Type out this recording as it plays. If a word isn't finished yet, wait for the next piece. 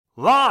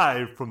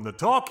Live from the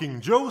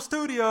Talking Joe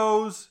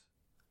studios,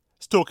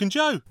 it's Talking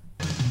Joe.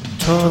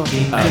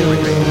 Talking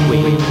Joe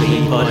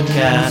weekly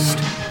podcast.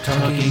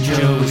 Talking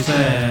Joe is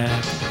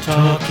there.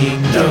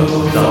 Talking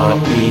Joe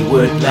thought we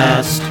would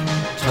last.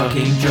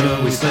 Talking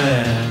Joe is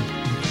there.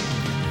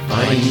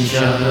 Find each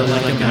other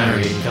like a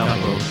married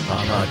couple.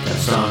 Our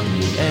podcast on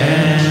the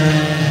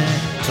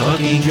air.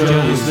 Talking Joe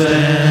is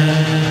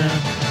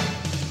there.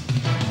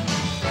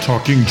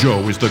 Talking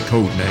Joe is the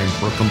code name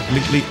for a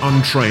completely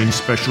untrained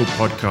special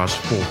podcast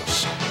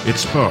force.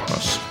 Its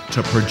purpose,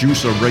 to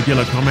produce a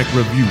regular comic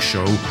review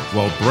show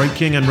while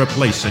breaking and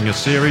replacing a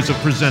series of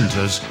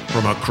presenters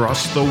from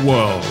across the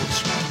world.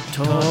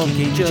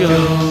 Talking Joe.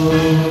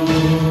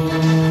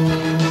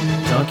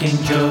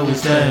 Talking Joe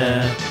is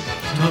there.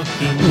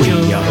 Talking Joe.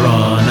 We are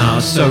on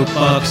our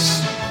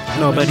soapbox.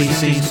 Nobody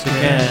seems to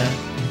care.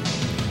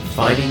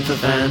 Fighting for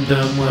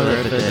fandom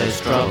wherever there's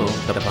trouble.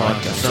 The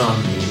podcast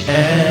on the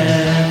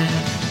air.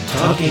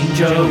 Talking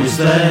Joe is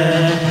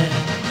there.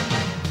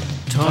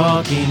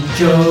 Talking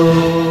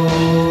Joe.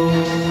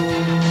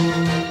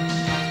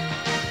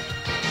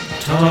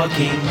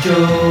 Talking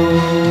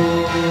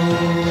Joe.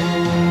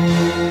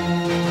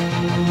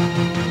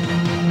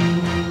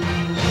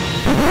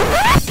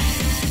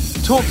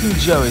 Talking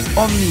Joe is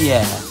on the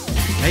air.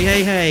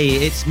 Hey,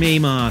 it's me,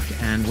 Mark,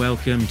 and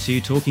welcome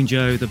to Talking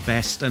Joe, the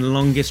best and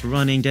longest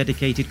running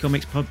dedicated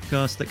comics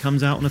podcast that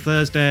comes out on a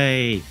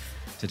Thursday.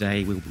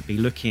 Today we'll be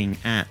looking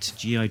at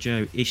G.I.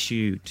 Joe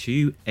issue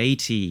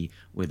 280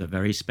 with a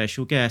very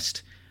special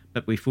guest.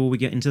 But before we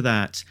get into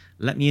that,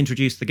 let me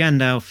introduce the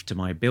Gandalf to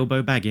my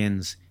Bilbo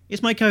Baggins.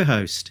 It's my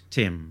co-host,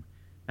 Tim.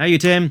 How are you,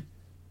 Tim?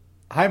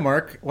 Hi,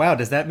 Mark. Wow,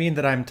 does that mean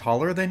that I'm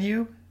taller than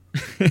you?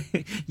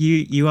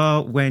 You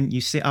are when you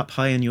sit up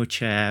high in your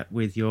chair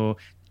with your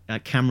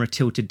camera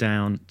tilted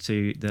down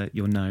to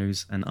your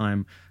nose, and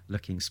I'm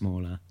looking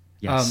smaller.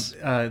 Yes.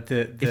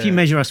 If you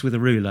measure us with a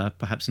ruler,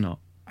 perhaps not.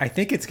 I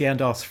think it's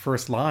Gandalf's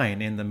first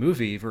line in the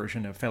movie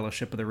version of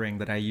Fellowship of the Ring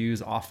that I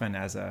use often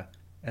as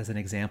an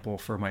example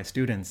for my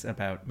students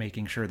about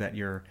making sure that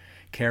your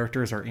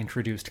characters are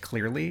introduced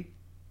clearly.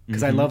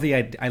 Because I love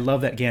that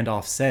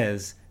Gandalf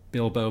says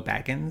Bilbo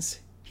Baggins.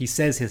 He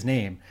says his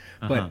name,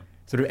 but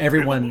sort of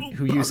everyone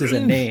who uses a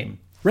name.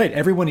 Right,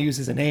 everyone who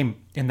uses a name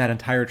in that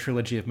entire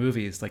trilogy of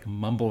movies like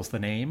mumbles the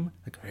name,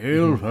 like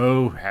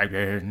Bilbo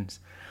Baggins.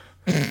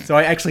 So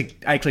I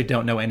actually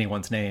don't know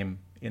anyone's name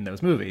in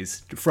those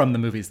movies from the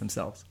movies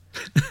themselves.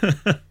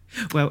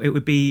 Well, it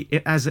would be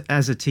as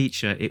a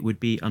teacher, it would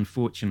be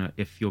unfortunate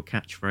if your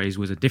catchphrase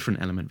was a different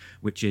element,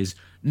 which is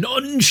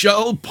 "None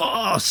shall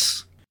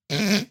pass."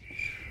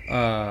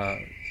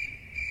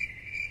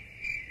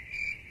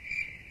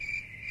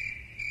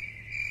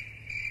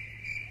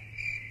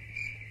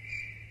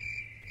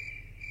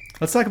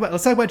 Let's talk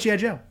about G.I.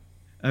 Joe.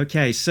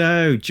 Okay,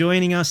 so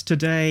joining us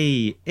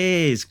today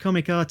is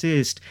comic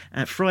artist,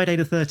 Friday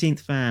the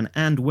 13th fan,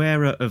 and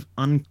wearer of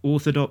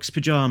unorthodox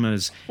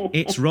pajamas.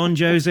 It's Ron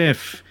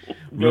Joseph.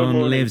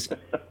 Ron lives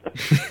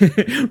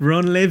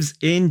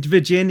in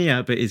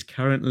Virginia, but is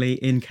currently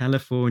in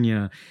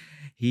California.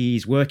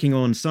 He's working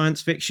on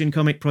science fiction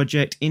comic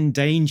project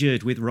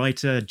Endangered with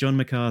writer John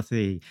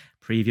McCarthy.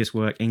 Previous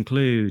work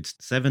includes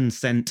 7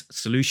 Cent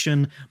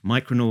Solution,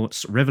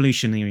 Micronauts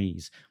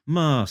Revolutionaries,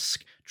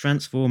 Mask,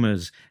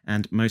 Transformers,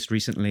 and most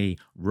recently,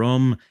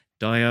 Rom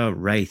Dire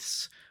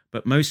Wraiths.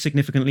 But most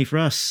significantly for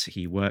us,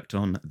 he worked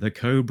on the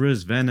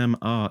Cobra's Venom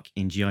arc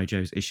in G.I.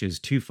 Joe's issues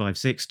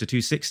 256 to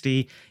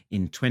 260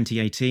 in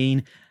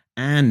 2018,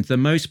 and the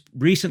most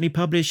recently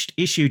published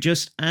issue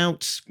just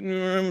out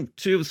 2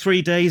 or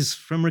 3 days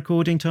from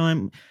recording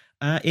time.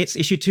 It's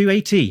issue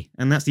 280,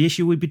 and that's the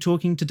issue we'll be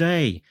talking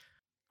today.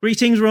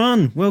 Greetings,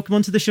 Ron. Welcome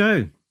onto the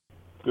show.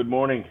 Good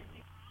morning.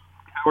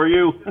 How are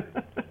you?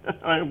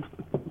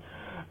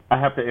 I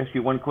have to ask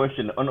you one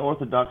question.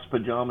 Unorthodox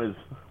pajamas.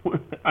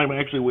 I'm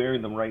actually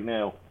wearing them right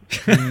now.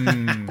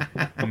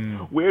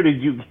 Where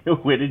did you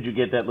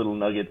get that little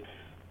nugget?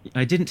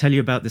 I didn't tell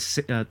you about the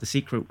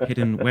secret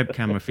hidden web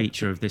camera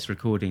feature of this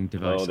recording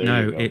device.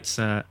 It's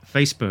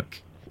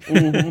Facebook.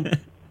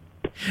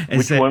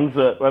 Which ones?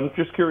 I'm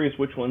just curious.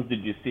 Which ones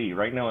did you see?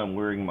 Right now, I'm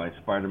wearing my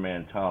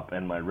Spider-Man top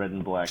and my red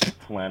and black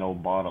flannel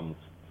bottoms.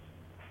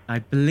 I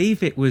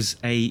believe it was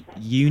a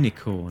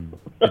unicorn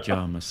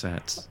pajama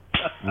set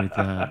with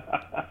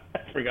I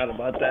forgot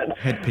about that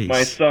headpiece.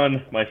 My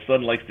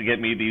son likes to get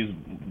me these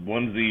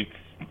onesie.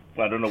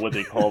 I don't know what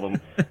they call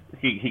them.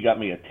 He got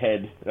me a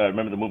Ted.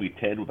 Remember the movie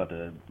Ted about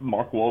the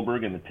Mark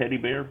Wahlberg and the teddy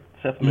bear?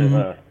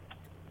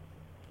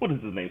 What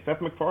is his name?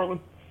 Seth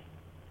MacFarlane.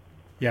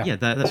 Yeah,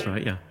 that's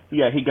right, yeah.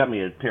 Yeah, he got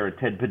me a pair of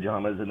Ted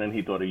pajamas, and then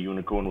he thought a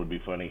unicorn would be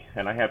funny,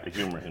 and I have to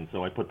humor him,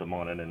 so I put them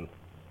on and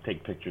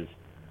take pictures.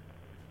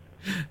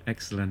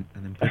 Excellent,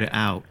 and then put it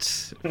out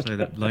so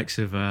that the likes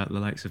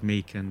of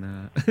me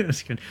can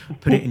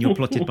put it in your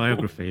plotted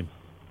biography.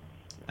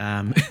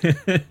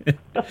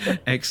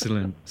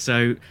 Excellent.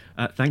 So,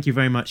 thank you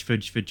very much for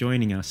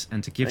joining us,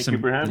 and to give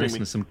some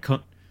listeners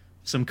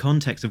some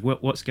context of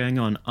what's going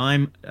on.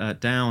 I'm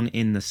down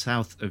in the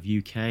south of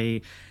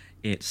UK.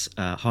 It's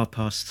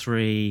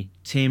 3:30.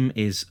 Tim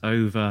is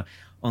over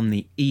on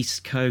the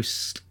East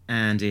Coast,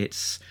 and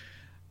it's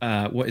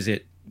what is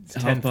it? It's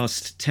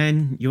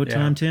 10:30 your Yeah.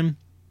 time, Tim.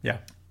 Yeah.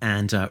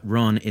 And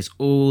Ron is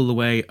all the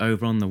way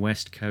over on the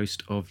west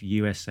coast of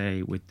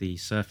USA with the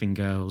surfing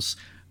girls,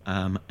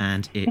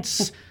 and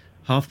it's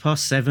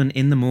 7:30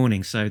 in the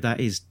morning. So that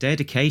is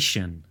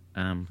dedication.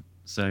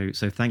 So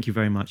thank you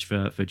very much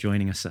for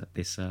joining us at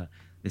this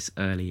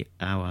early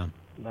hour.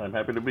 I'm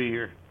happy to be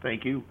here.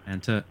 Thank you.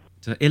 And to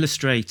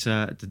illustrate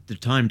the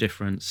time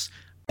difference,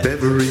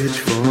 Beverage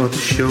for the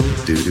show,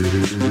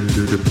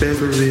 do-do-do-do-do-do.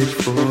 Beverage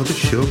for the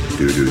show,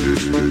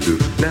 do-do-do-do-do-do.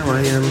 Now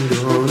I am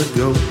gonna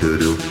go,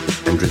 do-do,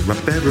 and drink my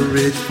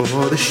beverage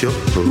for the show.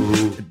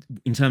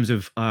 in terms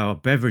of our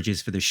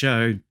beverages for the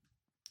show,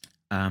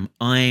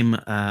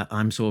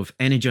 I'm sort of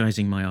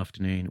energizing my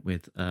afternoon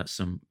with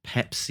some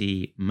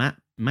Pepsi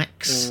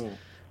Max.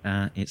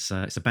 It's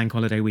a bank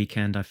holiday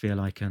weekend. I feel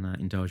I can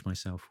indulge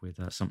myself with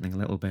something a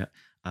little bit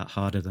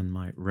harder than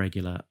my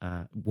regular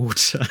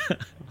water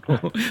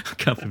or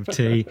cup of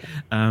tea.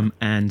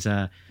 And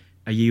are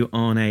you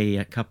on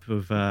a cup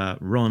of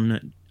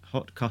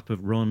hot cup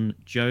of Ron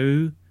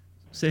Joe?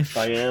 Sif?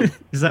 I am.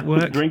 Does that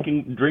work?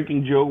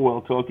 Drinking Joe while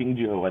talking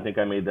Joe. I think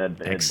I made that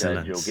bad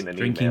Excellent. joke in an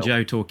Drinking email.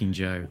 Joe, talking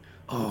Joe.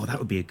 Oh, that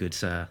would be a good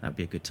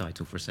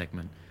title for a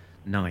segment.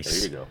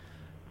 Nice. There you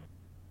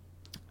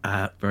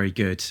go. Very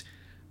good.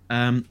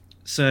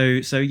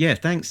 So yeah,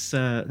 thanks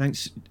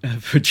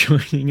for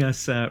joining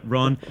us,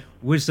 Ron.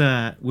 Was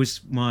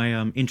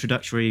my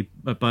introductory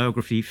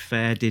biography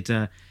fair?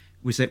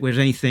 Was there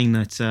anything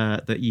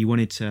that you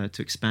wanted to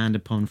expand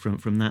upon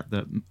from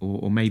that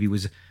or maybe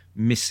was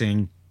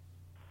missing?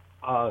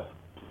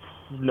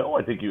 No,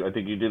 I think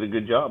you did a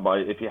good job.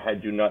 If you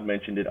had not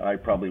mentioned it, I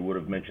probably would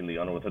have mentioned the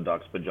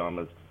unorthodox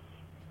pajamas,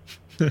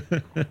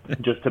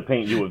 just to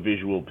paint you a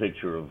visual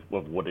picture of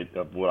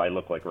what I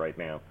look like right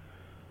now.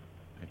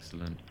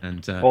 Excellent.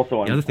 And Also,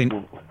 the I'm other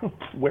thing,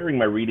 wearing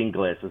my reading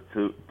glasses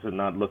to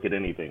not look at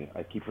anything.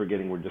 I keep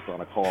forgetting we're just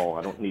on a call.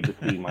 I don't need to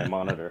see my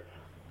monitor.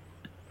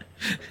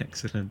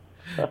 excellent.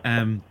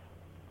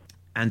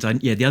 And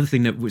the other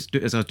thing that was,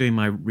 as I was doing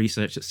my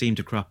research, that seemed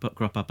to crop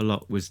up a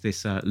lot was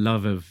this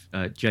love of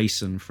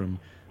Jason from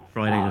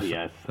Friday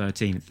the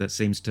 13th that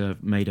seems to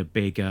have made a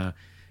big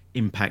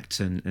impact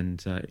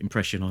and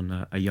impression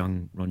on a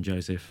young Ron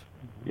Joseph.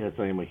 Yes,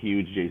 I am a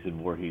huge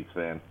Jason Voorhees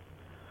fan.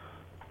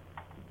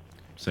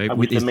 So I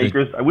wish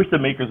the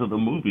makers of the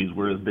movies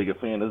were as big a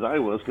fan as I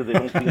was, because they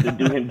don't seem to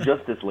do him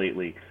justice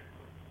lately.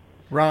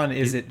 Ron,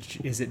 is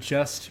it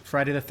just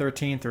Friday the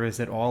 13th, or is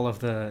it all of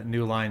the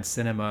New Line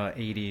Cinema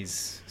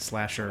 80s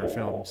slasher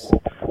films?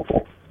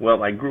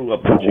 Well, I grew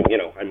up watching.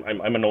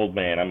 I'm an old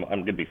man. I'm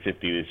going to be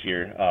 50 this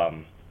year.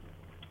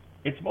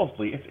 It's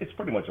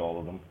pretty much all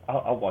of them.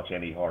 I'll watch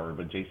any horror,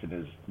 but Jason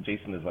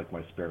is like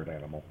my spirit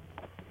animal.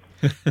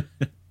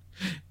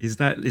 Is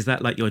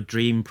that like your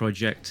dream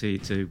project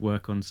to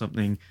work on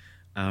something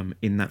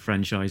in that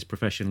franchise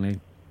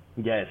professionally?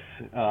 Yes.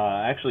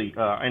 Actually,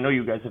 I know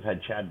you guys have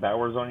had Chad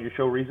Bowers on your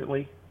show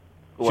recently.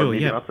 Well, Sure,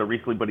 maybe yeah. not so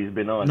recently, but he's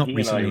been on. Not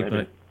recently,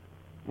 but...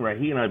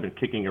 He and I have been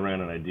kicking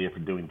around an idea for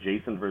doing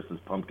Jason versus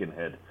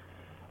Pumpkinhead,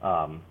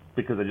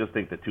 because I just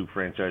think the two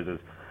franchises,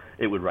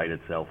 it would write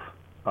itself.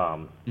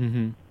 I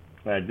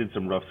did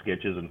some rough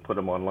sketches and put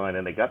them online,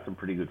 and they got some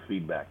pretty good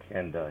feedback,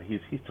 and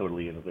he's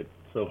totally into it.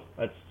 So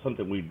that's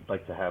something we'd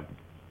like to have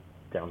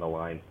down the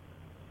line.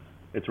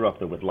 It's rough,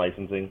 though, with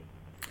licensing.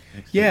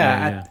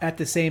 Yeah, at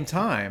the same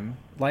time,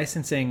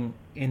 licensing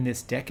in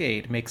this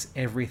decade makes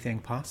everything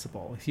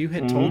possible. If you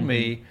had told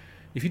me,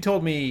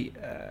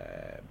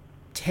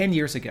 10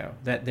 years ago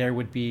that there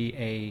would be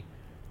a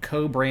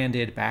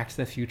co-branded Back to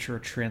the Future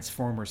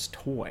Transformers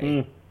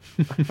toy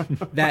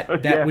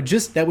that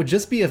would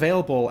just be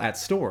available at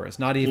stores,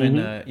 not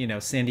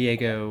even San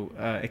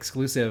Diego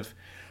exclusive,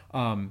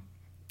 and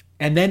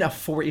then a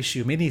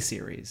 4-issue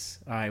miniseries,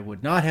 I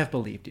would not have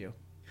believed you.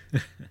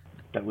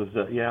 That was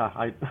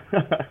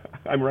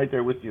I'm right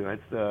there with you.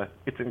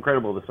 It's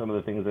incredible some of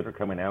the things that are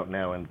coming out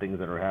now and things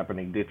that are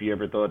happening. If you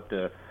ever thought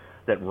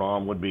that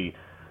ROM would be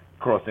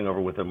crossing over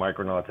with the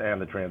Micronauts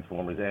and the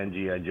Transformers and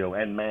G.I. Joe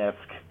and Mask,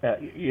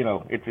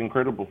 it's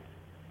incredible.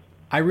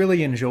 I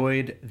really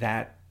enjoyed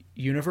that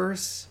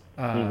universe,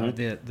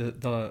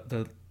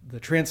 the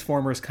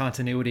Transformers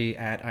continuity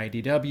at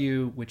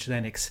IDW, which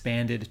then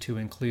expanded to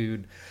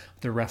include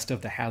the rest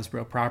of the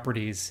Hasbro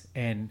properties,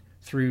 and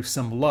through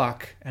some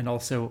luck and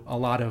also a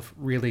lot of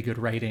really good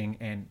writing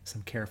and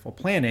some careful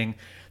planning,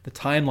 the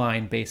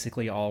timeline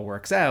basically all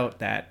works out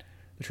that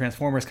the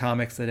Transformers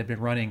comics that have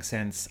been running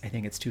since, I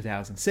think it's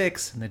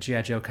 2006, and the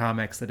G.I. Joe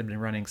comics that have been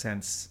running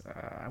since,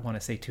 I want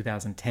to say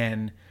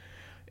 2010,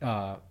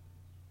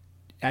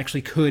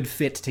 actually could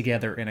fit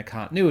together in a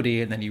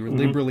continuity, and then you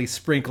liberally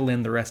sprinkle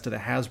in the rest of the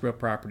Hasbro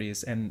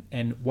properties.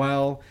 And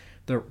while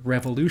the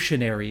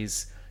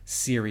Revolutionaries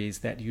series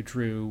that you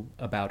drew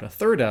about a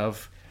third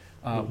of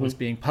was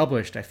being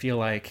published, I feel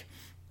like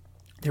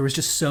there was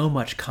just so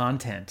much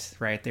content,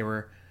 right? There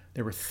were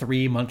there were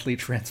 3 monthly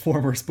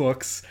Transformers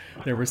books.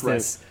 There was Right.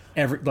 this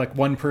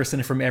one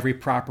person from every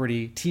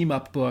property team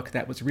up book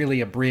that was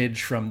really a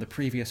bridge from the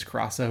previous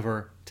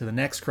crossover to the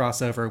next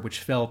crossover, which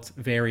felt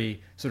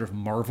very sort of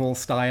Marvel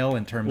style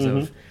in terms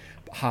of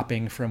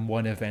hopping from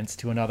one event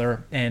to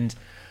another. And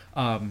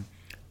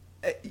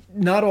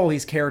not all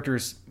these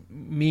characters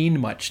mean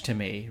much to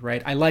me,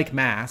 right? I like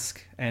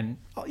Mask, and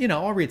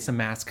I'll read some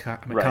Mask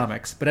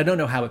comics, but I don't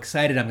know how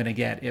excited I'm going to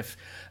get if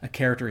a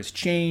character is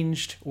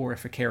changed or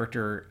if a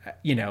character,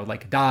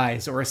 like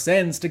dies or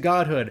ascends to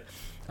godhood.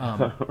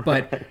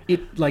 But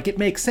it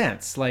makes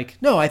sense. Like,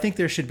 no, I think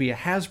there should be a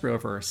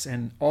Hasbroverse,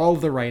 and all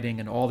the writing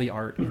and all the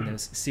art in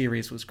this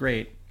series was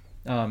great.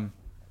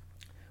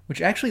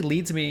 Which actually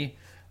leads me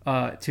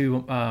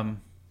to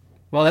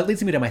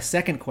my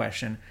second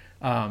question.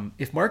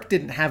 If Mark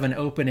didn't have an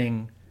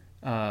opening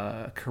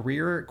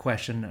career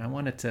question, I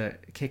wanted to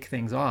kick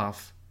things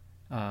off.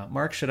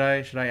 Mark, should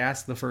I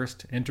ask the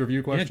first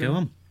interview question?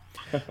 Yeah,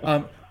 go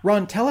on.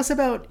 Ron, tell us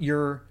about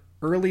your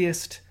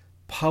earliest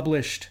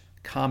published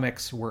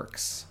comics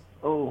works.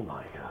 Oh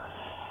my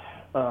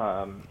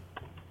god.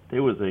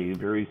 There was a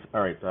very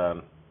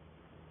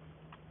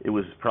it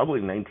was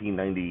probably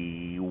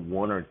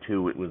 1991 or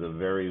 2. It was a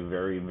very,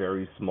 very,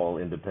 very small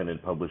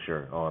independent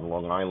publisher on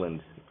Long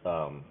Island,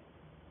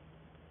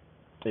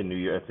 in New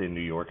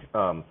York.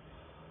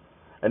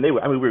 And we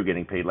were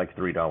getting paid like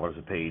 $3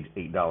 a page,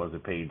 $8 a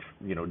page,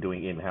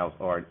 doing in-house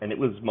art, and it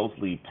was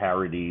mostly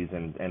parodies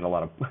and a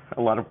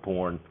lot of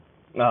porn,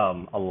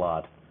 a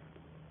lot,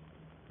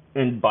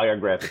 and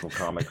biographical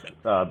comics.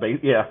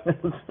 Yeah.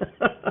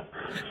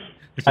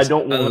 I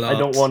don't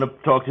want to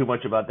talk too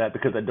much about that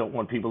because I don't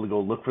want people to go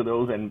look for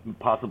those and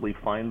possibly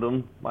find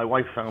them. My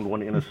wife found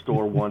one in a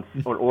store once,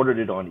 or ordered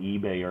it on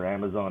eBay or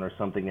Amazon or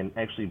something, and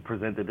actually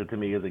presented it to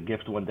me as a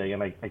gift one day,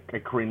 and I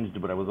cringed,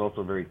 but I was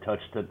also very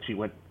touched that she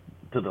went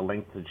to the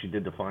length that she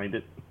did to find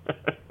it.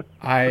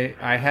 I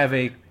have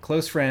a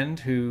close friend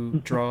who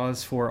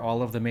draws for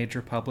all of the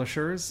major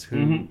publishers,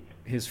 who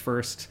his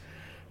first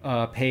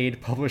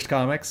paid published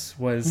comics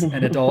was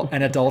an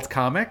adult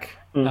comic,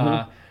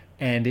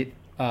 and it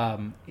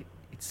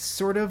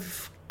sort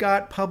of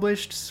got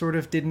published, sort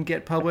of didn't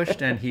get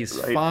published, and he's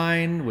Right.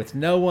 fine with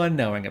no one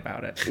knowing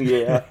about it.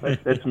 Yeah,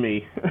 that's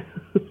me.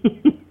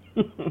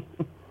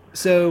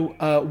 So,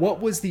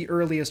 what was the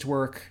earliest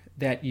work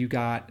that you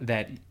got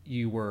that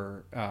you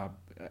were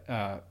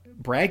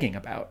bragging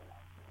about?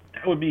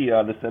 That would be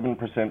the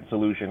 7%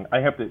 Solution.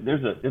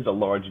 There's a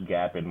large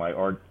gap in my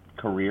art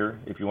career,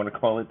 if you want to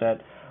call it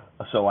that.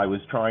 So I was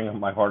trying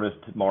my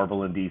hardest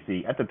Marvel and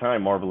DC. At the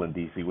time, Marvel and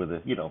DC were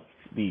the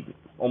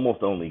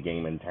almost only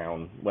game in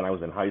town when I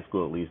was in high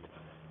school, at least.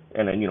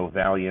 And then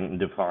Valiant and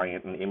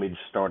Defiant and Image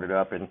started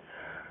up, and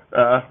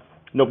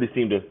nobody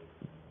seemed to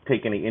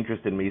take any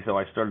interest in me. So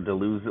I started to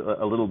lose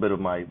a little bit of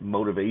my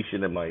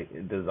motivation and my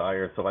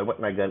desire. So I went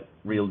and I got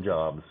real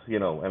jobs,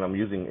 and I'm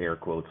using air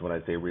quotes when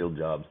I say real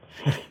jobs.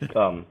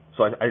 So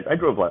I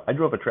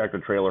drove a tractor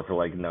trailer for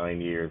like 9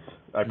 years.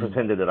 I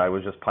pretended that I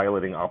was just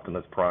piloting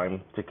Optimus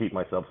Prime to keep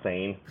myself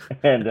sane,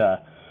 and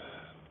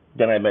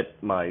then I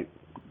met my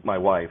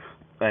wife,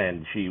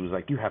 and she was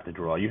like, "You have to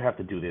draw. You have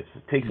to do this.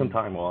 Take some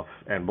time off,"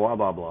 and blah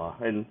blah blah.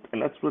 And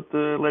that's what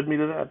led me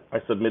to that.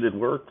 I submitted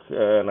work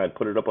and I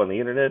put it up on the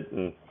internet,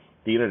 and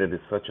the internet is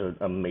such an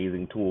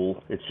amazing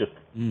tool. It's just,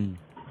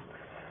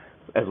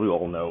 as we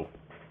all know.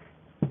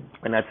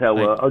 And that's how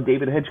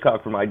David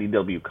Hedgecock from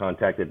IDW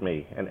contacted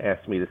me and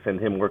asked me to send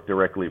him work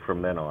directly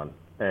from then on.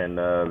 And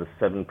the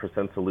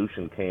 7%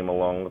 Solution came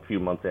along a few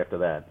months after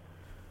that.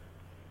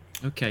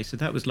 Okay, so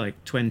that was like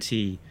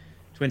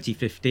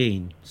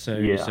 2015. So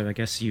Yeah. so I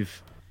guess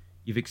you've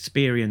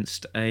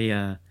experienced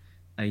a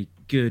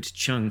good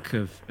chunk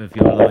of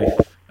your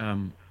life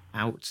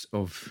out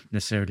of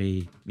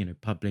necessarily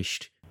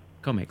published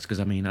comics, because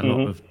I mean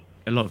a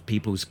lot of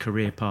people's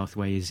career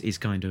pathway is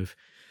kind of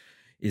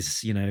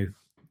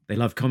they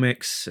love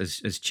comics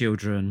as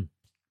children,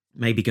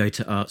 maybe go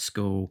to art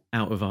school,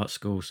 out of art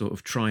school, sort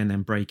of try and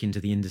then break into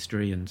the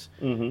industry, and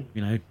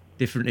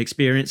different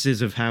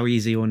experiences of how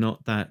easy or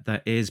not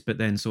that is, but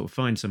then sort of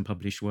find some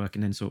published work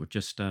and then sort of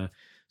just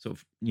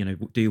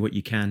do what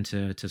you can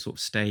to sort of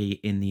stay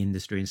in the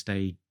industry and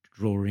stay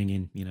drawing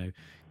in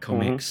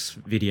comics,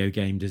 video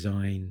game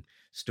design,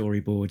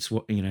 storyboards,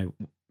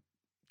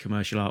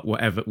 commercial art,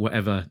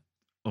 whatever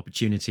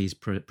opportunities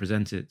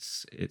present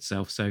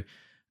itself. So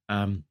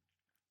I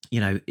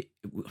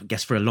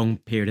guess for a long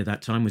period of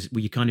that time, were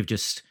you kind of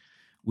just,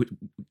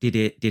 did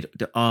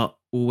the art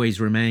always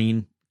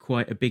remain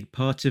quite a big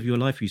part of your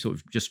life? Were you sort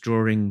of just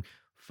drawing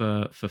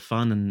for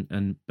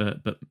fun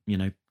but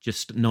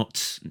just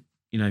not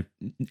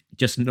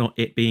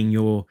it being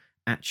your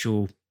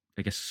actual,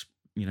 I guess,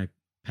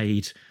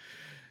 paid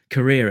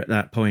career at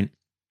that point?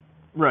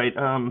 Right.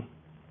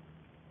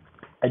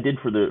 I did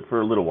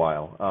for a little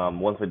while.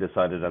 Once I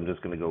decided I'm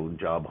just going to go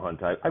job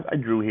hunt, I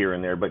drew here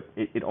and there, but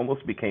it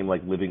almost became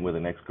like living with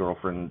an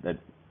ex-girlfriend that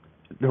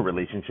the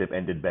relationship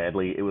ended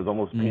badly. It was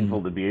almost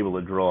painful to be able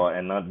to draw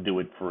and not do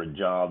it for a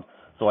job.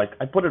 So I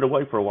put it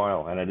away for a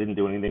while, and I didn't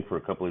do anything for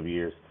a couple of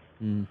years.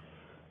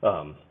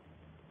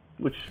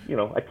 Which,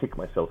 I kick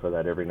myself for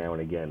that every now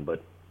and again,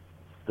 but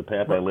the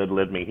path I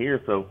led me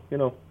here, so,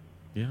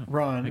 Yeah.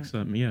 Ron,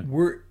 Excellent. Yeah.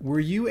 were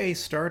you a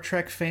Star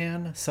Trek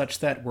fan such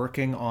that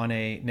working on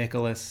a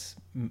Nicholas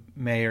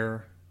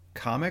Meyer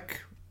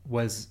comic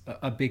was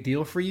a big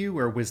deal for you,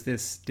 or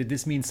did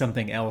this mean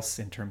something else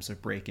in terms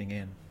of breaking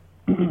in?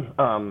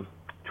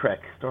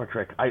 Star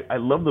Trek. I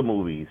love the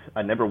movies.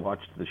 I never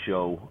watched the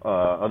show,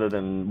 other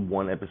than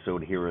one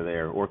episode here or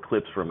there, or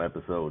clips from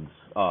episodes.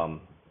 So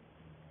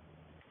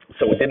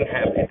it didn't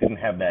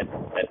have that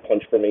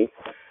punch for me.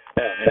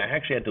 And I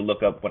actually had to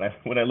look up when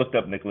I looked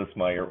up Nicholas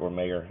Meyer or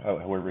Mayer,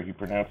 however he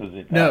pronounces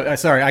it. No,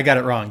 sorry, I got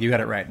it wrong. You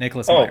got it right,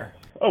 Nicholas Meyer.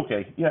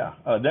 Okay, yeah.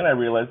 Then I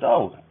realized,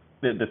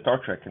 the Star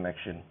Trek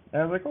connection.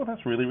 And I was like, oh,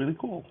 that's really, really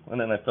cool.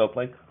 And then I felt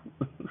like.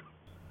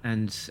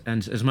 And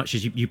as much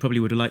as you probably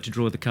would have liked to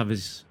draw the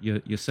covers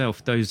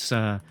yourself, those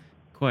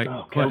quite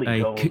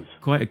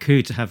a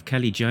coup to have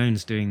Kelly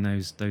Jones doing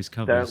those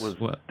covers.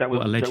 What a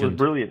legend! That was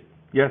brilliant.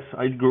 Yes,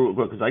 I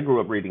grew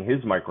up reading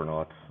his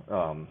Micronauts,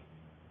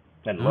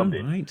 and loved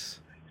it. Right.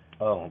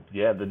 Oh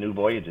yeah, the New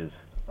Voyages.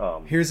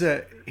 Here's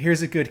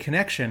a good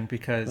connection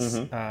because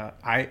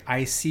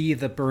I see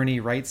the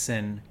Bernie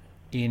Wrightson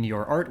in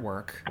your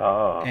artwork,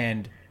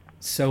 and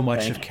so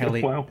much of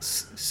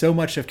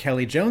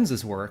Kelly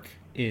Jones's work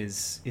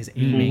is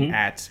aiming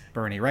at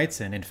Bernie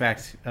Wrightson. In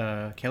fact,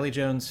 Kelly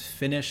Jones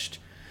finished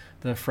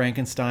the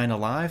Frankenstein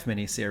Alive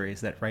miniseries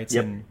that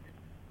Wrightson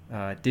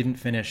didn't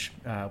finish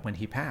when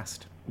he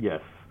passed.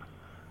 Yes.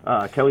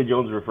 Kelly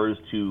Jones refers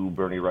to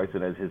Bernie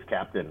Wrightson as his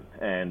captain,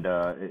 and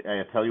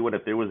I tell you what,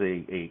 if there was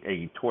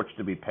a torch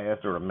to be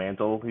passed or a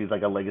mantle, he's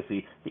like a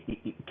legacy.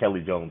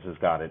 Kelly Jones has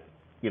got it.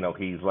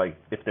 He's like,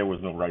 if there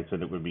was no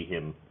Wrightson, it would be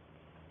him.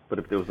 But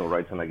if there was no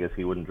Wrightson, I guess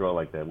he wouldn't draw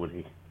like that, would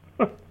he?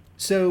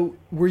 So,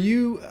 were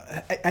you,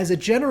 as a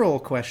general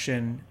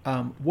question,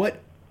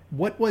 what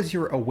was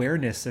your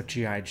awareness of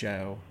G.I.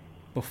 Joe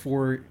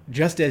before,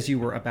 just as you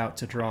were about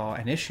to draw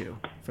an issue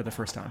for the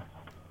first time?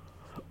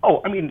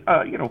 Oh, I mean,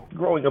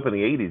 growing up in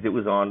the 80s, it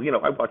was on,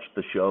 I watched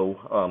the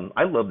show.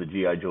 I love the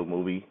G.I. Joe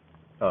movie.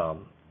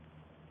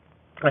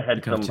 I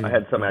had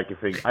some action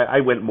figures. I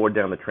went more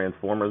down the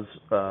Transformers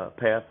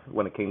path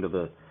when it came to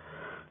the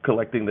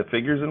collecting the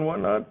figures and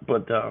whatnot,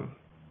 but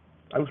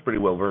I was pretty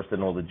well versed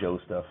in all the Joe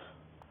stuff.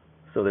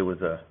 So there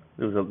was a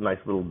nice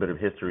little bit of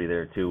history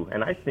there too.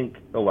 And I think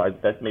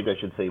maybe I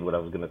should say what I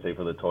was going to say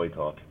for the toy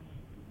talk.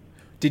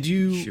 Did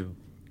you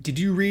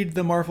read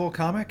the Marvel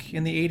comic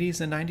in the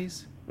 80s and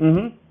 90s?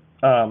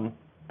 Mm-hmm.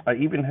 I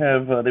even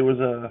have there was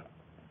a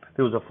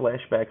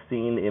flashback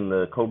scene in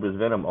the Cobra's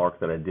Venom arc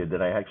that I did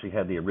that I actually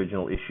had the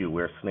original issue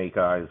where Snake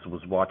Eyes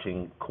was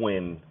watching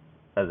Quinn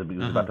as he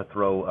was about to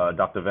throw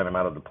Dr. Venom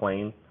out of the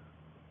plane.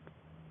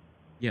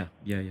 Yeah.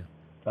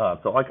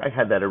 So I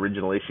had that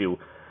original issue,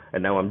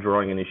 and now I'm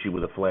drawing an issue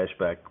with a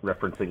flashback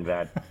referencing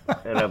that,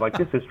 and I'm like,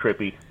 this is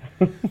trippy.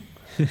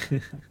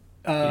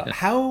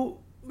 How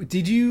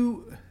did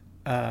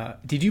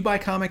you buy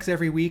comics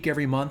every week,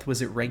 every month?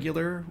 Was it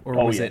regular,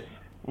 or was it?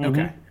 Mm-hmm.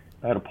 Okay.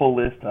 I had a pull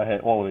list. I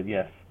had all of it.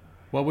 Yes.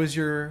 Where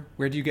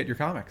do you get your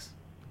comics?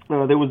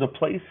 There was a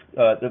place.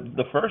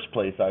 The first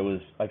place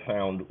I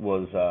found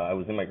was I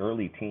was in my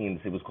early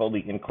teens. It was called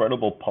the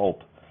Incredible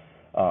Pulp.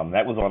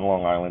 That was on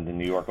Long Island in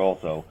New York,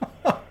 also.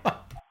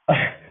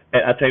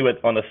 And I'll tell you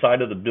what, on the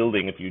side of the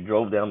building, if you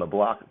drove down the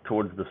block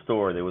towards the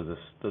store, there was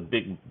a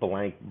big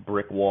blank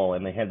brick wall,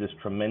 and they had this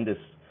tremendous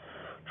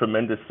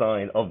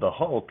sign of the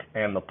Hulk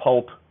and the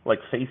Pulp like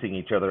facing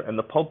each other, and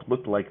the Pulp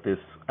looked like this.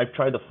 I've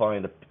tried to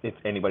find if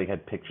anybody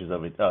had pictures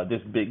of it.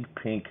 This big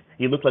pink,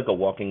 he looked like a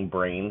walking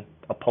brain,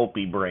 a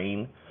pulpy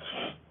brain.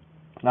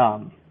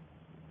 So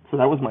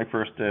that was my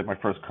first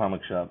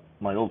comic shop.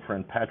 My old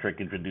friend Patrick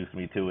introduced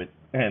me to it,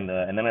 and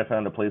then I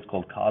found a place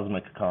called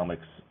Cosmic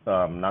Comics,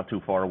 not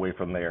too far away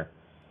from there,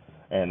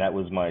 and that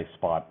was my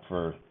spot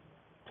for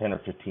 10 or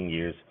 15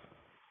 years.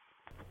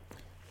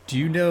 Do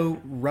you know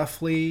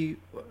roughly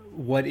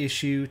what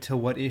issue to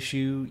what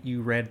issue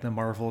you read the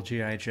Marvel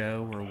G.I.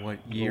 Joe, or what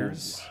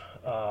years?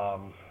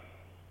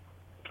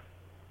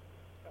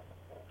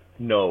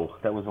 No,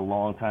 that was a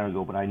long time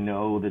ago, but I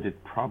know that it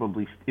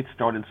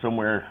started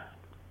somewhere.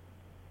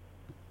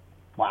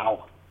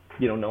 Wow.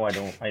 No, I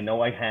don't. I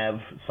know I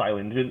have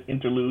Silent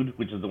Interlude,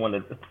 which is the one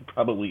that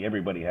probably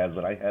everybody has,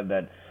 but I had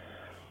that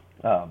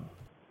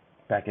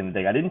back in the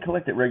day. I didn't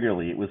collect it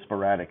regularly. It was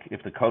sporadic.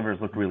 If the covers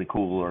looked really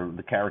cool or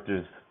the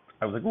characters,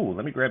 I was like, ooh,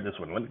 let me grab this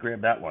one. Let me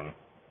grab that one.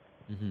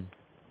 Mm-hmm.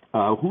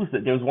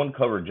 There was one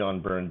cover John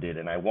Byrne did,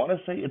 and I want to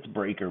say it's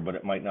Breaker, but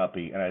it might not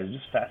be. And I was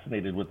just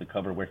fascinated with the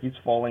cover where he's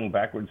falling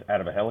backwards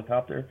out of a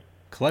helicopter.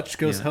 Clutch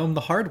goes home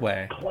the hard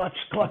way. Clutch.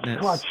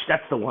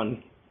 That's the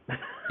one.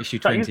 Issue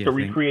 20, I used to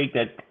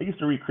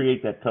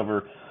recreate that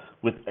cover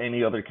with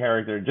any other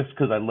character just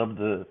because I loved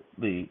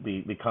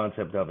the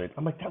concept of it.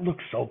 I'm like, that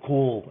looks so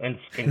cool and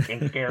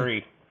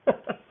scary.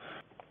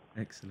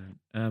 Excellent.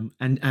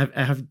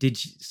 And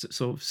did you,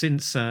 sort of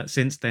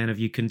since then, have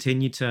you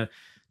continued to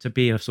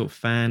be a sort of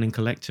fan and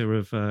collector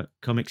of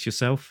comics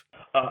yourself?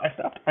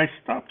 I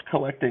stopped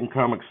collecting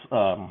comics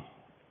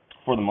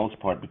for the most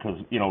part, because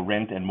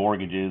rent and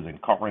mortgages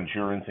and car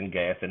insurance and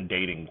gas and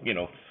dating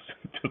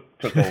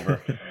took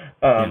over.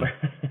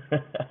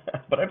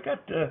 But I've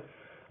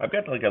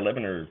got like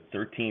 11 or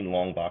 13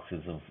 long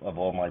boxes of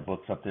all my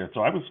books up there.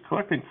 So I was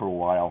collecting for a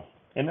while,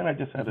 and then I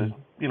just had to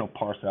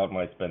parse out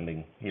my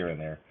spending here and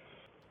there.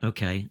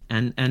 Okay,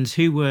 and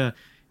who were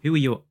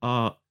your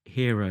art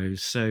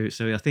heroes? So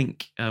I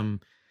think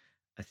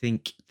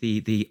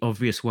the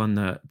obvious one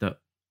that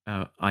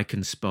I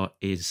can spot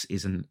is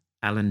an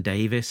Alan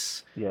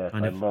Davis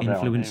kind of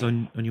influence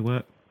on your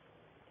work.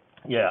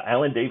 Yeah,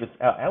 Alan Davis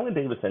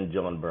and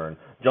John Byrne.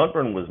 John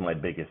Byrne was my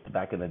biggest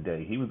back in the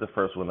day. He was the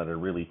first one that I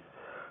really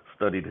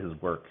studied his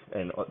work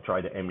and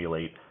tried to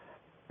emulate.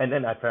 And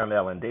then I found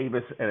Alan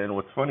Davis, and then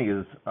what's funny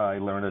is I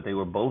learned that they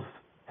were both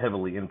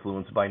heavily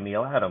influenced by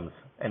Neil Adams.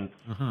 And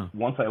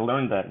once I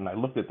learned that and I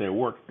looked at their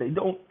work,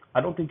 I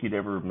don't think you'd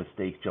ever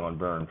mistake John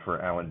Byrne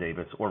for Alan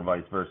Davis or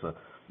vice versa.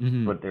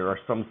 But there are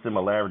some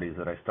similarities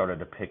that I started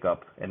to pick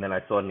up. And then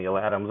I saw Neil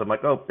Adams. I'm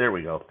like, oh, there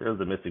we go. There's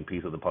the missing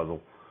piece of the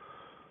puzzle.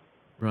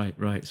 Right.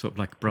 Sort of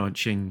like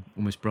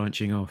almost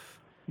branching off.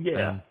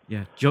 Yeah.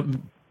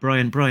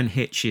 Brian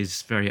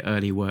Hitch's very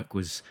early work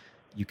was,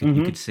 you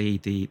could see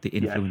the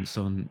influence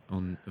on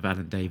of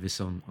Alan Davis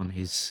on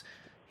his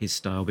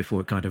style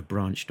before it kind of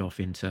branched off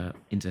into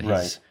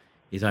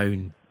his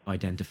own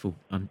identifiable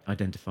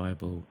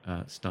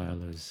style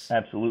as.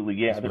 Absolutely,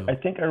 yeah. As well. I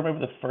think I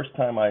remember the first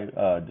time I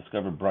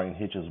discovered Brian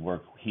Hitch's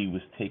work. He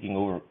was taking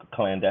over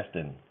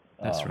Clandestine.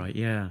 That's right,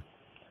 yeah.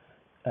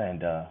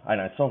 And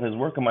I saw his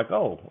work. I'm like,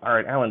 oh, all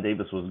right. Alan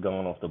Davis was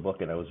going off the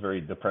book, and I was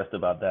very depressed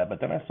about that. But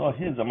then I saw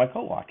his. I'm like,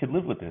 oh, I could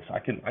live with this. I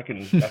can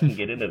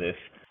get into this.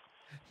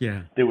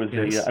 Yeah. There was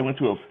I went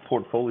to a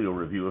portfolio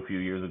review a few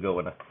years ago,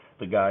 and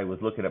the guy was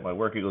looking at my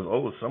work. He goes,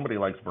 oh, somebody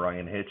likes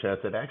Brian Hitch. I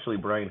said, actually,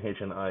 Brian Hitch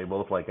and I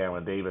both like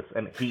Alan Davis.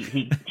 And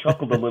he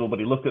chuckled a little, but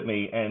he looked at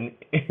me, and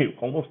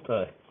almost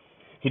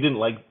he didn't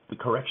like the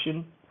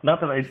correction.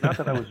 Not that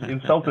I was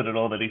insulted at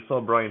all that he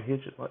saw Brian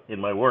Hitch in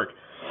my work.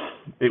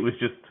 It was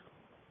just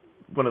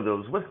one of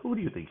those, who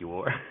do you think you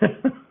are?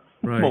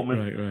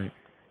 moments.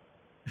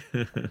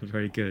 Right.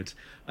 Very good.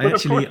 I'm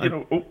sorry,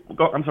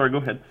 go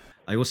ahead.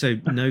 I also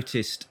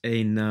noticed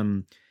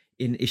in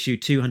issue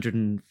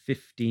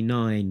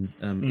 259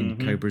 in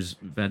Cobra's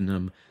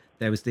Venom,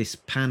 there was this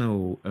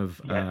panel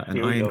of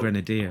an Iron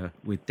Grenadier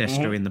with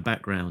Destro in the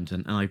background,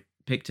 and I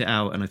picked it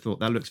out and I thought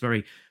that looks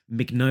very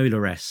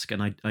Mignola-esque,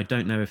 and I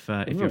don't know if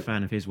you're a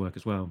fan of his work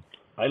as well.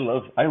 I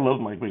love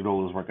Mike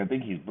Mignola's work. I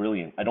think he's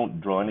brilliant. I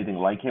don't draw anything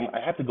like him. I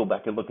have to go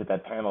back and look at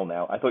that panel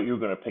now. I thought you were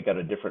going to pick out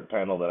a different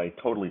panel that I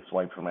totally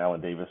swiped from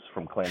Alan Davis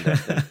from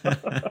Clandestine.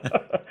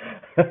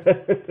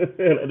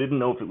 And I didn't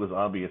know if it was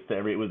obvious to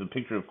everyone. It was a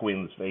picture of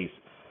Quinn's face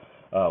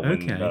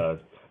when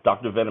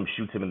Dr. Venom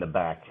shoots him in the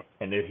back,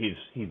 and he's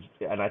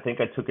and I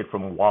think I took it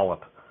from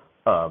Wallop,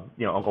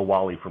 Uncle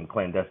Wally from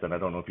Clandestine. I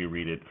don't know if you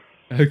read it.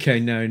 Okay,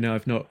 no,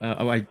 I've not.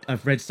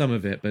 I've read some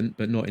of it,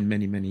 but not in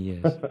many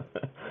years.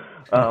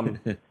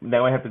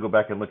 Now I have to go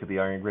back and look at the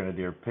Iron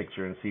Grenadier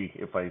picture and see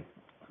if I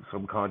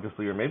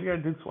subconsciously, or maybe I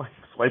did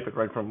swipe it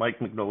right from Mike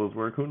Mignola's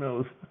work. Who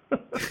knows?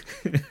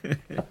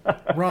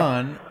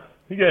 Ron.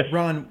 Yes.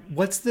 Ron,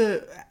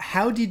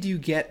 how did you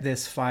get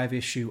this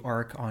 5-issue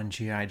arc on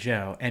G.I.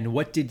 Joe, and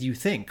what did you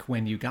think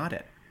when you got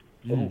it?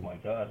 Oh my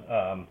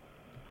God.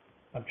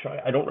 I'm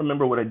trying. I don't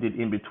remember what I did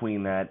in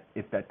between that.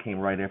 If that came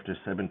right after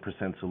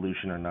 7%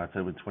 Solution or not,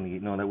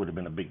 728. No, that would have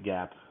been a big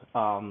gap.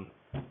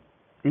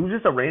 It was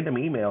just a random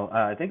email.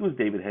 I think it was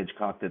David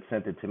Hedgecock that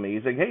sent it to me.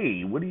 He's like,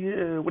 "Hey, what are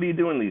you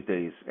doing these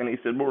days?" And he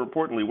said, more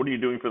importantly, what are you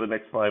doing for the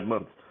next 5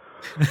 months?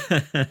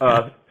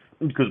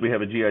 Because we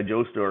have a G.I.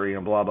 Joe story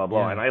and blah blah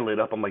blah. Yeah. And I lit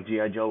up. I'm like,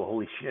 G.I. Joe,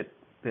 holy shit!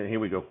 And here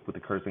we go with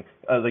the cursing.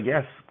 I was like,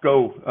 yes,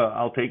 go.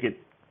 I'll take it.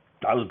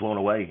 I was blown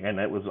away, and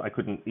I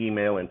couldn't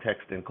email and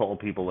text and call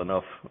people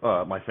enough,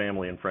 my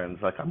family and friends.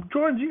 Like, I'm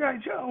drawing G.I.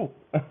 Joe.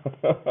 I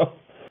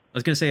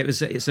was going to say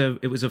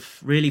it was a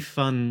really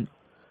fun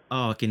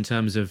arc in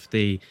terms of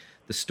the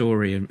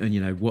story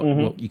and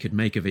what you could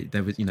make of it.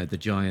 There was the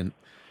giant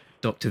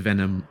Dr.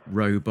 Venom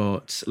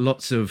robot,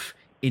 lots of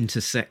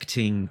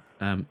intersecting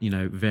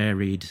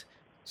varied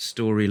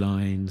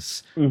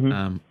storylines,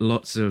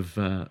 lots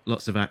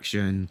of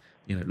action,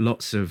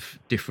 lots of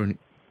different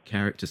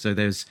characters. So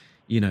there's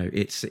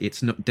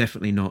it's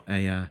definitely not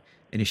an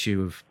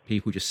issue of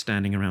people just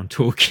standing around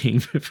talking,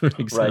 for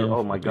example. Right.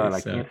 Oh my God,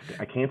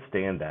 I can't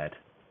stand that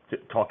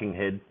talking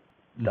head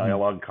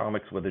dialogue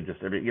comics where they're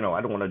just I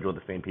don't want to draw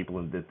the same people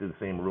in the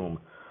same room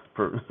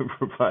for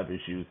 5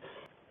 issues.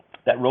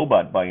 That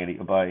robot by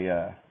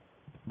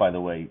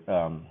the way,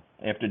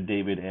 after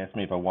David asked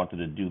me if I wanted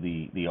to do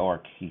the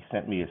arc, he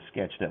sent me a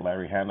sketch that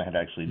Larry Hama had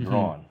actually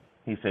drawn.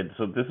 He said,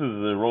 so this is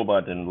the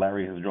robot and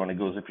Larry has drawn. He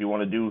goes, if you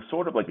want to do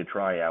sort of like a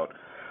tryout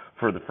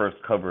for the first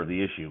cover of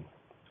the issue,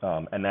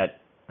 and that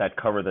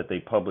cover that they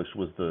published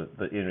was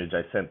the image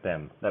I sent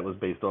them. That was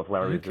based off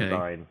Larry's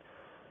design.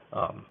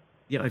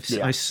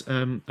 I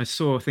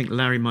saw. I think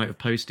Larry might have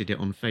posted it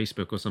on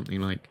Facebook or something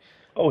like.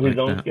 Oh, his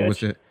own that. sketch.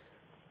 Was it?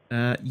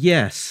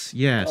 Yes.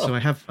 Yeah. Oh. So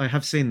I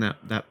have seen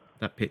that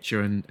that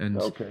picture and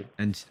Okay.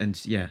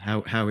 and yeah,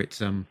 how it's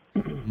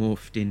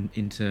morphed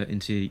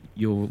into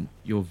your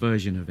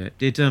version of it.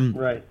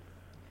 Right.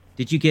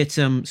 Did you get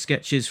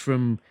sketches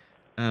from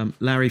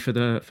Larry for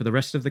the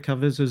rest of the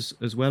covers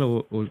as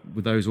well, or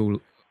were those all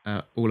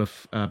a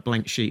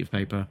blank sheet of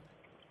paper?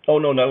 Oh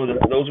no,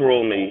 those were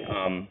all me.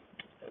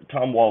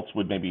 Tom Waltz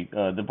would maybe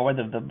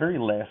the very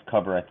last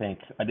cover. I think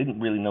I didn't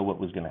really know what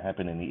was going to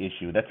happen in the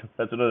issue.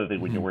 That's another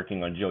thing when you're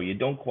working on Joe. You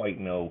don't quite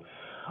know.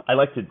 I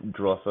like to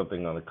draw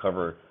something on the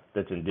cover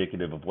that's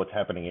indicative of what's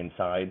happening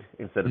inside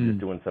instead of just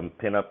doing some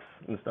pinups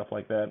and stuff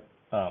like that.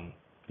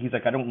 He's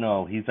like, I don't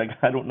know. He's like,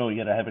 I don't know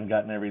yet. I haven't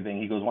gotten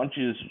everything. He goes, why don't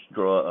you just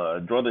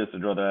draw this or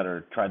draw that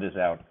or try this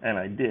out? And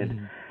I did.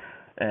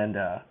 And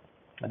I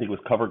think it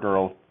was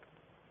CoverGirl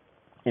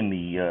in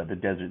the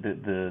desert,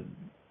 the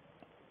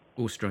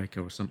All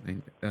Striker or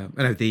something.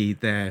 No,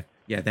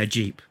 their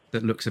Jeep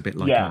that looks a bit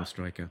like Yeah. All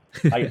Striker.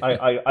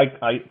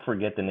 I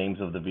forget the names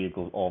of the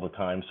vehicles all the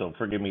time, so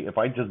forgive me if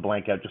I just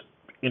blank out. Just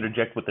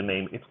interject with the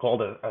name. It's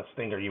called a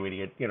Stinger, you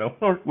idiot,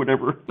 or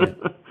whatever.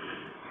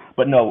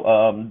 But no,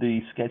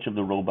 the sketch of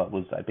the robot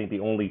was, I think, the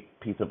only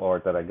piece of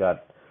art that I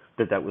got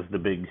that was the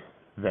big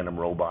Venom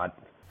robot.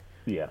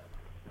 Yeah.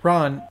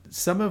 Ron,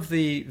 some of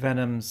the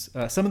Venoms,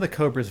 some of the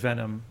Cobra's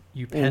Venom,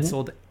 you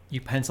penciled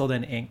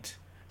and inked.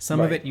 Some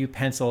of Right. it you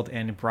penciled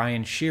and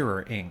Brian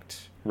Shearer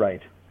inked.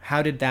 Right.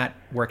 How did that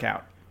work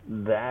out?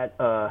 That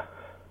how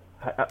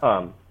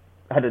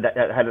did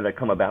that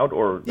come about,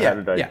 or Yeah, how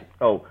did I? yeah.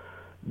 Oh,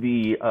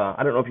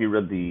 I don't know if you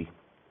read the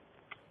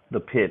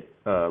Pit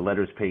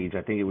letters page.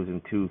 I think it was in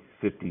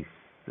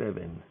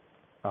 257.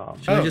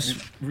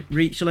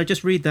 Shall I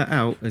just read that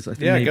out as I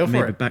think Yeah, go for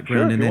maybe it.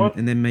 background, Sure, if you want.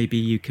 and then maybe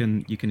you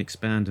can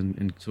expand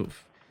and sort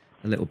of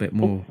a little bit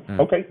more,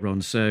 okay.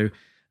 Ron. So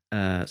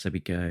we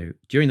go.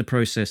 During the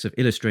process of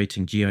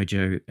illustrating G.I.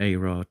 Joe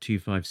ARAR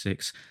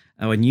 256,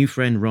 our new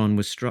friend Ron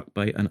was struck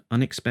by an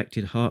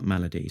unexpected heart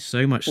malady,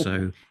 so much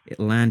so it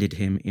landed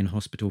him in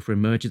hospital for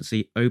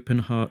emergency open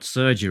heart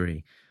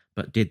surgery.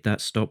 But did that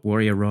stop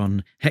Warrior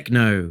Ron? Heck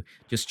no.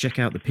 Just check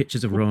out the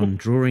pictures of Ron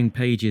drawing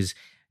pages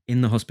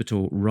in the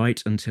hospital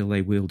right until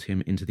they wheeled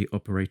him into the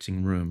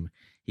operating room.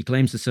 He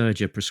claims the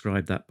surgeon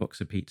prescribed that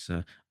box of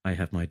pizza. I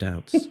have my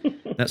doubts.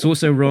 That's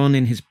also Ron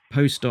in his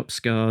post-op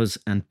scars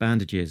and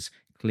bandages,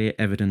 clear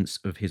evidence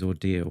of his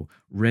ordeal,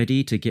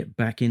 ready to get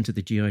back into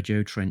the G.I.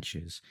 Joe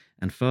trenches.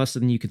 And faster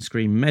than you can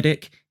scream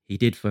medic, he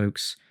did,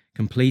 folks,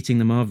 completing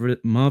the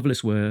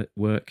marvelous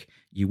work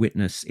you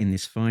witness in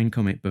this fine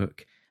comic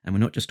book. And we're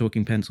not just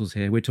talking pencils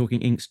here, we're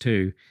talking inks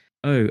too.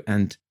 Oh,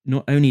 and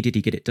not only did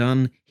he get it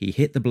done, he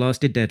hit the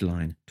blasted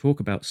deadline. Talk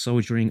about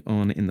soldiering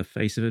on in the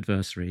face of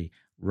adversity.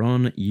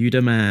 Ron, you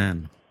the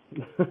man.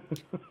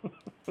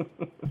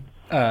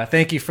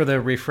 Thank you for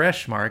the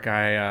refresh, Mark.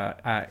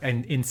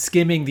 In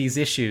skimming these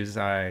issues,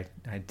 I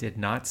did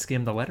not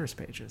skim the letters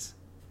pages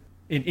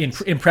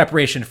in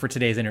preparation for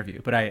today's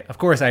interview. But of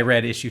course I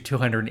read issue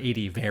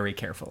 280 very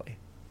carefully.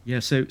 Yeah.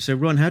 So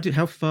Ron,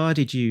 how far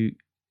did you?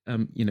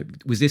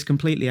 Was this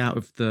completely out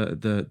of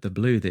the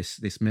blue?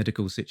 This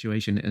medical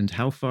situation, and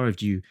how far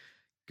have you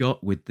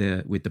got with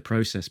the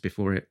process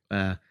before it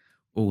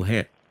all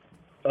hit?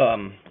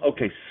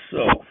 Okay,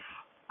 so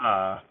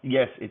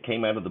yes, it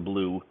came out of the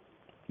blue.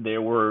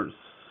 There were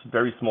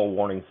very small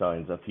warning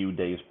signs a few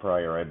days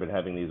prior. I'd been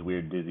having these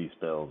weird dizzy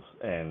spells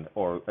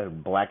or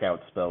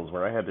blackout spells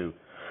where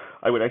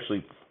I would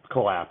actually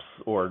collapse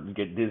or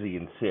get dizzy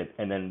and sit,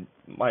 and then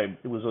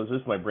it was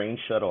as if my brain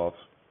shut off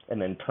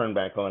and then turn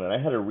back on, and I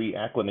had to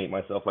reacclimate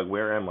myself. Like,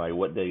 where am I?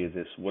 What day is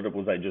this? What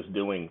was I just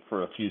doing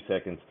for a few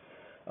seconds?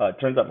 It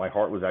turns out my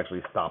heart was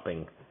actually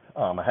stopping.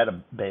 I had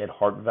a bad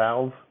heart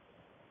valve.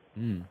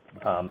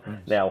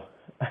 Now,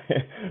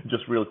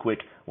 just real quick,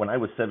 when I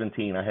was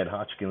 17, I had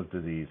Hodgkin's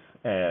disease,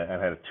 and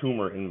I had a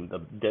tumor in the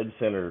dead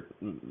center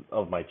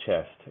of my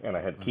chest, and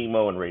I had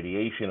chemo and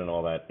radiation and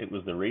all that. It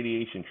was the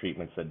radiation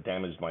treatments that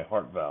damaged my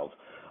heart valve.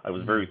 I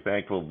was very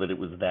thankful that it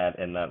was that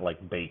and not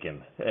like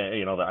bacon.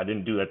 That I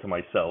didn't do that to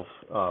myself.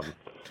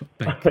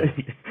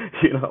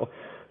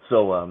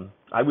 So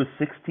I was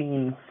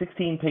 16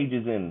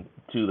 pages in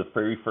to the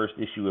very first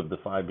issue of the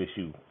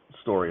 5-issue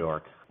story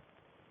arc.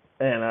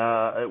 And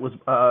it was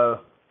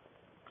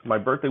my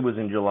birthday was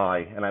in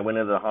July, and I went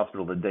into the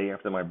hospital the day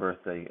after my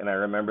birthday. And I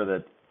remember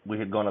that we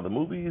had gone to the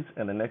movies,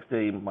 and the next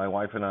day my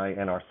wife and I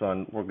and our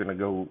son were going to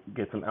go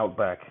get some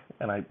Outback.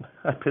 And I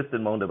pissed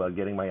and moaned about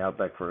getting my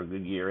Outback for a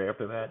good year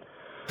after that.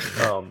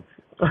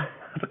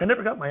 I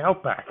never got my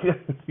Outback.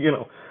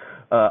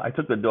 I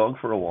took the dog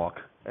for a walk,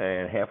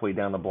 and halfway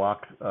down the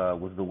block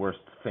was the worst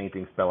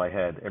fainting spell I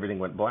had. Everything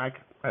went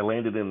black. I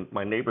landed in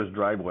my neighbor's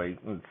driveway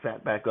and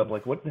sat back up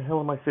like, what the hell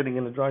am I sitting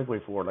in the driveway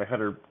for? And I had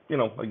to,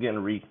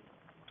 again,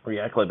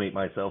 reacclimate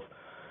myself.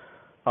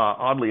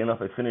 Oddly enough,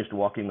 I finished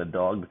walking the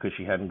dog because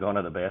she hadn't gone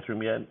to the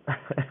bathroom yet.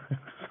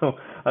 So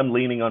I'm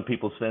leaning on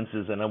people's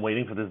fences, and I'm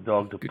waiting for this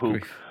dog to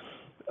poop.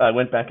 I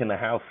went back in the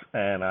house,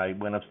 and I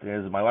went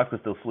upstairs. My wife was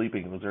still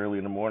sleeping. It was early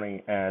in the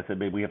morning, and I said,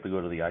 babe, we have to go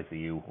to the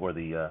ICU or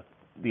the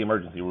the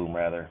emergency room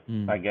rather.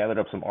 I gathered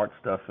up some art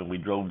stuff and we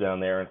drove down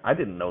there. And I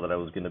didn't know that I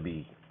was going to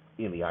be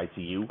in the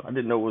ICU. I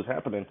didn't know what was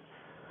happening.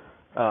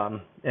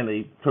 And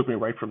they took me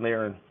right from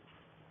there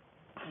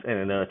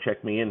and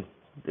checked me in.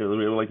 They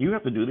were like, you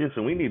have to do this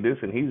and we need this,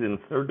 and he's in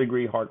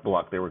 3rd-degree heart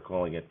block, they were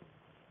calling it.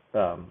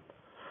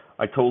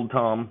 I told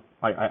Tom,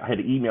 I had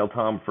to email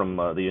Tom from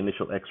the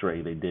initial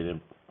x-ray they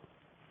did.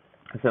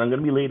 I said, I'm going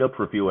to be laid up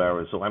for a few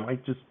hours, so I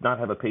might just not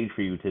have a page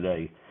for you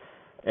today.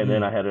 And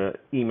then I had to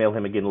email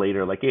him again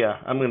later, like, yeah,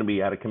 I'm going to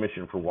be out of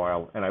commission for a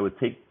while. And I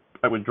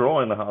would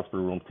draw in the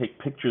hospital room, take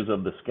pictures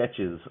of the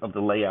sketches of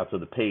the layouts of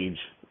the page,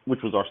 which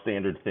was our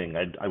standard thing.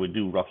 I would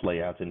do rough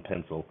layouts in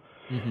pencil,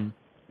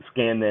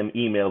 scan them,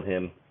 emailed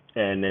him,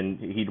 and then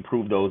he'd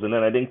approve those, and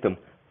then I'd ink them.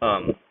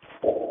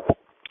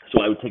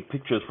 So I would take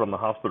pictures from the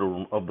hospital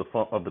room of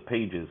the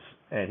pages,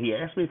 and he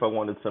asked me if I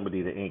wanted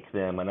somebody to ink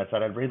them, and I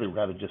thought I'd really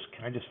rather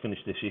can I just finish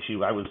this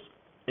issue?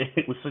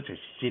 It was such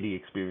a shitty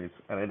experience,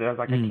 and I was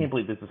like, I can't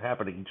believe this is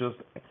happening.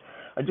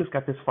 I just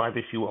got this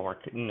 5-issue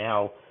arc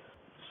now.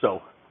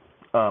 So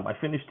I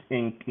finished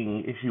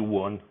inking issue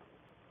 1,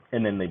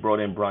 and then they brought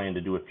in Brian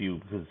to do a few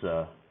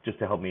because just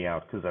to help me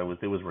out because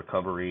there was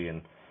recovery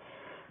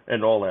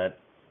and all that.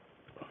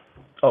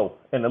 Oh,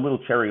 and a little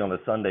cherry on the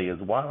sundae is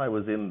while I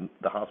was in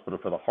the hospital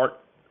for the heart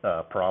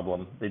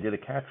problem, they did a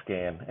CAT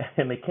scan,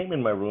 and they came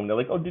in my room. They're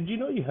like, oh, did you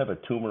know you have a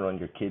tumor on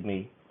your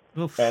kidney?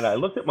 Oof. And I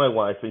looked at my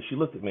wife, and she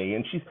looked at me,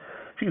 and she's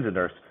a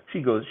nurse. She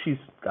goes, she's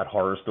got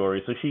horror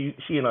stories, so she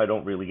and I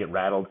don't really get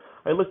rattled.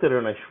 I looked at her,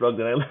 and I shrugged,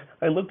 and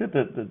I looked at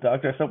the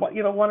doctor. I said, well,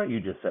 why don't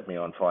you just set me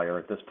on fire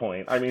at this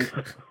point? I mean,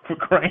 for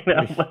crying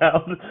out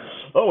loud.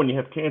 Oh, and you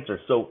have cancer.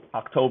 So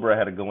October, I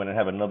had to go in and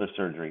have another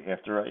surgery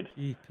after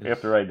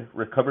I'd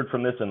recovered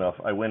from this enough.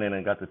 I went in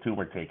and got the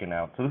tumor taken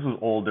out. So this was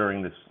all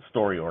during this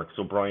story arc.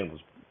 So Brian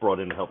was brought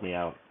in to help me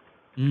out.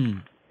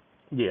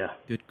 Yeah.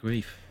 Good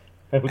grief.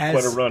 It was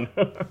quite a run.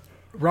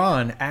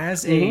 Ron,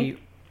 as a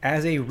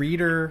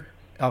reader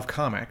of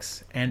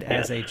comics and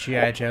as a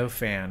G.I. Joe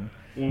fan,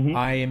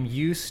 I am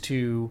used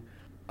to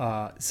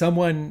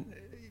someone,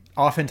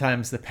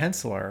 oftentimes the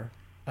penciler,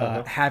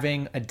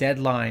 having a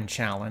deadline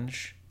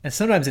challenge. And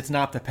sometimes it's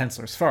not the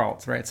penciler's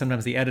fault, right?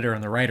 Sometimes the editor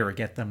and the writer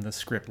get them the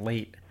script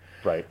late.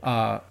 Right.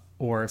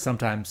 Or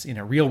sometimes,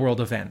 real world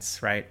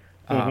events, right?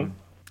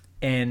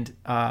 And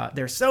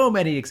there's so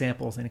many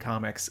examples in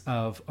comics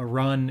of a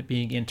run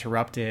being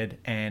interrupted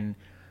and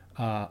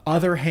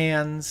other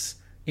hands,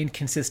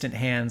 inconsistent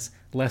hands,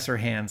 lesser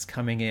hands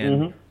coming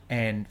in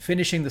and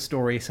finishing the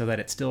story so that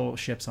it still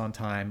ships on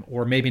time,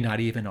 or maybe not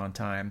even on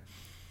time.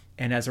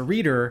 And as a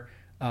reader,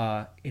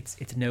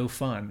 it's no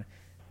fun.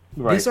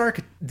 Right.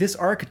 This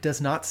arc does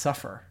not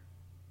suffer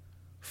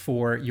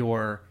for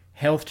your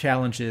health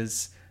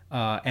challenges,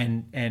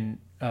 and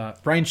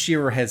Brian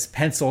Shearer has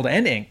penciled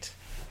and inked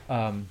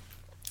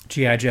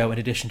G.I. Joe in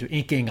addition to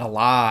inking a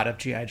lot of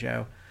G.I.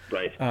 Joe.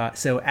 Right.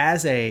 So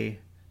as a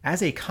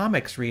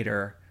comics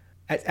reader,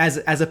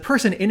 as a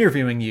person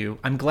interviewing you,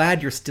 I'm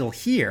glad you're still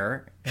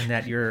here and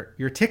that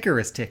your ticker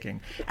is ticking.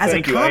 As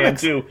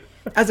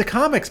a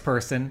comics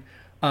person,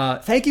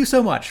 thank you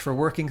so much for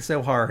working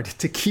so hard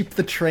to keep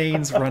the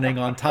trains running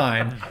on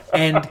time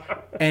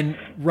and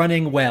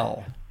running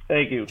well.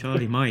 Thank you,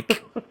 Charlie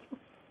Mike.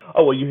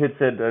 Oh, well, you had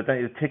said that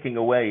it's ticking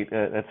away.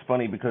 That's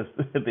funny because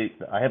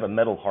I have a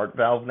metal heart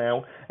valve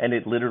now, and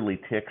it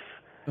literally ticks.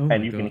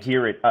 And you can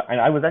hear it.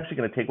 And I was actually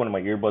going to take one of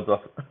my earbuds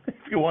off. If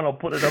you want, I'll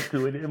put it up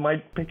to it. It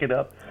might pick it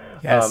up.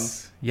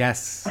 Yes.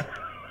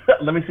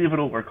 Let me see if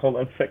it'll work. Hold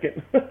on a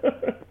second.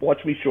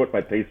 Watch me short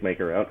my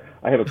pacemaker out.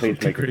 I have a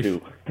pacemaker,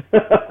 too.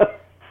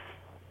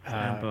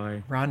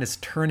 Ron is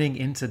turning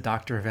into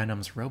Dr.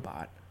 Venom's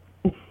robot.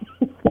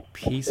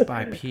 Piece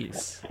by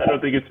piece. I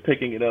don't think it's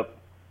picking it up.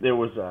 There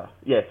was,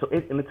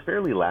 and it's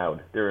fairly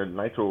loud. There are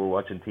nights where we're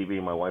watching TV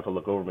and my wife will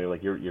look over me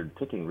like, you're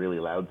ticking really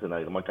loud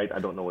tonight. I'm like, I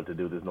don't know what to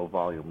do. There's no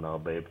volume now,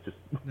 babe. Just.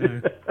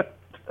 No.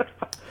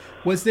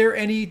 Was there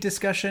any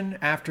discussion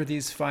after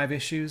these 5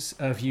 issues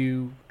of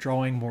you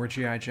drawing more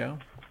G.I. Joe?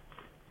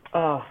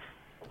 Yeah.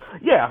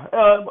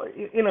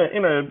 In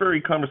a very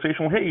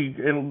conversational, hey,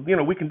 and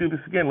we can do this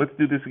again. Let's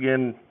do this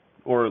again,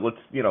 or let's,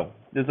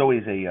 there's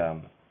always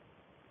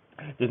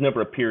there's never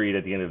a period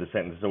at the end of the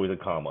sentence. There's always a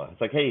comma. It's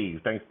like, hey,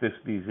 thanks,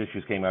 these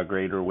issues came out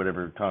great, or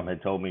whatever Tom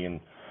had told me, and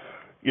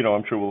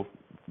I'm sure we'll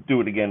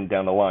do it again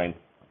down the line.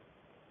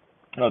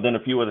 Then a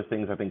few other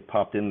things I think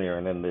popped in there,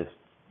 and then this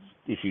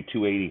issue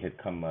 280 had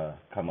come up.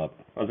 I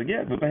was like,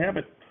 yeah, good to have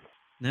it.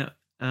 Now,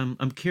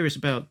 I'm curious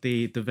about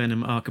the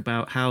Venom arc,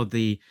 about how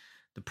the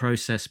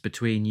process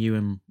between you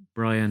and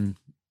Brian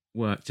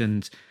worked,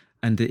 and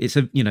it's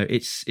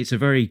a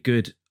very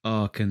good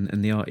arc,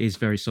 and the art is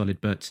very solid,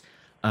 but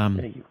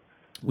Thank you.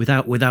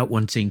 Without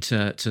wanting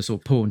to sort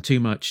of pour on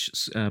too much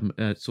sort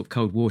of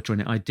cold water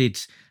on it, I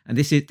did, and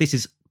this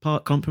is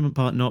part compliment,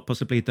 part not,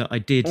 possibly, that I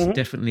did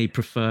definitely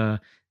prefer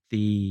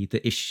the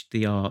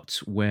art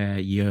where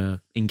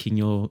you're inking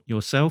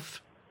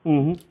yourself.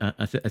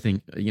 I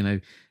think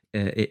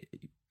it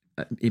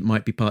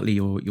might be partly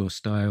your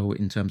style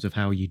in terms of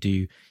how you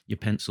do your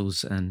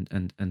pencils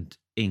and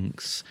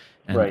inks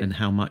Right. and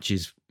how much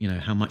is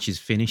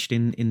finished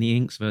in the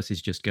inks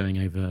versus just going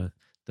over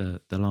the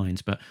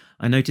lines. But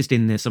I noticed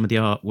in some of the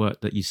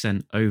artwork that you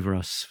sent over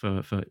us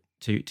for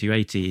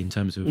 280 in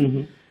terms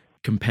of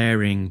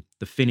comparing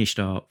the finished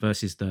art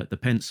versus the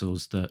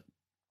pencils, that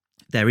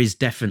there is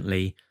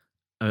definitely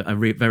a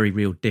very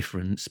real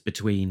difference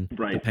between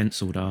the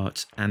penciled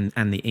art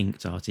and the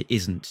inked art. It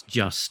isn't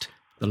just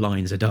the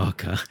lines are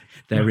darker.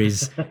 There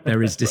is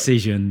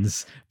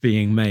decisions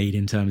being made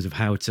in terms of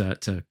how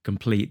to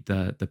complete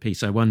the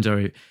piece. I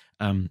wonder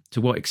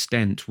to what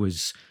extent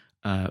was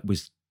the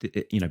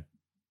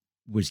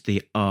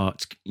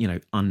art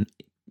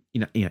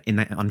in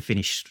that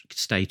unfinished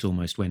state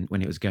almost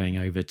when it was going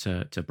over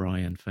to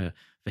Brian for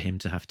him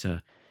to have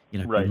to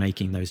be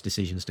making those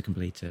decisions to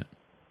complete it.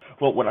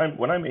 Well,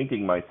 when I'm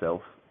inking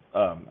myself,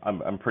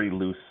 I'm pretty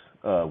loose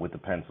with the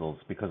pencils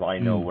because I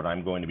know what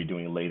I'm going to be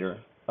doing later.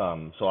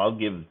 So I'll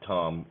give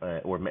Tom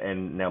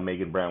and now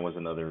Megan Brown was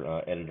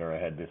another editor I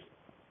had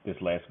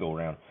this last go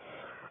around.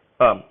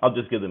 I'll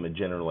just give them a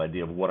general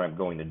idea of what I'm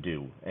going to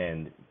do,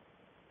 and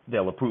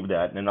they'll approve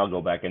that, and then I'll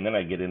go back and then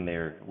I get in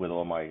there with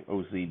all my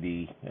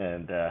OCD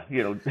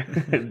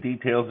and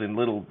details and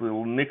little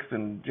nicks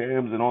and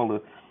jabs and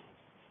all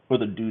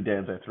the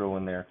doodads I throw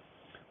in there.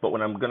 But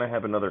when I'm gonna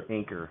have another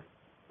inker,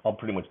 I'll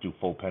pretty much do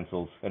full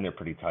pencils, and they're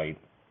pretty tight.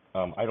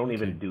 I don't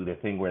even do the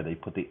thing where they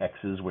put the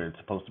X's where it's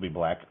supposed to be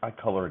black. I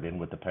color it in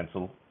with the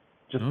pencil,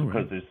 just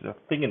because there's a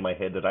thing in my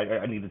head that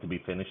I need it to be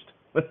finished.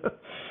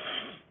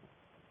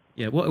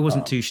 Yeah, what I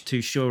wasn't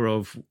too sure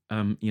of,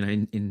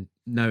 in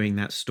knowing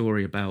that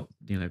story about,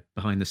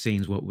 behind the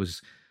scenes, what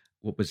was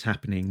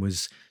happening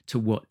was to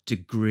what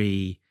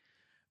degree,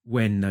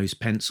 when those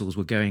pencils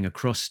were going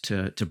across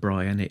to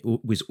Brian, it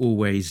was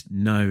always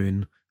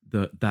known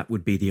that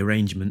would be the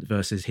arrangement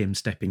versus him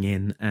stepping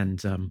in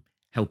and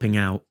helping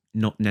out,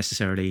 not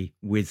necessarily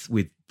with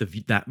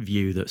that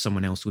view that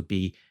someone else would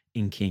be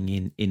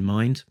inking in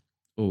mind.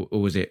 Or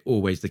was it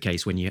always the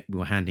case when you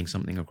were handing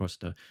something across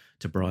to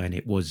Brian,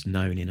 it was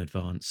known in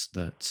advance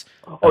that?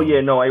 I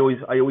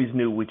always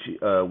knew which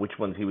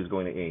ones he was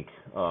going to ink.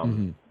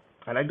 And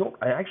I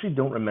actually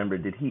don't remember.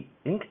 Did he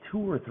ink 2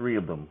 or 3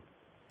 of them?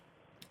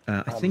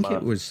 I think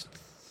it was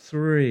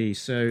 3.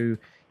 So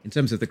in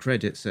terms of the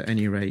credits, at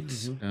any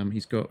rate,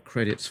 he's got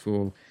credits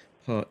for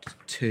part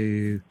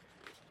 2,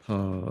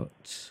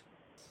 part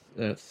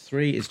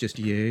 3 is just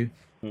you,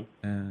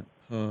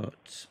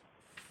 part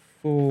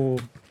 4.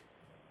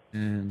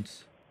 And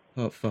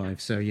part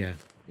 5. So yeah,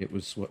 it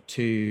was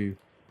 2,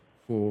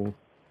 4,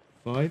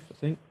 5. I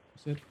think I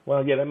said.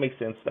 Well, yeah, that makes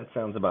sense. That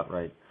sounds about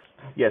right.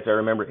 Yes, I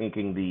remember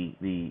inking the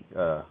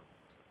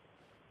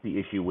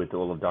issue with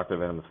all of Dr.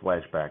 Venom's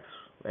flashbacks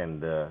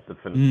and So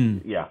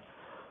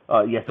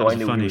I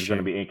knew he was going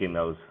to be inking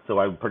those. So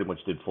I pretty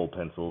much did full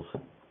pencils,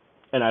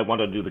 and I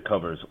wanted to do the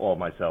covers all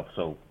myself.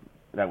 So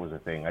that was a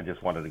thing. I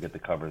just wanted to get the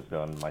covers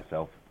done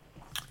myself.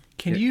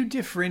 Can you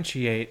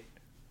differentiate?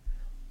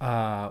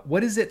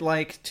 What is it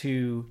like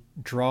to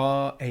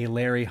draw a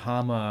Larry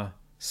Hama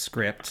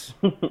script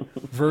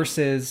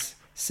versus,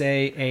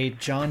 say, a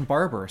John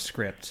Barber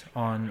script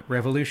on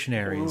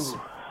Revolutionaries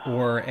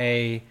or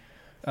a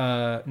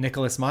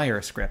Nicholas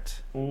Meyer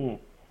script?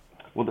 Well,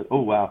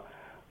 wow.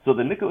 So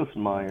the Nicholas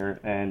Meyer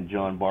and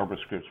John Barber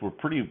scripts were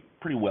pretty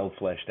well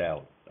fleshed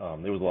out.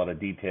 There was a lot of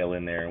detail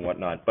in there and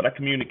whatnot. But I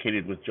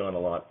communicated with John a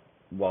lot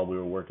while we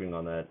were working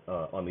on that,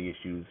 on the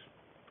issues.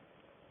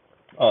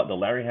 The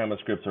Larry Hama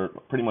scripts are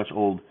pretty much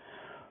old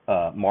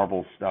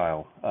Marvel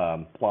style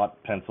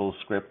plot pencil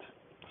script.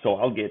 So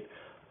I'll get,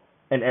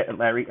 and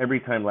Larry, every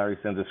time Larry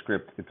sends a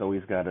script, it's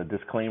always got a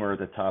disclaimer at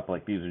the top,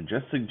 like these are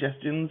just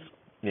suggestions,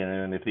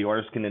 and if the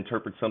artist can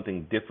interpret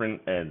something different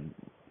and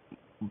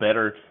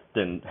better,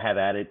 then have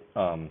at it.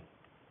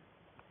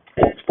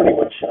 It's pretty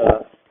much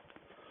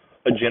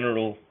a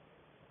general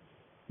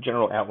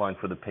outline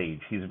for the page.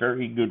 He's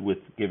very good with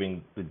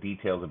giving the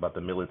details about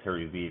the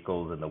military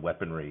vehicles and the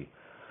weaponry.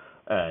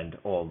 And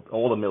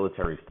all the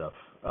military stuff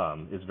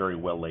is very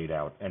well laid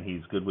out, and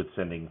he's good with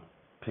sending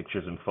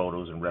pictures and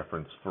photos and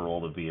reference for all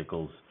the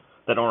vehicles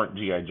that aren't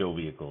G.I. Joe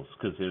vehicles,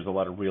 because there's a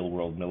lot of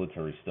real-world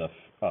military stuff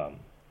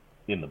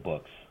in the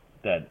books.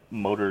 That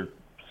motor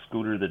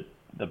scooter that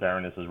the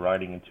Baroness is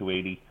riding in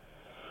 280,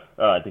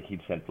 I think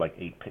he'd sent like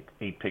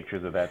 8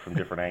 pictures of that from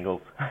different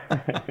angles.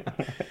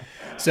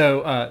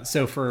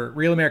 So for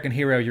Real American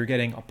Hero, you're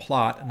getting a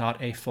plot,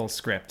 not a full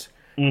script.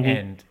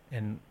 And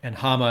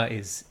Hama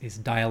is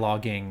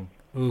dialoguing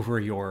over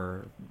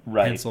your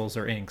pencils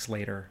or inks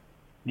later.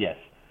 Yes.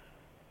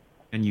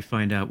 And you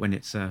find out when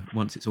it's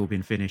once it's all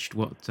been finished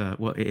what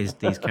it is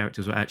these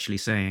characters were actually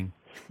saying.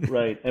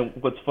 Right. And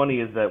what's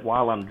funny is that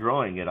while I'm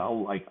drawing it,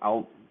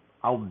 I'll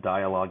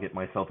dialogue it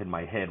myself in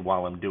my head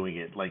while I'm doing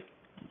it. Like,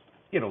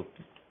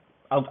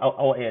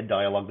 I'll add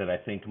dialogue that I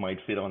think might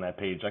fit on that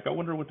page. Like, I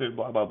wonder what they're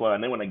blah, blah, blah.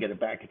 And then when I get it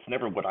back, it's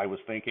never what I was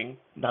thinking.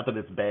 Not that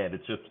it's bad.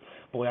 It's just,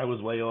 boy, I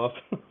was way off.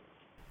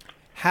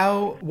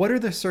 What are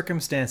the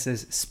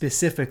circumstances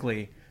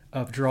specifically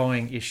of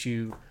drawing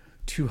issue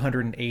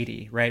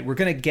 280, right? We're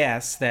going to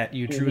guess that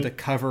you drew the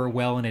cover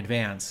well in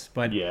advance,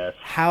 but Yes.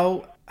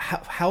 how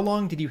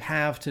long did you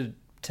have to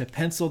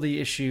pencil the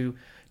issue,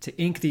 to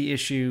ink the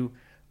issue?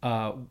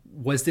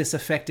 Was this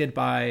affected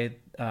by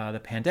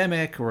the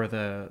pandemic or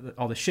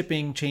all the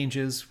shipping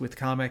changes with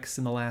comics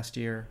in the last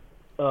year?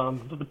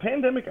 The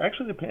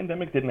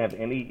pandemic didn't have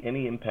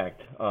any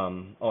impact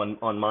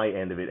on my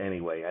end of it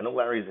anyway. I know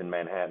Larry's in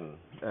Manhattan,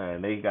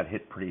 and they got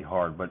hit pretty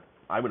hard, but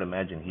I would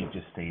imagine he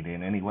just stayed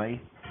in anyway.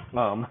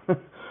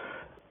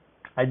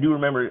 I do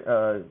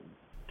remember.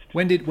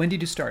 When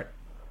did you start?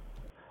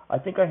 I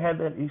think I had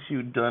that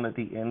issue done at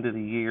the end of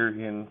the year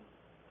in.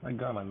 My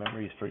God, my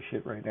memory is for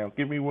shit right now.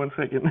 Give me 1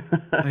 second.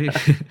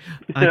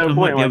 I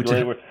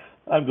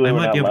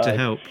might be able to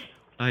help.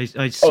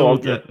 I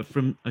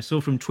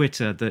saw from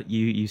Twitter that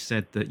you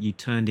said that you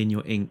turned in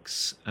your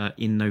inks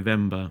in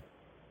November,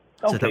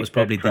 so that was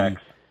probably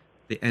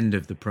the end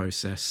of the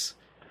process.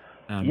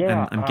 And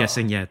I'm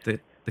guessing the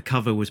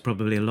cover was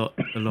probably a lot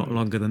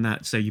longer than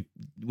that. So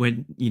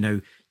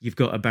you've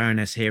got a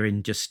Baroness here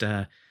in just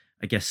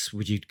I guess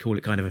would you call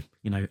it kind of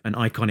an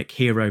iconic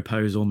hero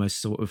pose,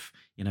 almost sort of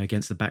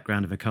against the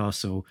background of a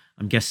castle.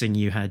 I'm guessing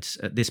you had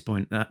at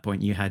that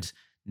point you had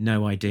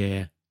no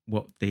idea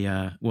what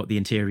the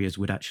interiors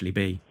would actually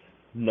be.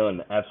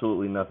 None,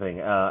 absolutely nothing.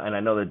 And I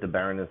know that the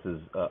Baroness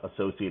is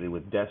associated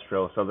with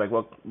Destro, so I was like,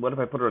 well, what if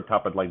I put her on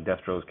top of like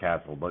Destro's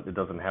castle, but it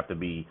doesn't have to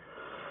be,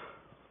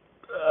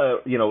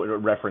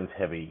 reference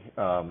heavy.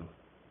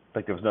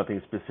 Like there was nothing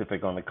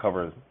specific on the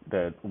cover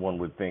that one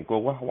would think,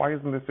 well, why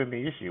isn't this in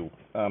the issue?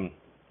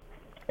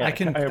 I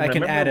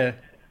can add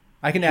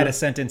a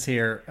sentence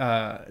here.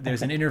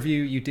 There's an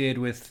interview you did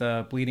with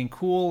Bleeding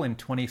Cool in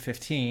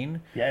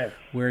 2015. Yes.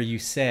 Where you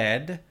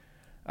said,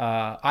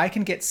 I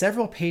can get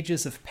several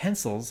pages of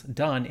pencils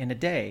done in a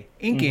day.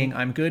 Inking,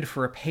 I'm good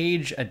for a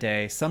page a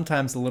day,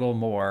 sometimes a little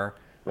more.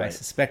 Right. I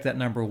suspect that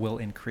number will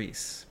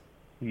increase.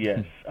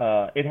 Yes,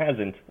 it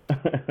hasn't.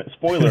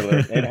 Spoiler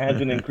alert, it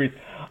hasn't increased.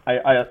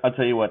 I'll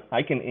tell you what,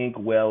 I can ink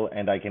well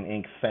and I can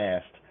ink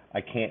fast.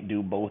 I can't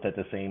do both at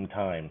the same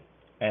time.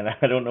 And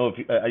I don't know if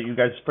you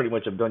guys pretty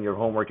much have done your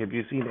homework. Have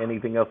you seen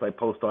anything else I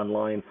post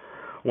online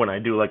when I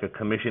do like a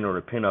commission or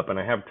a pinup and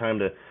I have time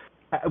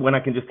when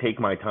I can just take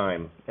my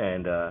time?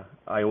 And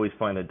I always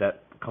find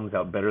that comes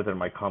out better than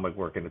my comic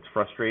work, and it's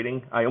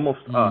frustrating.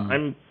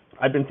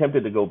 I've been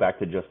tempted to go back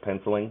to just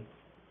penciling.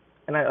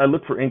 And I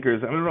look for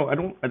inkers. I don't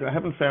know. I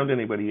haven't found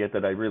anybody yet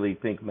that I really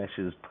think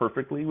meshes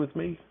perfectly with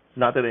me.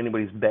 Not that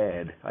anybody's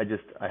bad. I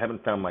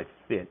haven't found my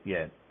fit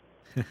yet.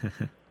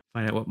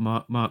 Find out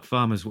what Mark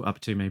Farmer's up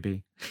to,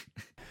 maybe.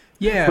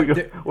 Yeah.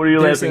 What are you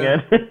laughing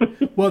at?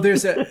 Well,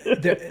 there's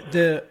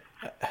a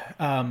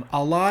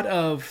lot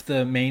of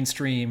the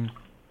mainstream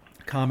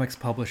comics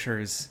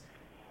publishers.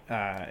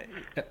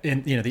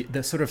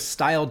 The sort of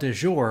style du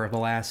jour of the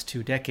last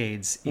 2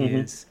 decades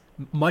is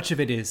much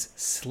of it is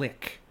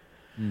slick.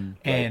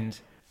 And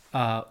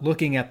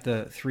looking at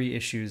the 3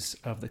 issues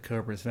of the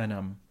Cobra's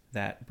Venom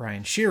that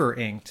Brian Shearer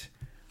inked,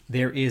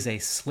 there is a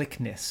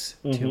slickness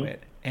to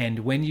it. And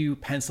when you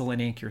pencil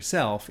and ink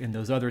yourself in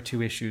those other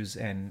 2 issues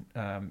and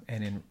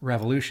in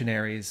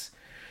Revolutionaries,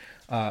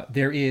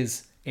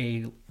 there's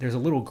a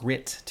little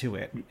grit to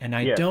it. And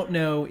I don't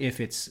know if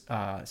it's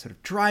sort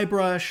of dry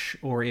brush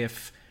or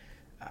if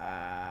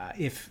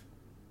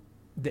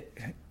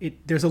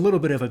there's a little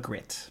bit of a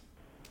grit.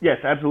 Yes,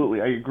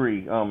 absolutely, I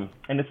agree. And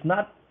it's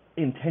not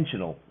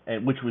intentional,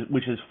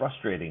 which is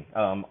frustrating.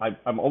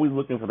 I'm always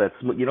looking for that.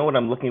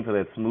 I'm looking for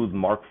that smooth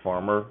Mark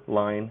Farmer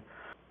line,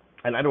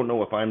 and I don't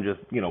know if I'm just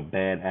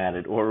bad at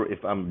it or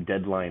if I'm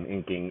deadline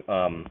inking.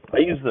 I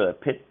use the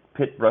Pitt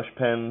brush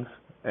pens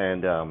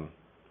and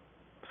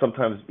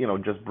sometimes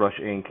just brush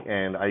ink,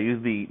 and I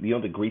use the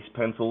grease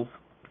pencils.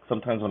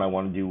 Sometimes when I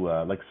want to do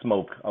like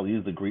smoke, I'll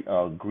use the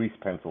grease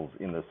pencils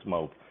in the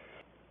smoke.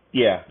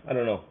 Yeah, I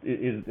don't know.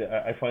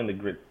 I find the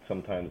grit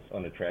sometimes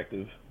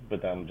unattractive,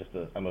 but I'm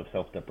a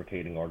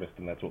self-deprecating artist,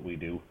 and that's what we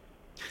do.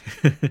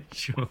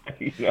 Sure.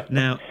 Yeah.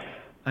 Now,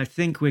 I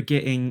think we're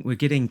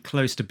getting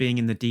close to being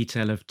in the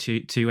detail of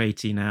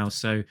 280 now,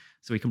 so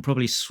we can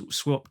probably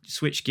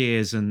switch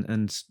gears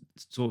and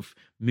sort of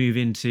move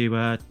into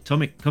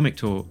comic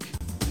talk.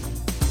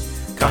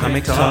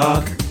 Comic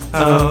talk,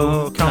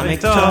 oh, comic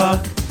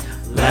talk.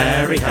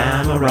 Larry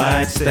Hama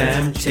writes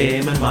them,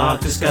 Tim and Mark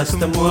discuss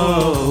them,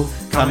 whoa.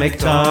 Comic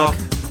talk,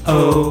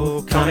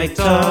 oh, comic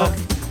talk.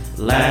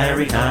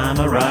 Larry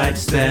Hama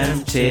writes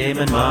them, Tim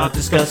and Mark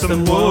discuss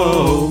them,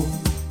 whoa.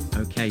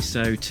 Okay,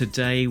 so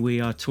today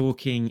we are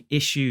talking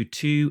issue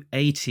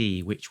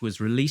 280, which was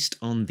released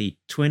on the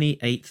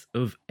 28th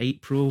of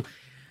April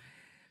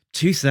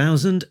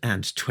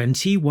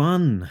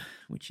 2021,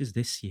 which is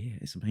this year.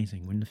 It's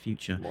amazing. We're in the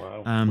future.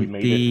 Wow, we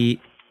made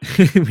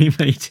it. We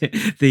made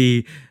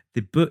it.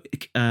 The book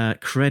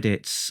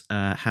credits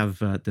have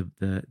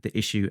the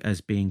issue as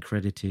being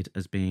credited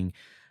as being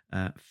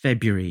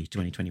February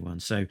 2021.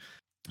 So,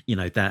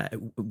 that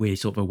we're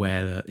sort of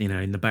aware that,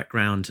 in the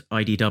background,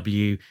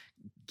 IDW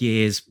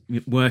gears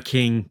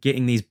working,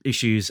 getting these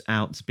issues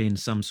out has been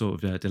some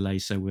sort of delay.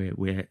 So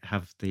we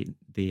have the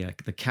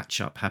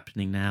catch up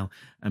happening now,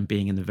 and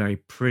being in the very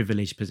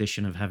privileged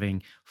position of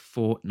having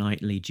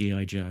fortnightly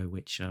GI Joe,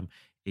 which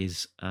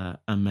is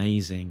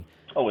amazing.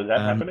 Oh, is that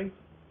happening?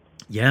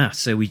 Yeah.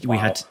 So we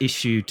had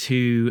issue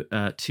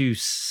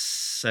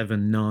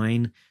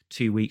 279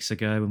 2 weeks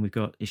ago, and we've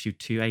got issue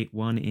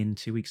 281 in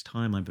 2 weeks'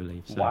 time, I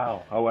believe. So,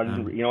 wow. Oh, I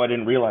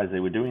didn't realize they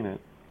were doing it.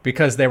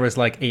 Because there was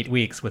like 8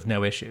 weeks with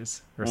no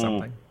issues or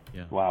something.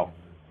 Yeah. Wow.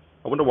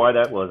 I wonder why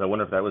that was. I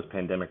wonder if that was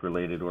pandemic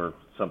related or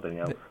something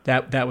else.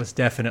 That was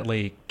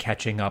definitely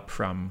catching up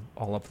from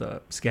all of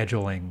the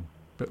scheduling,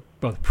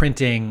 both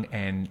printing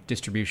and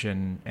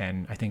distribution,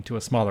 and I think to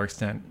a smaller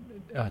extent,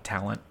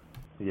 talent.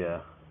 Yeah.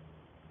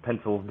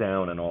 Pencils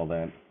down and all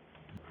that.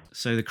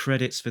 So the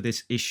credits for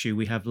this issue,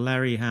 we have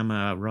Larry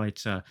Hama,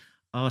 writer.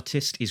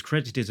 Artist is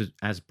credited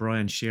as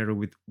Brian Shearer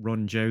with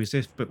Ron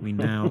Joseph, but we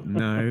now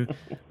know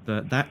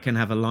that can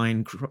have a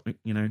line,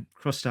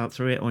 crossed out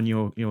through it on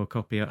your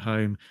copy at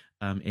home.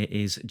 It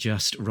is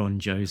just Ron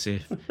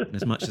Joseph. And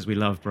as much as we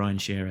love Brian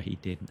Shearer, he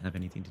didn't have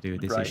anything to do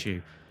with this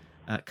issue.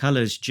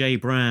 Colors, Jay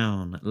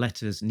Brown.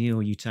 Letters, Neil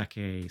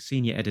Utake.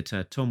 Senior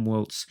editor, Tom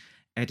Waltz.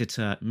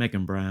 Editor,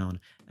 Megan Brown.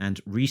 And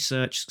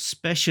research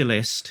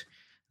specialist,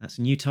 that's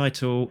a new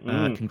title.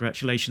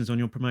 Congratulations on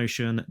your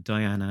promotion,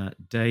 Diana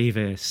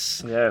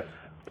Davis. Yes.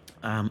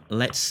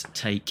 Let's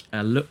take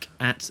a look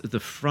at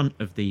the front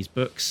of these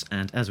books,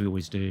 and as we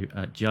always do,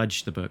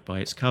 judge the book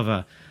by its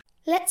cover.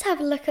 Let's have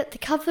a look at the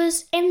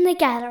covers in the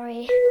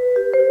gallery.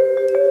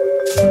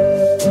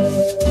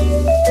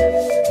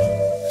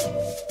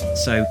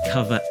 So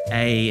cover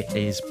A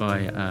is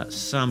by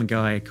some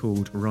guy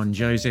called Ron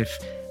Joseph,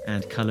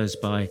 and colours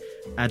by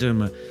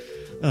Adam...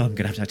 Oh, I'm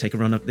going to have to take a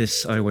run up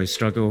this. I always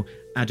struggle.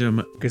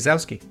 Adam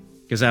Gazowski,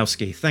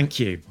 thank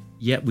you.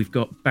 Yeah, we've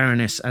got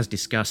Baroness, as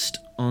discussed,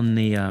 on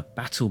the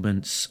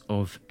battlements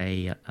of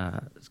a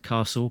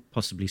castle,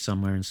 possibly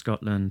somewhere in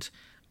Scotland,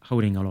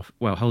 holding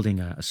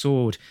a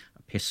sword,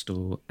 a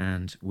pistol,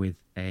 and with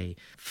a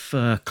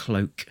fur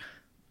cloak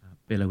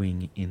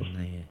billowing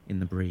in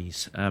the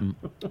breeze.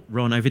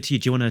 Ron, over to you.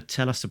 Do you want to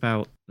tell us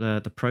about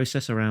the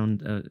process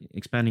around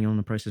expanding on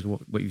the process of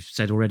what you've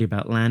said already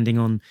about landing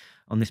on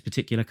this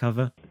particular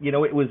cover?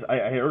 It was I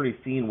had already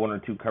seen one or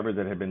two covers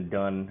that had been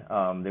done.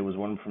 There was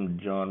one from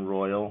John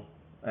Royal,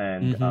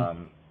 and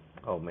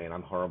oh man,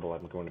 I'm horrible.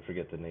 I'm going to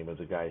forget the name of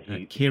the guy.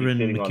 Kieran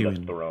he's sitting McEwen. on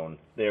the throne.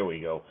 There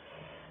we go.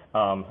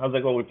 I was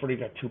like, we've already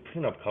got two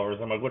pinup covers.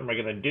 I'm like, what am I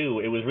going to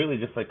do? It was really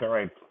just like, all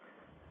right,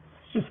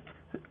 just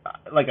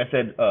like I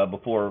said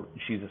before,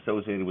 she's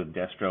associated with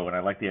Destro, and I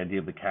like the idea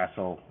of the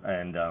castle,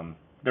 and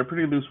they're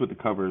pretty loose with the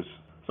covers.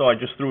 So I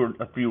just threw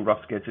a few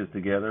rough sketches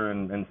together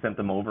and sent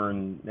them over,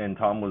 and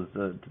Tom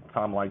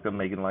liked them,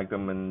 Megan liked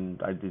them, and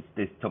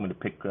they told me to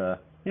pick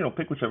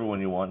whichever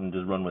one you want and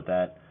just run with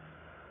that.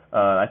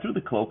 I threw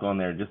the cloak on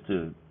there just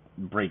to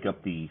break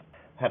up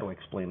how do I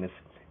explain this?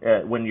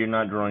 When you're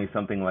not drawing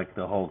something like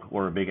the Hulk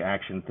or a big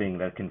action thing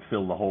that can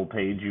fill the whole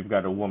page, you've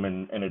got a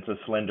woman and it's a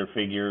slender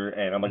figure,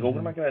 and I'm like, what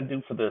am I going to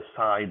do for the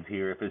sides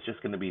here if it's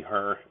just going to be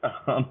her?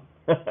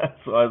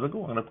 So I was like,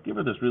 I'm going to give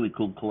her this really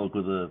cool cloak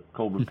with a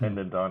cobra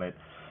pendant on it.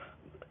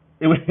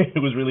 It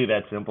was really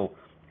that simple.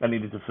 I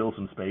needed to fill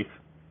some space.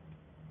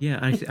 Yeah,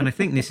 and I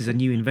think this is a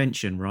new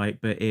invention, right?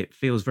 But it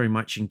feels very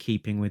much in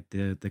keeping with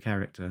the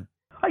character.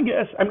 I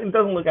guess. I mean, it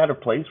doesn't look out of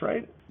place,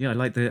 right? Yeah, I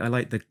like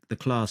the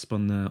clasp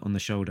on the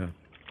shoulder.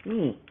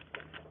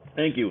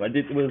 Thank you. I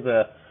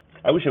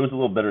wish I was a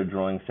little better at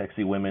drawing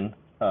sexy women.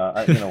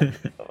 It's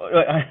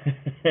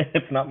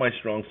not my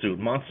strong suit.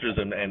 Monsters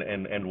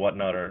and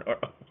whatnot are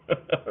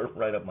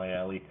right up my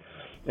alley,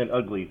 and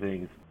ugly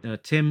things.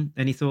 Tim,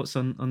 any thoughts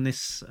on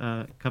this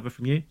cover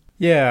from you?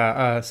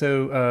 Yeah.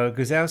 So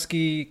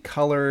Guzowski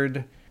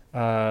colored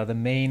the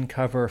main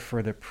cover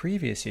for the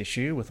previous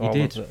issue with all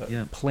of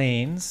the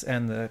planes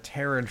and the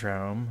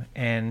Terradrome,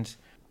 and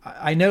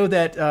I know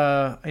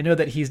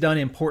that he's done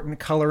important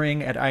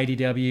coloring at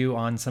IDW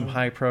on some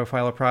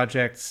high-profile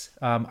projects.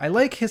 I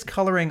like his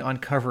coloring on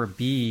cover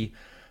B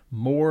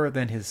more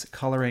than his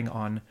coloring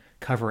on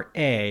cover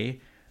A.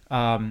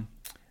 I'm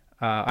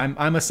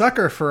a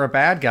sucker for a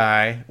bad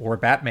guy or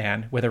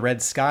Batman with a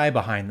red sky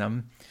behind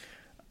them.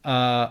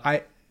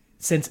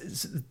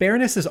 Since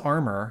Baroness's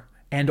armor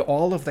and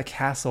all of the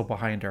castle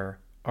behind her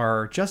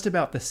are just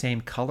about the same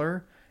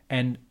color,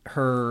 and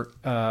her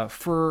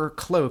fur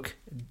cloak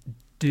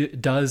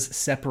does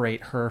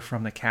separate her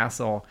from the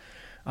castle,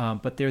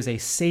 but there's a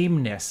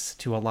sameness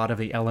to a lot of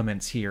the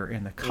elements here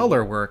in the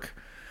color work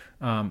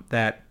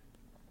that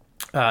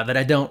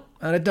I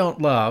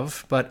don't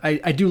love, but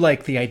I do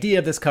like the idea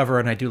of this cover,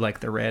 and I do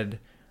like the red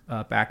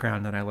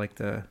background, and I like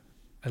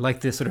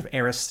this sort of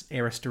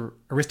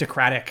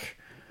aristocratic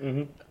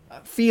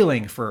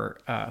feeling for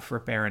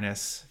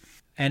Baroness.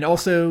 And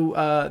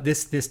also,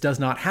 this does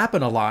not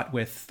happen a lot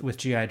with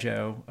G.I.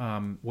 Joe,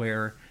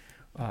 where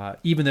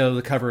even though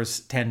the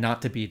covers tend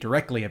not to be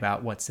directly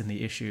about what's in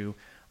the issue,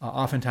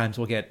 oftentimes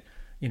we'll get,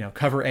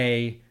 cover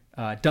A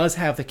does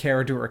have the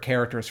character or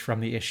characters from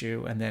the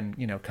issue, and then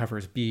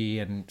covers B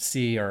and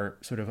C are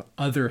sort of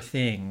other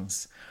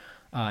things.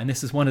 And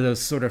this is one of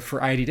those sort of, for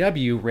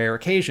IDW, rare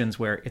occasions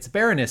where it's a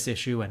Baroness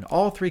issue and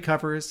all 3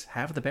 covers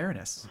have the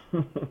Baroness.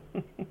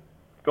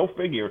 Go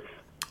figure.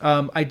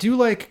 I do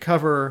like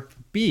cover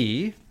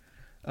B,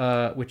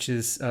 which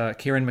is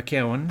Kieran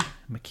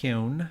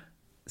McKeown.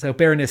 So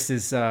Baroness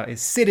is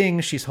sitting.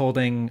 She's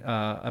holding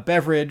a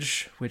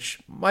beverage, which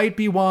might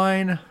be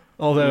wine,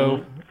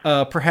 although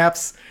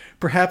perhaps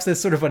there's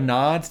sort of a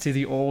nod to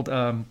the old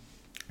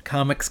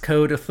Comics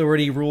Code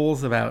Authority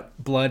rules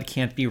about blood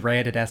can't be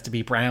red; it has to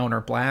be brown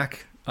or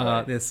black.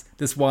 Right.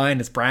 This wine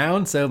is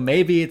brown, so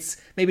maybe it's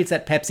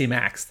that Pepsi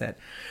Max that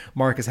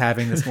Mark is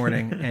having this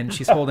morning, and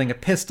she's holding a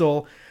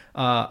pistol.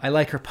 I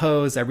like her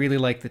pose. I really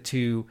like the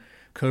 2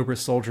 Cobra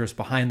soldiers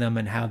behind them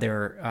and how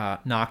they're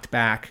knocked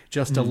back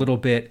just a little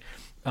bit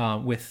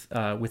with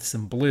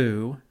some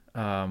blue.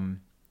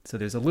 So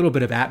there's a little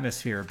bit of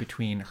atmosphere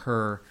between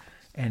her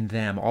and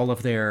them. All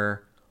of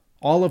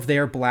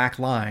their black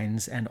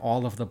lines and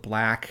all of the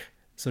black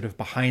sort of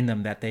behind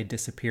them that they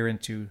disappear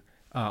into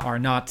are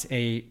not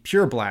a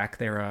pure black.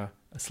 They're a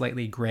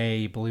slightly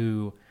gray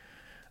blue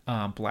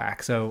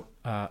black. So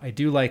I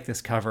do like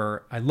this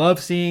cover. I love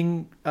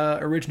seeing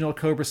original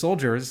Cobra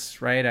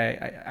soldiers, right?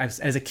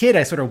 As a kid,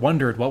 I sort of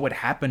wondered what would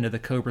happen to the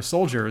Cobra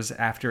soldiers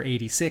after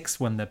 '86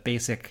 when the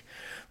basic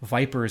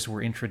Vipers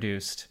were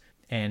introduced.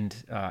 And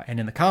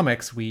in the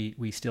comics,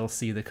 we still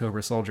see the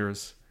Cobra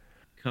soldiers.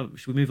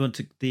 Should we move on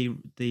to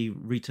the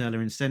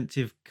retailer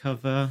incentive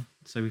cover?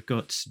 So we've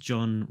got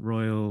John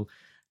Royal,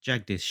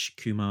 Jagdish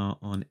Kumar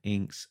on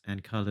inks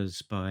and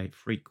colours by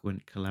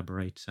frequent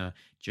collaborator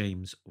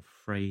James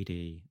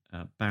O'Frady.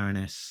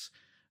 Baroness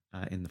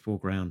in the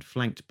foreground,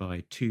 flanked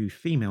by 2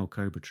 female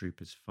Cobra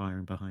troopers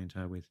firing behind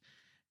her with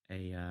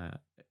a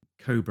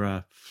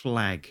Cobra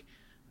flag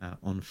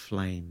on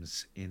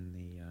flames in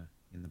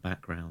the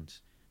background.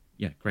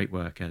 Yeah, great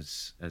work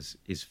as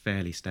is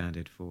fairly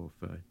standard for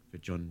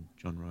John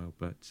Royal,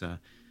 but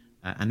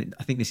and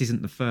I think this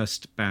isn't the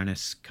first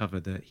Baroness cover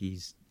that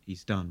he's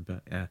done,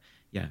 but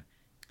yeah,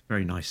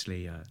 very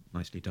nicely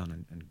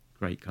done and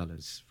great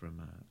colours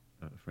from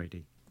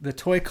Frady. The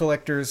toy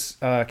collectors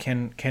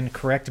can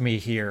correct me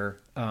here,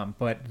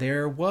 but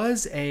there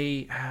was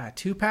a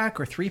 2-pack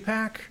or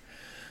 3-pack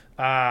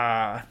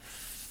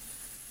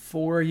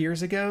 4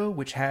 years ago,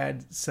 which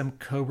had some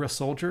Cobra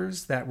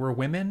soldiers that were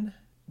women.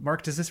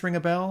 Mark, does this ring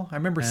a bell? I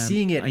remember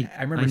seeing it.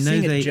 I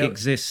know they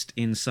exist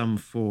in some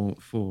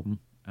form.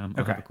 I'll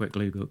have a quick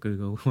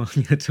Google while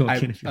you're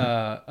talking.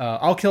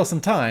 I'll kill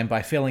some time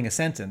by filling a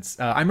sentence.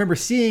 I remember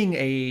seeing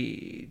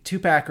a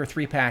 2-pack or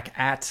 3-pack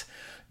at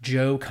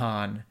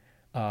JoeCon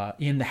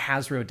in the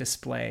Hasbro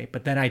display,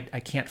 but then I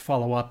can't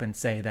follow up and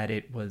say that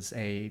it was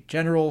a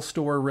general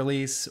store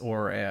release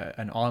or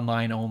an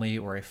online only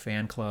or a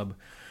fan club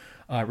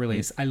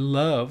release. I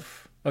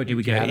love... Oh, here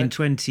we go. In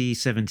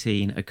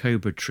 2017, a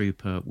Cobra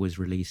Trooper was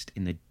released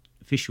in the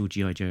official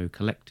G.I. Joe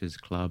Collectors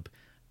Club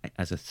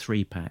as a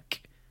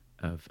 3-pack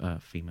of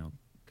female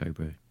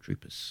Cobra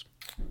Troopers.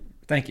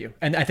 Thank you.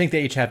 And I think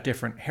they each have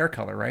different hair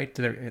color, right?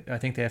 I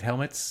think they have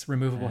helmets,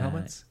 removable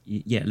helmets.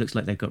 Yeah, it looks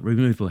like they've got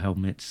removable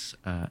helmets,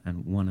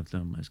 and one of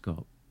them has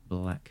got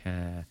black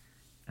hair.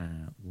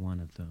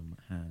 One of them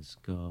has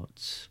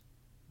got,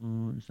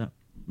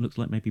 looks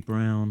like maybe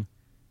brown.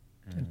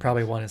 And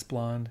probably one is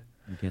blonde.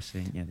 I'm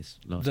guessing, yeah, this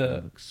last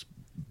one looks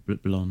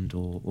blonde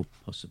or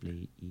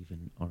possibly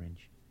even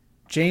orange.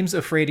 James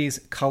O'Frady's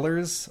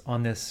colors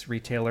on this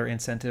retailer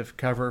incentive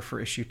cover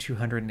for issue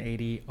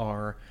 280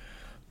 are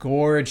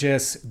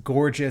gorgeous,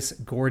 gorgeous,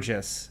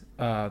 gorgeous.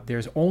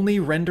 There's only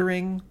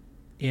rendering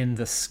in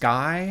the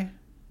sky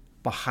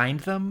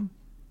behind them.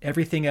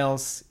 Everything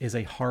else is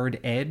a hard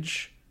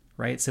edge,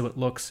 right? So it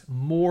looks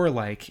more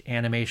like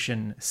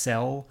animation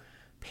cell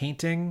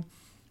painting,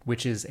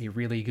 which is a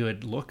really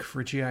good look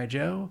for G.I.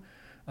 Joe.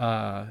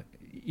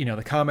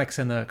 The comics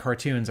and the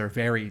cartoons are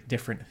very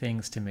different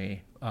things to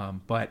me,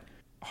 but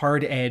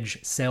hard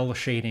edge cell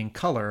shading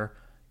color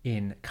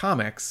in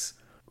comics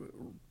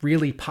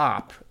really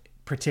pop,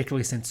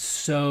 particularly since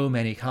so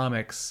many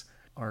comics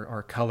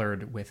are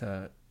colored with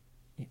a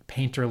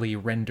painterly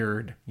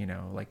rendered,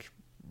 like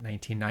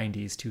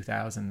 1990s,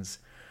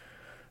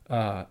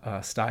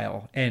 2000s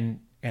style. And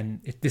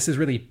this is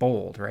really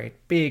bold, right?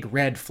 Big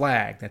red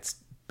flag that's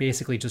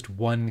basically just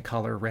one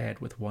color red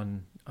with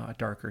one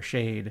darker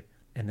shade,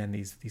 and then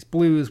these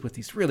blues with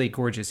these really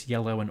gorgeous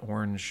yellow and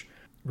orange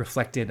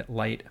reflected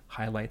light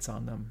highlights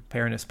on them.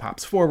 Baroness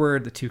pops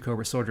forward. The 2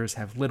 Cobra soldiers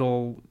have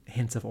little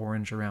hints of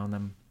orange around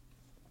them.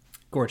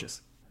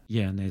 Gorgeous.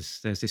 Yeah, and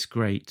there's this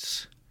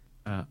great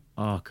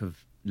arc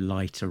of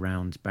light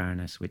around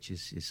Baroness, which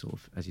is sort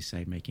of, as you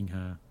say, making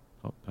her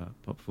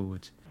pop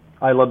forward.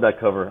 I love that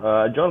cover.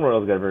 John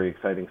Royal's got a very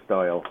exciting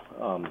style.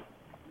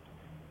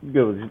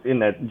 Goes in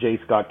that J.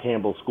 Scott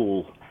Campbell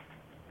school.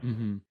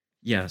 Mm-hmm.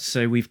 Yeah,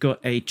 so we've got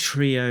a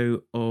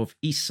trio of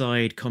East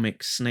Side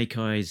Comics Snake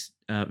Eyes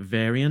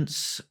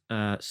variants.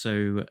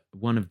 So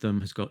one of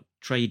them has got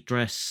trade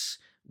dress,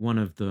 one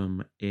of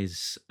them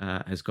is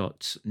has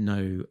got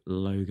no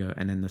logo,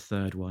 and then the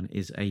third one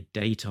is a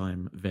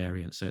daytime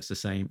variant. So it's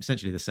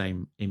essentially the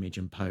same image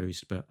and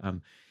pose, but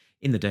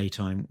in the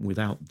daytime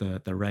without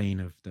the rain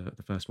of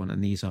the first one.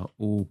 And these are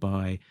all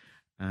by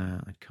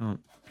I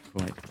can't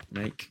quite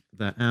make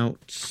that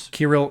out.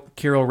 Kirill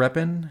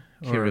Repin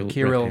Kirill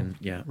Kirill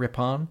yeah.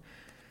 Rippon.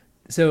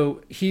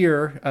 So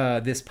here,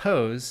 this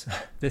pose,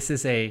 this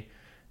is a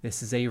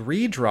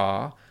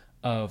redraw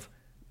of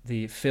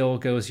the Phil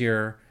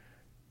Gozier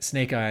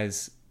Snake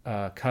Eyes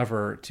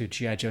cover to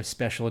G.I. Joe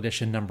Special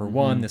Edition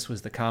 #1. This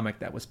was the comic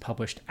that was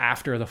published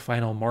after the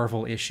final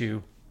Marvel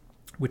issue,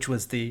 which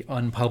was the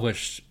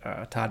unpublished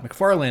Todd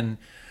McFarlane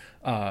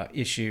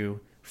issue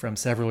from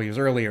several years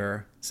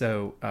earlier.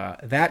 So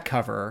that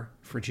cover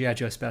for G.I.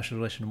 Joe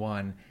Special Edition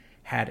 1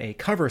 had a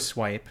cover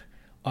swipe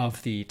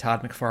of the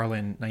Todd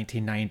McFarlane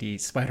 1990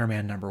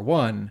 Spider-Man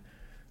 #1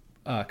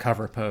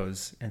 cover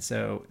pose. And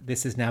so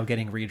this is now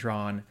getting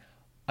redrawn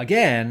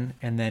again,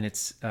 and then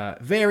it's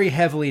very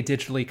heavily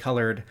digitally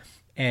colored.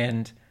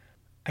 And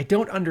I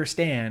don't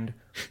understand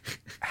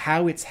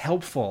how it's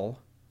helpful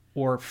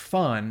or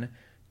fun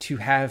to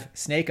have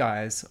Snake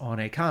Eyes on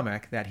a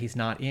comic that he's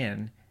not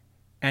in.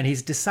 And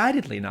he's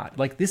decidedly not.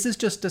 Like, this is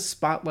just a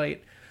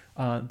Spotlight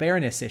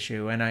Baroness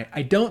issue. And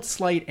I don't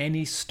slight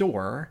any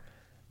store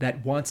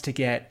that wants to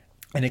get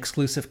an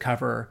exclusive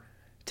cover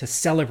to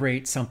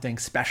celebrate something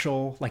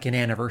special, like an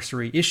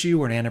anniversary issue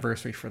or an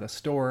anniversary for the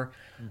store,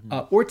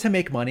 or to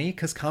make money,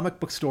 because comic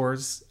book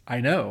stores, I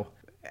know,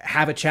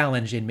 have a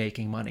challenge in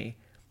making money.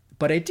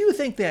 But I do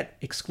think that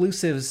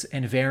exclusives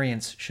and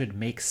variants should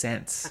make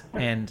sense.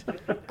 And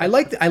I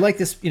like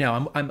this,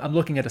 I'm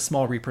looking at a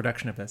small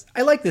reproduction of this.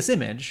 I like this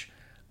image,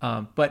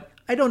 but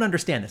I don't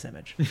understand this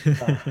image.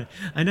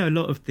 I know a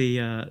lot of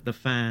the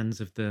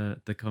fans of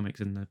the comics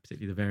and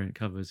particularly the variant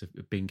covers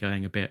have been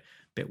going a bit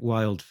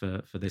wild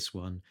for this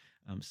one.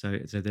 So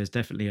there's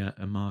definitely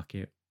a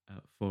market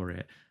for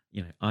it.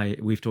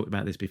 We've talked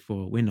about this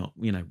before. We're not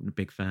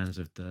big fans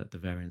of the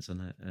variants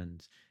and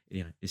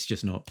it's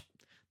just not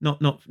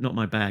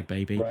my bag,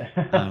 baby.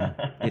 Right.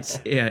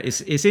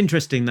 It's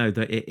interesting though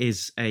that it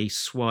is a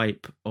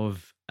swipe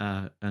of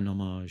an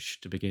homage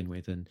to begin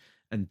with,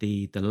 and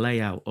the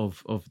layout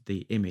of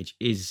the image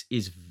is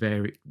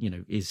very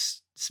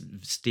is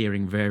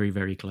steering very,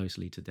 very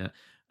closely to the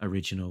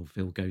original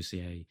Phil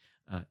Gossier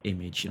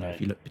image. Right.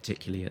 If you look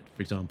particularly at,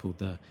 for example,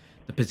 the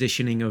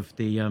positioning of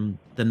the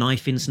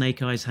knife in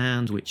Snake Eyes'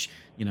 hand, which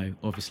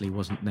obviously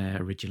wasn't there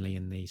originally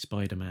in the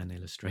Spider-Man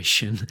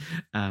illustration.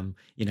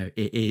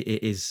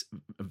 It is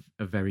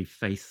a very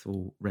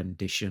faithful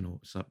rendition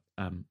or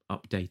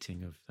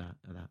updating of that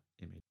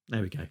image.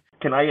 There we go.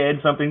 Can I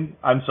add something?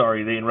 I'm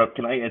sorry to interrupt.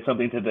 Can I add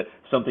something to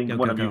something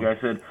one of you guys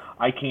said?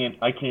 I can't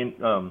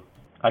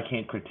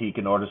critique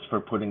an artist for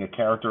putting a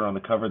character on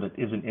the cover that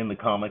isn't in the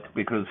comic,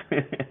 because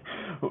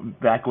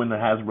back when the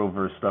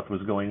Hasbroverse stuff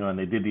was going on,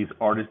 they did these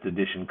artist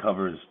edition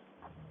covers,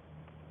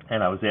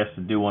 and I was asked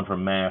to do one for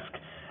Mask,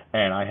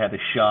 and I had a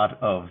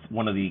shot of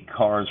one of the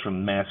cars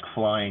from Mask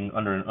flying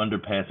under an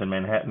underpass in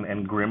Manhattan,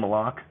 and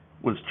Grimlock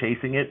was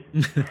chasing it.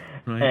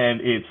 Right.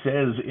 And it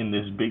says in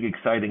this big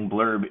exciting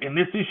blurb, in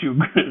this issue,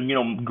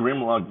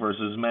 Grimlock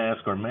versus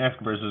Mask, or Mask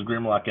versus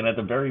Grimlock, and at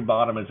the very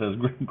bottom it says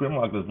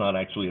Grimlock does not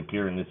actually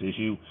appear in this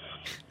issue.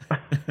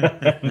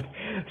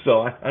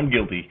 So I'm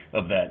guilty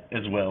of that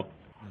as well.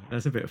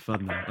 That's a bit of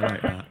fun though. I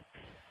like that.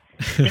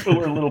 People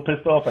were a little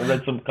pissed off. I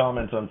read some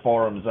comments on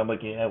forums. I'm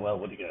like, yeah, well,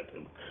 what do you got to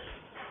do?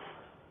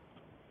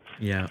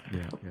 Yeah.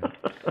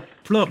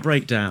 Plot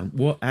breakdown.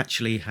 What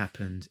actually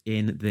happened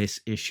in this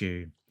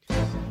issue?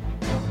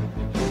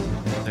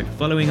 So,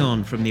 following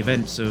on from the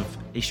events of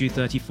issue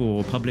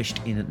 34, published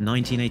in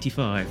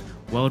 1985,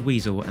 Wild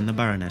Weasel and the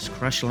Baroness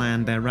crash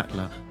land their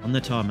Rattler on the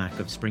tarmac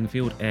of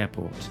Springfield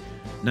Airport.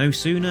 No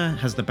sooner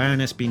has the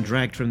Baroness been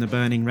dragged from the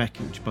burning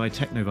wreckage by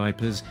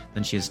Technovipers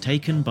than she is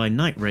taken by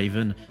Night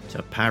Raven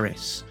to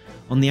Paris.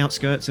 On the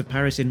outskirts of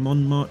Paris in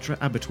Montmartre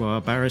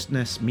Abattoir,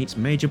 Baroness meets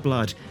Major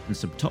Blood and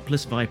some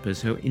topless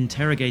Vipers who are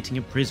interrogating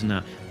a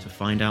prisoner to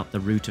find out the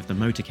route of the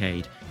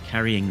motorcade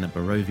carrying the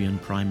Barovian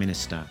Prime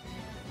Minister.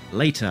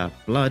 Later,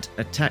 Blood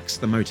attacks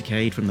the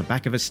motorcade from the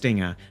back of a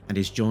Stinger and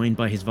is joined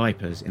by his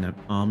Vipers in an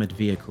armoured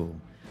vehicle.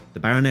 The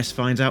Baroness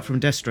finds out from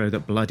Destro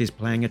that Blood is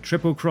playing a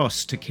triple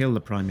cross to kill the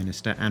Prime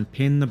Minister and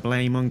pin the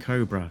blame on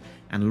Cobra,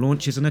 and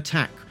launches an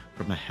attack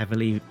from a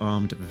heavily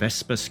armed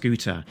Vespa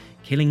scooter,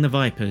 killing the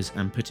Vipers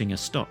and putting a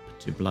stop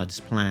to Blood's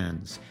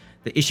plans.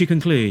 The issue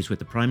concludes with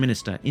the Prime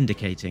Minister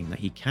indicating that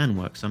he can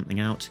work something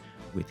out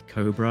with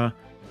Cobra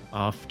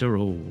after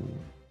all.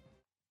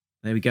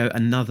 There we go,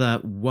 another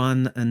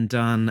one and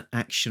done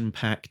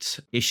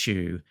action-packed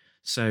issue.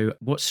 So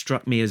what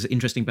struck me as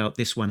interesting about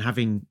this one,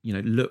 having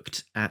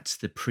looked at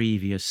the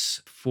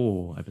previous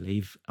 4, I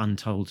believe,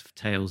 Untold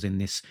Tales in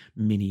this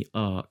mini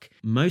arc,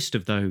 most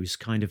of those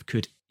kind of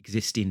could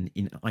exist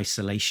in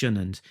isolation,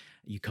 and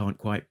you can't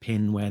quite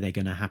pin where they're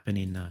going to happen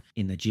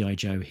in the G.I.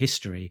 Joe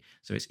history.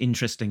 So it's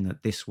interesting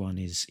that this one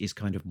is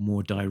kind of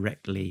more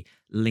directly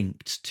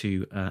linked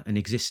to an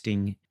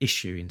existing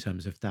issue in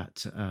terms of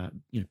that,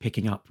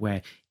 picking up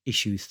where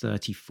issue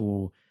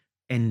 34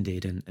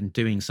 ended and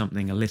doing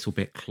something a little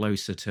bit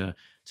closer to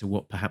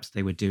what perhaps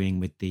they were doing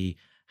with the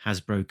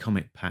Hasbro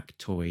Comic Pack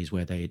toys,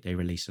 where they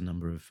released a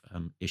number of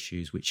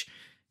issues which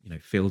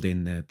filled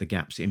in the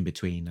gaps in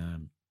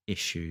between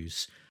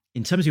issues.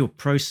 In terms of your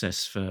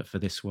process for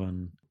this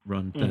one,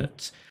 Ron,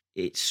 that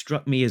it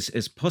struck me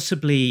as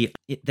possibly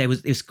there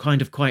was kind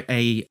of quite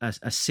a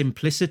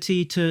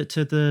simplicity to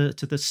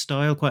the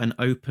style, quite an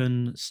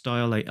open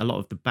style. Like a lot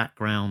of the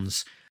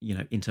backgrounds,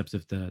 in terms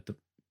of the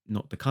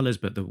not the colors,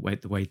 but the way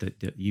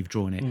that you've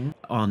drawn it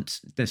aren't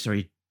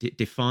necessarily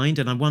defined.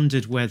 And I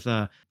wondered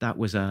whether that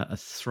was a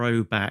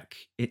throwback,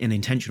 an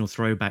intentional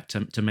throwback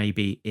to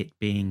maybe it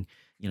being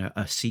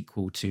a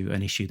sequel to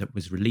an issue that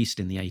was released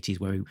in the 80s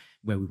where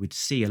we would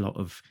see a lot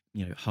of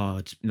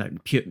hard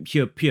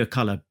pure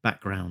color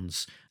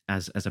backgrounds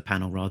as a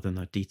panel rather than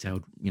a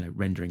detailed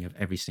rendering of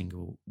every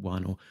single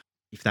one, or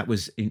if that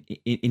was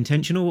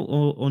intentional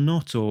or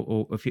not,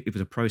 or if it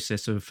was a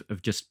process of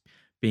just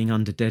being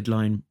under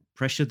deadline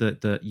pressure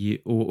that you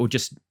or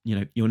just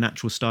your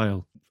natural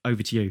style.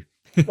 Over to you.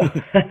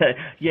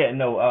 Yeah,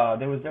 no,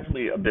 there was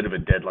definitely a bit of a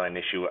deadline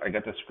issue. I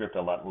got the script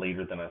a lot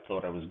later than I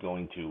thought I was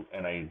going to,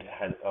 and I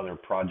had other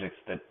projects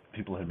that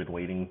people had been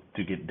waiting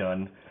to get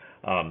done.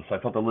 So I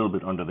felt a little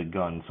bit under the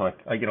gun. So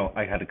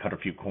I had to cut a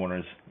few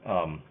corners.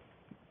 No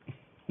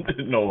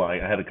lie,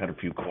 I had to cut a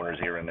few corners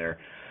here and there.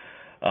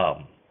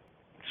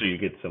 So you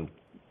get some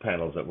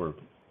panels that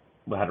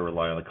I had to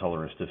rely on the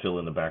colorist to fill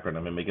in the background.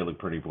 I mean, make it look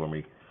pretty for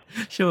me.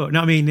 Sure.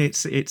 No, I mean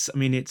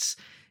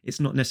it's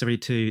not necessarily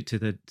to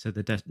the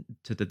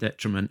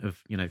detriment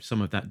of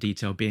some of that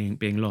detail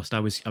being lost. I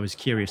was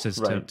curious as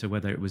to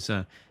whether it was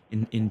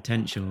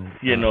intentional.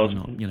 Yeah, no, or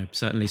not.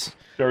 Certainly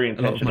very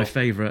intentional. A lot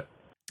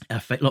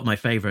of my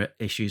favorite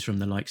issues from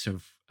the likes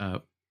of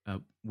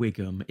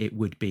Wiggum, it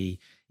would be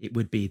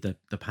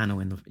the panel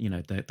in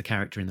the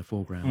character in the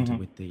foreground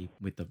with the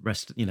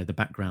rest, the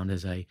background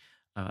as a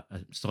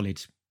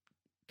solid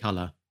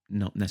color,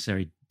 not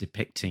necessarily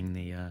depicting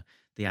the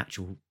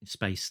actual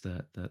space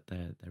that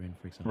they're in,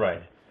 for example.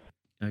 Right.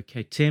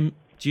 Okay, Tim,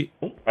 do you...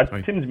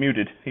 Tim's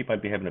muted. He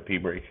might be having a pee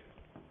break.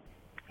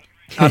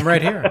 I'm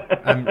right here.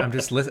 I'm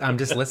just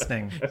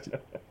listening.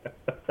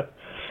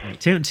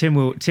 Tim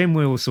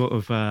will sort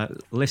of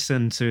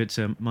listen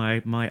to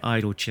my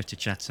idle chitter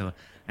chatter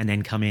and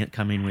then come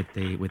in with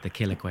the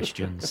killer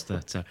questions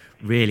that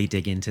really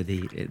dig into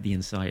the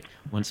insight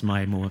once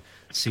my more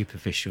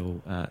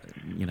superficial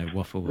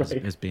waffle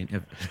has been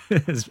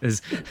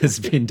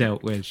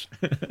dealt with.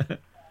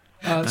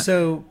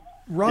 So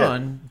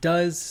Ron,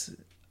 does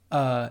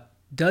the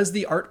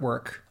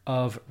artwork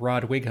of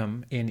Rod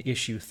Wiggum in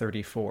issue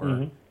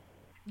 34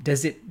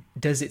 does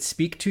it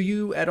speak to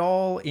you at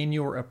all in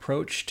your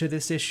approach to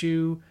this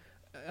issue,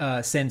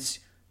 since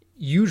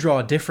you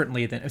draw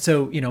differently than...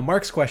 So,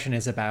 Mark's question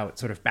is about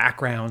sort of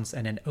backgrounds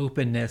and an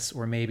openness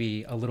or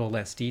maybe a little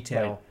less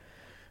detail.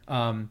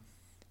 Right.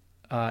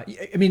 I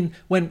mean,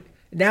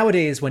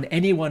 nowadays when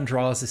anyone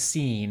draws a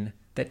scene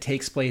that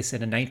takes place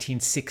in a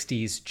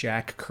 1960s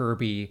Jack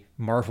Kirby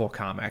Marvel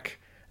comic,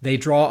 they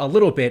draw a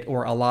little bit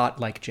or a lot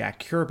like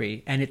Jack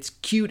Kirby, and it's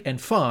cute and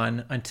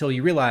fun until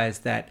you realize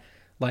that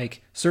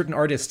certain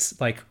artists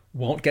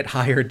won't get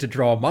hired to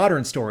draw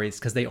modern stories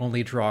because they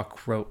only draw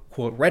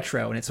quote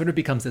retro, and it sort of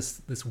becomes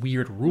this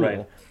weird rule.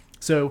 Right.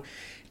 So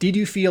did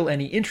you feel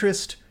any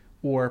interest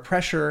or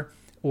pressure,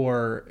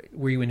 or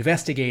were you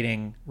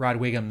investigating Rod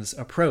Wiggum's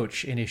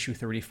approach in issue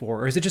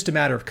 34, or is it just a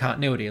matter of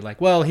continuity?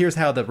 Here's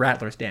how the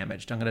Rattler's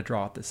damaged, I'm going to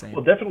draw it the same.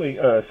 Well, definitely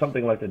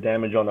something like the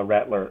damage on the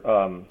Rattler.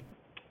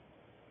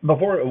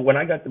 Before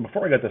I got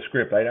the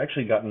script, I'd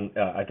actually gotten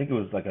I think it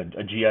was like a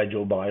G.I.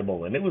 Joe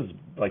Bible, and it was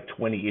like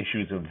 20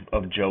 issues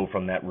of Joe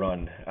from that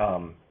run.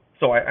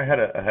 So I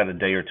had a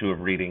day or two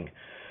of reading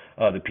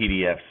the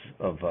PDFs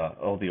of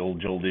all the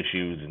old Joel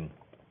issues, and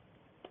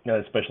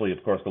especially,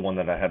 of course, the one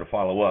that I had to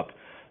follow up.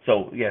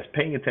 So yes,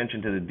 paying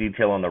attention to the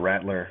detail on the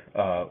Rattler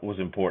was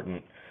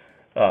important.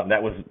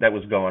 That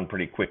was gone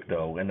pretty quick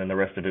though, and then the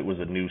rest of it was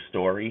a new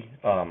story.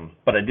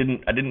 But I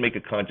didn't make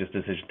a conscious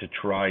decision to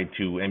try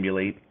to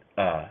emulate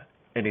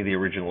any of the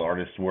original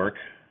artist's work,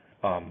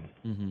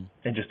 and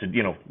just to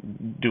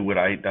do what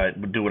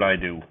I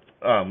do.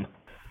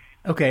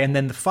 Okay, and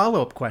then the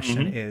follow-up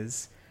question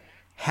is: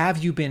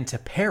 have you been to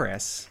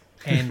Paris?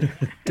 And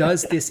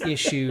does this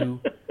issue,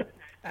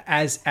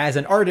 as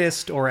an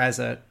artist or as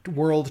a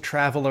world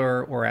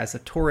traveler or as a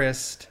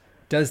tourist,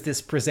 does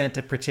this present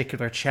a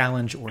particular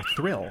challenge or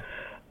thrill?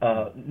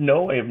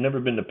 No, I have never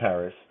been to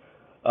Paris,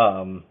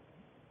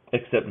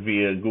 except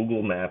via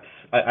Google Maps.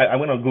 I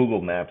went on Google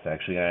Maps,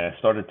 actually. I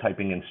started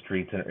typing in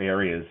streets and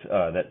areas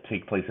that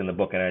take place in the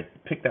book, and I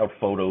picked out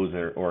photos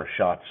or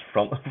shots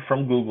from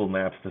Google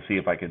Maps to see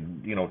if I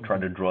could, try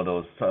to draw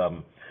those,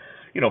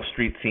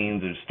 street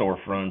scenes or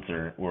storefronts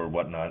or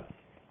whatnot.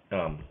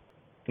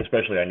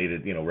 Especially, I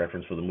needed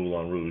reference for the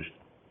Moulin Rouge.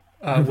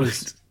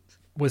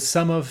 Was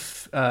some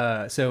of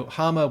so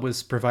Hama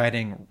was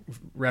providing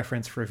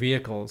reference for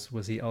vehicles.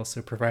 Was he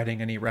also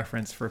providing any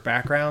reference for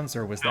backgrounds,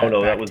 or was that? Oh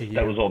no, back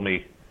that was all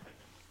me.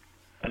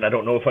 And I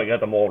don't know if I got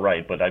them all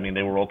right, but I mean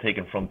they were all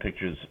taken from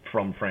pictures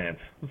from France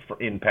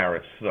in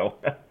Paris. So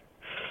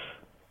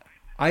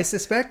I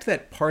suspect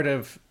that part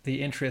of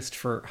the interest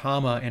for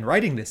Hama in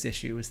writing this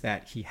issue is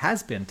that he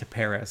has been to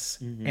Paris,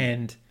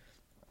 and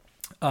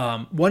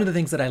one of the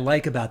things that I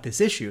like about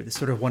this issue, this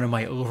sort of one of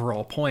my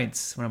overall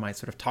points, one of my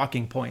sort of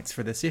talking points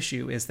for this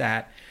issue, is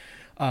that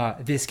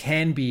this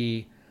can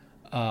be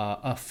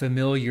a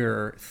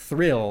familiar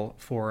thrill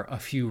for a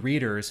few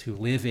readers who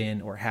live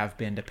in or have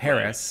been to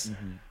Paris.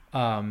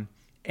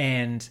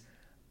 And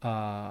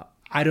I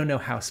don't know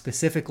how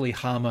specifically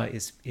Hama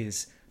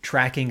is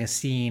tracking a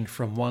scene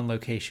from one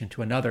location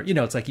to another.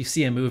 It's like you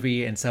see a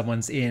movie and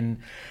someone's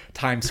in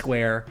Times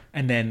Square,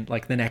 and then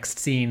like the next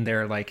scene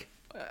they're like,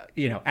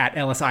 at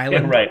Ellis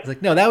Island. Yeah, right. It's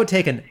like, no, that would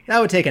take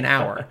an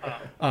hour.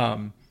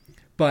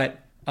 But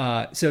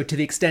so to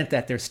the extent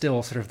that there's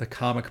still sort of the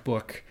comic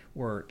book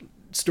or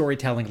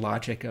storytelling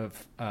logic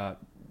of,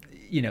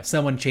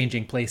 someone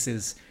changing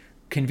places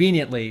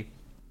conveniently,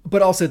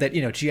 but also that,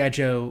 G.I.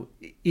 Joe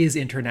is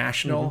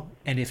international.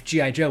 And if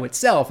G.I. Joe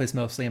itself is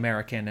mostly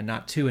American and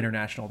not too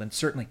international, then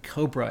certainly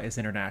Cobra is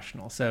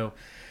international. So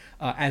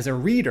as a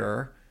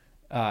reader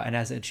and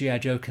as a G.I.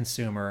 Joe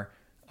consumer,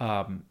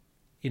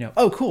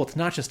 oh, cool, it's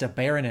not just a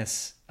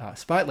Baroness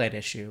spotlight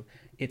issue.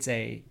 It's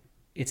an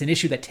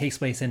issue that takes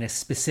place in a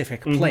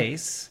specific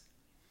place.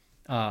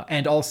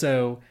 And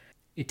also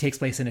it takes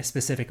place in a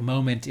specific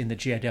moment in the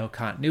G.I. Joe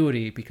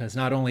continuity, because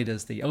not only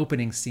does the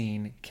opening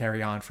scene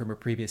carry on from a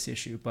previous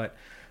issue, but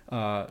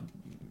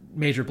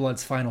Major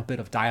Blood's final bit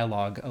of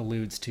dialogue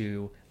alludes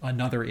to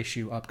another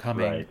issue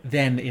upcoming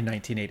then in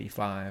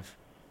 1985.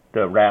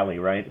 The rally,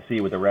 right? See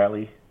you with the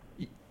rally?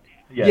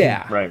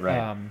 Yeah.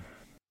 Right.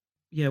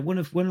 Yeah, one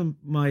of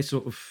my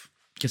sort of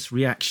just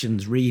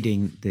reactions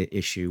reading the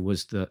issue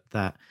was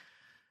that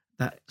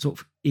sort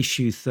of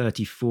issue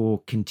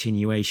 34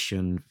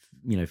 continuation,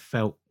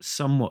 felt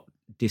somewhat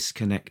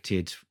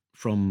disconnected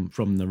from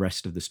the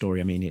rest of the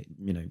story. I mean,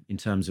 in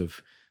terms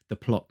of the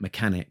plot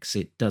mechanics,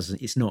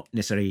 it's not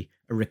necessarily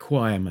a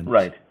requirement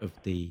of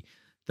the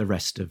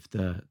rest of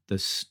the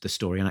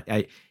story. And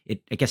I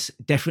guess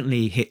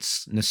definitely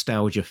hits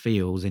nostalgia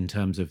feels in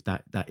terms of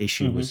that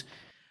issue was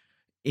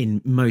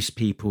in most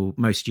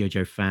G.I.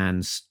 Joe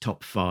fans'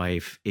 top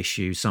 5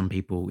 issue. Some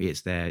people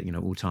it's their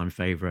all-time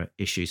favorite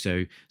issue.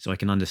 So I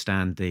can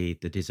understand the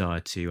desire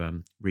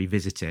to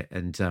revisit it.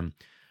 And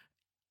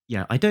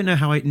I don't know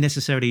how I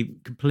necessarily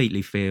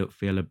completely feel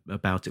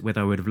about it. Whether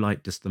I would have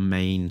liked just the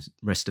main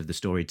rest of the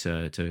story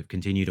to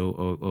continue,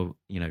 or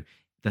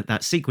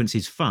that sequence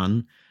is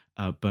fun,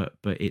 but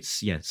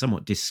it's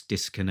somewhat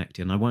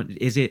disconnected. And I want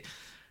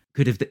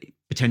could have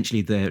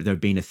potentially there have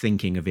been a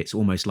thinking of it's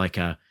almost like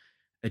a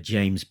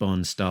James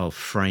Bond style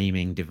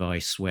framing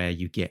device where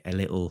you get a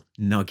little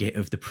nugget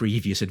of the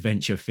previous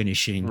adventure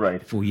finishing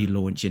before you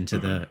launch into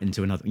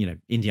another,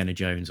 Indiana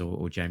Jones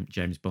or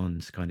James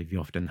Bond kind of, you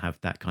often have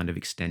that kind of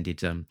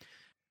extended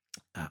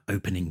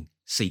opening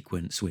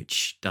sequence,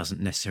 which doesn't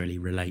necessarily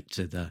relate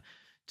to the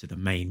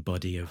main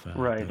body of the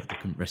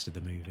rest of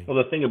the movie. Well,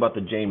 the thing about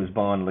the James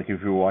Bond, like if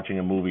you were watching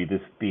a movie,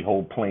 the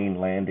whole plane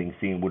landing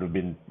scene would have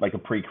been like a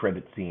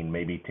pre-credit scene,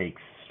 maybe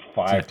takes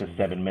 5 to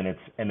 7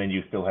 minutes, and then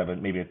you still have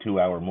maybe a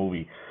 2-hour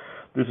movie.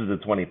 This is a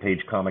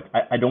 20-page comic.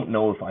 I don't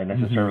know if I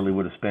necessarily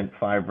would have spent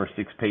 5 or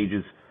 6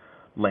 pages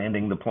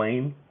landing the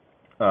plane,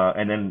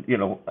 and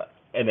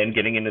then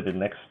getting into the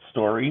next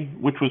story,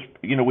 which was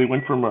we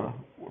went from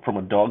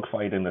a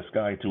dogfight in the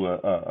sky to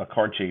a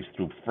car chase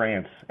through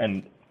France,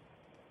 and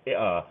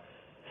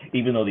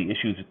even though the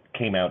issues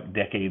came out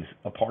decades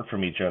apart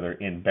from each other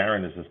in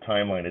Baroness's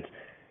timeline,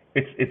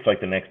 it's like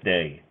the next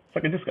day. It's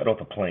like I just got off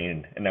the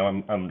plane, and now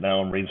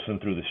I'm racing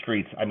through the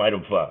streets. I might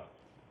have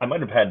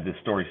had this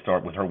story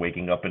start with her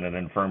waking up in an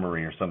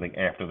infirmary or something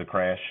after the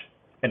crash,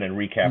 and then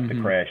recap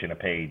the crash in a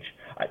page.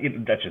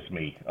 That's just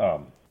me.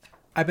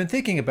 I've been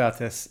thinking about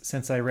this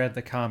since I read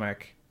the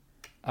comic.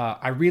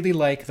 I really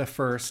like the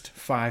first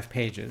 5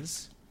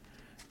 pages,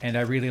 and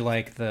I really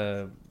like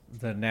the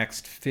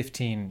next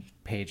 15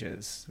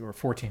 pages or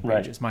 14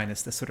 pages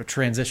minus the sort of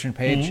transition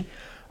page.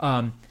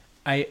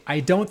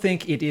 I don't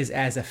think it is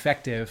as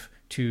effective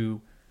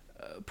to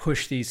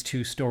push these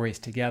two stories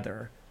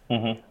together.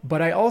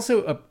 But I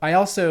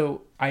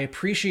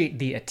appreciate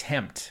the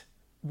attempt.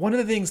 One of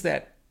the things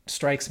that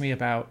strikes me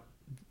about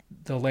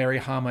the Larry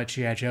Hama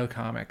G.I. Joe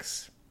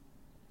comics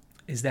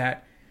is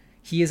that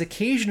he is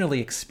occasionally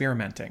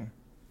experimenting.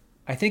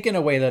 I think in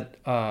a way that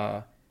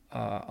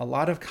a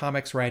lot of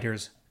comics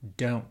writers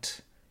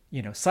don't.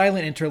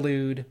 Silent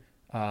Interlude,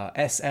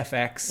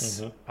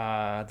 SFX,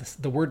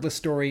 the Wordless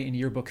Story in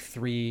Yearbook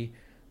 3,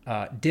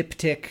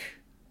 Diptych,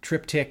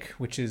 Triptych,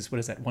 which is,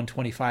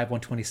 125,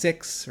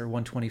 126, or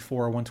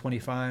 124,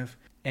 125.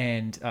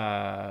 And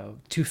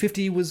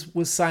 250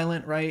 was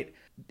silent, right?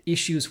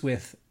 Issues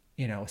with,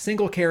 a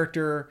single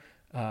character,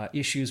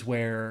 issues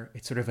where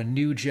it's sort of a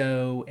new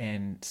Joe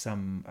and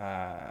some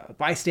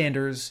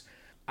bystanders.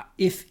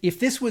 If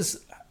this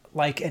was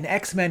like an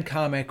X-Men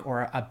comic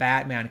or a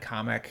Batman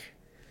comic,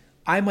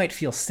 I might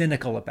feel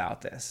cynical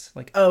about this.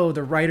 Like, oh,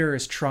 the writer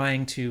is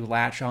trying to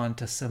latch on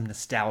to some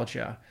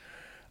nostalgia,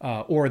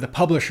 or the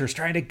publisher's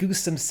trying to goose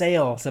some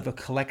sales of a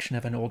collection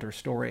of an older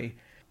story.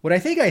 What I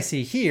think I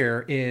see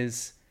here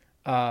is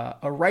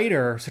a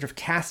writer sort of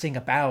casting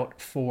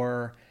about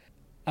for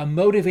a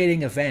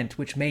motivating event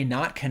which may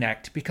not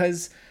connect,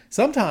 because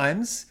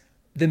sometimes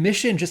the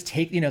mission just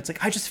it's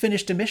like, I just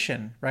finished a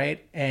mission,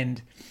 right?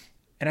 And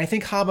I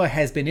think Hama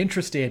has been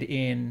interested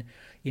in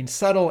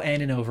subtle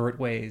and in overt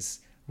ways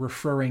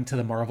referring to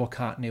the Marvel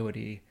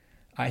continuity.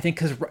 I think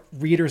because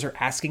readers are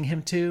asking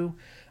him to.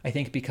 I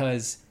think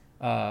because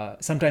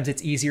sometimes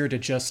it's easier to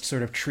just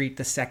sort of treat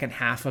the second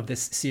half of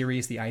this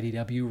series, the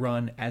IDW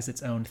run, as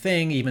its own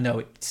thing, even though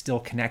it still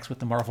connects with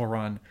the Marvel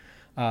run.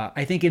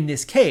 I think in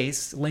this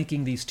case,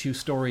 linking these two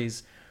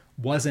stories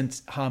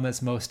wasn't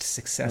Hama's most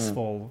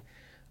successful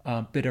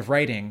bit of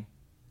writing,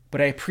 but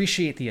I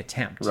appreciate the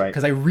attempt,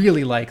 because I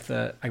really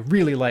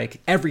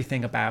like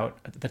everything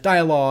about the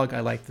dialogue. I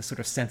like the sort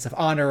of sense of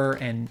honor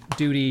and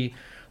duty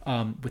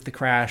with the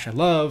crash.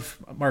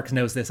 Mark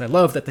knows this, I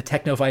love that the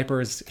Techno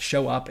Vipers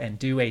show up and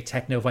do a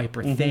Techno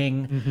Viper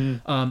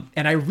thing.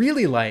 And I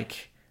really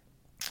like,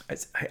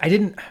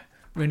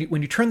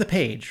 when you turn the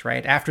page,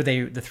 right, after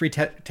the three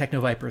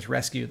Techno Vipers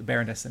rescue the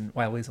Baroness and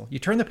Wild Weasel, you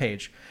turn the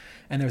page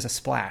and there's a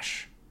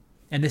splash.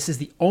 And this is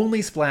the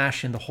only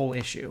splash in the whole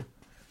issue.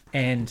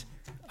 And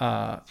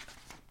a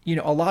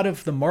lot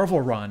of the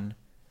Marvel run,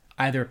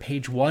 either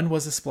page 1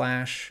 was a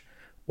splash,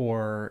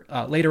 or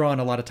later on,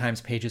 a lot of times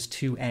pages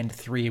 2 and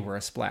 3 were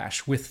a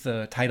splash with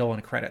the title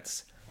and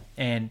credits.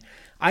 And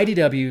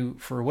IDW,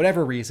 for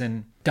whatever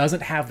reason,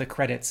 doesn't have the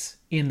credits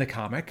in the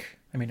comic.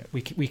 I mean,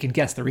 we can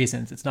guess the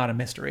reasons. It's not a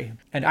mystery.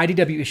 And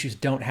IDW issues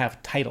don't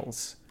have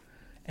titles.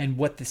 And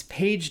what this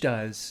page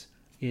does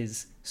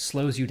is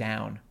slows you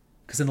down.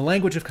 Because in the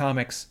language of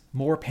comics,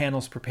 more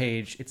panels per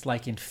page, it's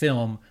like in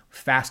film,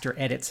 faster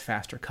edits,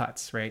 faster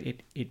cuts,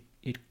 right?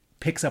 It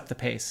picks up the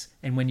pace.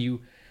 And when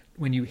you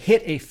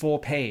hit a full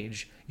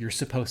page, you're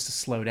supposed to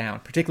slow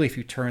down, particularly if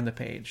you turn the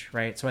page,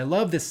 right? So I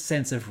love this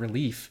sense of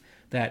relief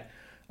that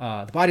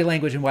the body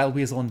language in Wild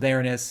Weasel and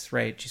Baroness,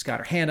 right? She's got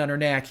her hand on her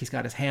neck. He's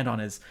got his hand on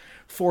his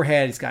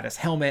forehead. He's got his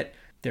helmet.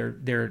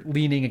 They're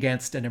leaning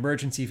against an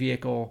emergency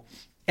vehicle.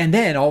 And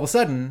then all of a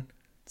sudden,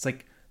 it's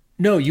like,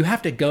 no, you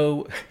have to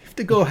go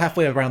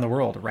halfway around the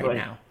world right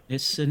now.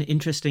 It's an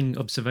interesting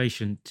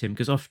observation, Tim,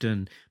 because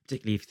often,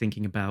 particularly if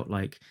thinking about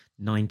like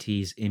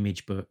 90s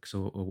image books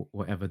or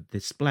whatever, the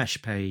splash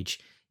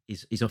page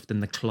is often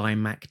the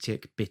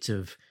climactic bit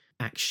of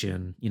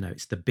action.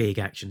 It's the big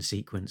action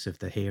sequence of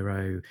the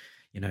hero,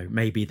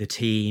 maybe the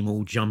team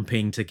all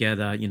jumping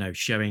together,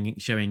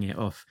 showing it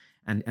off.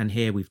 And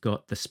here we've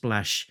got the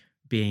splash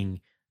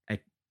being a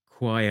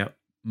quiet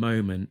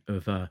moment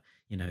of a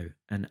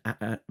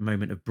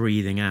moment of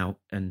breathing out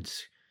and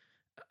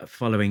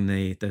following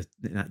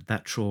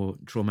that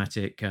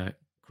traumatic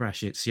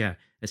crash. It's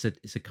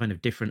a kind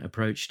of different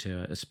approach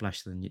to a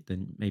splash than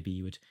maybe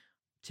you would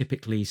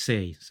typically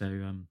see.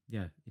 So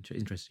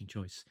interesting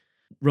choice.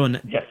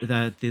 Ron, yes.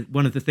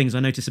 One of the things I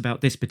notice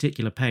about this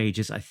particular page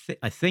is I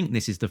think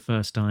this is the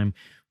first time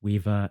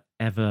we've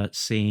ever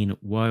seen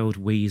Wild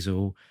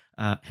Weasel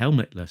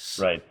helmetless.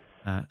 Right.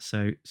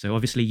 So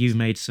obviously you've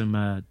made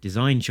some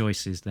design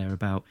choices there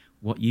about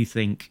what you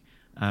think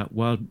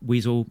Wild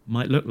Weasel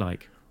might look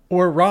like.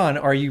 Or Ron,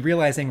 are you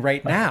realizing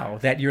right now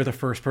that you're the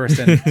first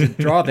person to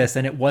draw this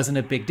and it wasn't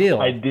a big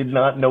deal? I did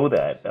not know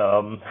that.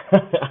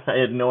 I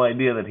had no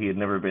idea that he had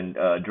never been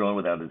drawn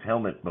without his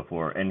helmet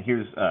before. And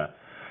here's I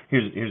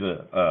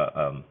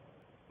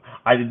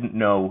didn't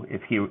know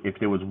if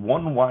there was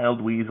one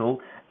Wild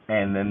Weasel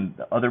and then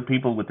the other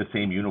people with the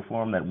same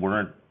uniform that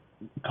weren't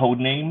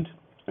codenamed.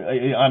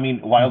 I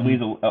mean, Wild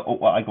Weasel.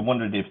 I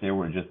wondered if there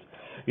were just,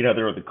 there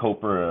were the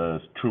Cobra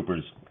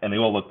troopers, and they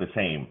all looked the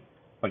same.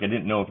 Like I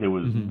didn't know if there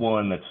was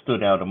one that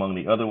stood out among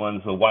the other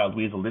ones. So Wild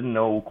Weasel didn't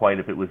know quite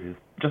if it was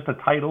just a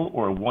title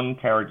or one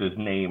character's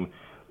name.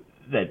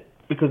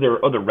 Because there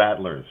are other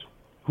Rattlers.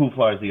 Who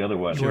flies the other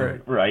one?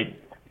 Sure. Right.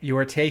 You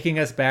are taking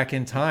us back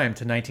in time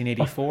to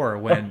 1984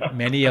 when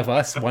many of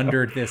us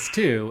wondered this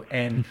too,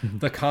 and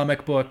the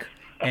comic book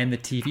and the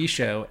TV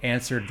show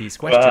answered these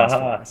questions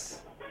for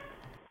us.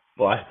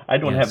 Well, I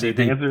don't have these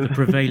answers. The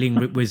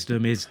prevailing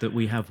wisdom is that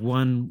we have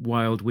one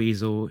Wild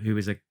Weasel who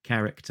is a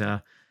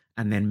character,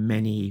 and then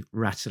many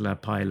Rattler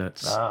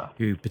pilots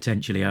who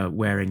potentially are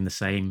wearing the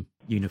same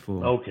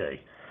uniform.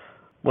 Okay.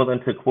 Well, then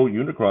to quote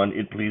Unicron,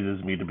 it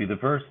pleases me to be the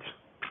first.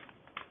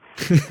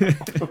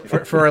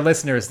 For our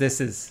listeners, this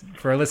is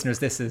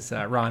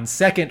Ron's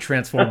second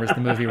Transformers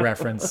the movie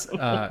reference.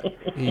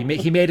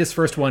 He made his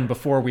first one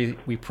before we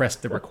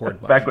pressed the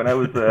record button. Back when I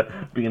was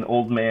being an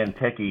old man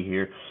techie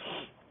here.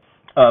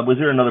 Was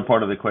there another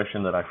part of the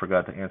question that I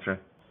forgot to answer?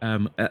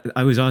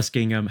 I was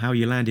asking how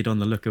you landed on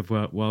the look of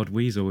Wild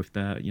Weasel. If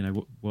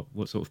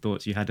what sort of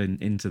thoughts you had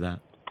into that?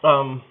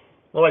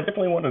 Well, I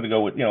definitely wanted to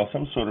go with,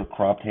 some sort of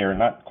cropped hair,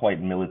 not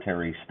quite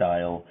military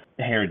style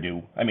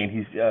hairdo. I mean,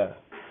 he's,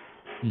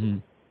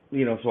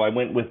 so I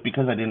went with,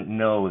 because I didn't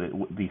know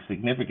the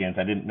significance,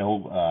 I didn't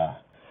know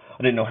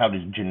how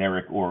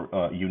generic or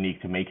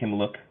unique to make him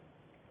look.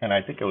 And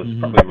I think I was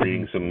probably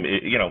reading some,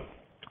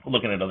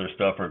 looking at other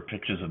stuff or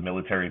pictures of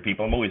military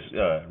people. I'm always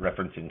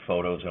referencing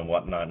photos and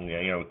whatnot,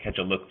 and catch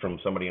a look from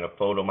somebody in a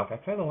photo. I'm like, I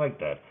kind of like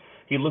that.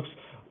 He looks,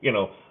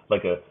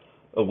 like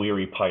a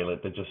weary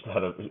pilot that just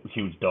had a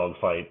huge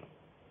dogfight.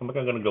 I'm like,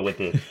 I'm gonna go with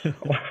this.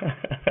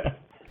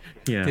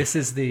 Yeah. This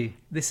is the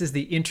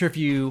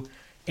interview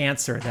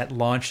answer that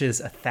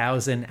launches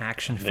 1,000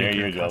 action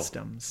figure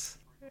customs.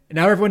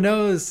 Now everyone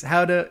knows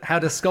how to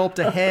sculpt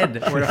a head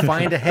or to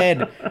find a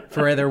head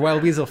for their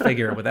Wild Weasel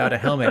figure without a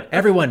helmet.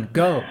 Everyone,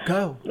 go! I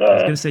was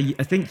going to say,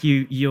 I think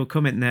your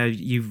comment there,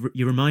 you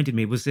reminded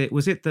me. Was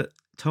it that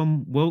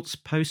Tom Waltz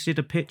posted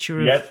a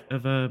picture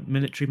of a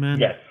military man?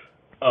 Yes,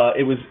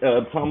 it was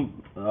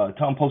Tom.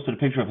 Tom posted a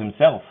picture of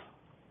himself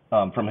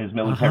from his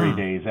military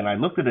days, and I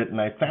looked at it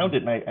and I found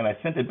it and I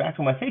sent it back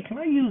to him. Like, hey, can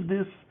I use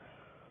this?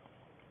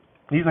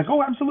 And he's like,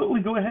 oh,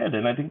 absolutely, go ahead.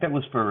 And I think that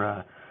was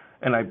for.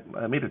 And I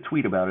made a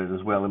tweet about it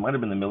as well. It might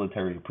have been the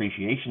Military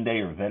Appreciation Day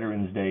or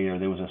Veterans Day, or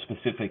there was a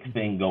specific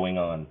thing going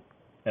on,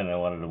 and I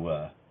wanted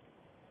to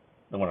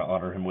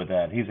honor him with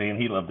that. He's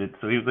saying he loved it,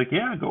 so he was like,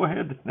 "Yeah, go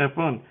ahead, have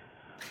fun."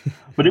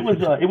 But it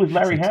was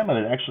Larry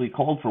Hama that actually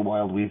called for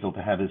Wild Weasel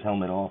to have his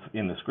helmet off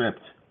in the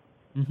script.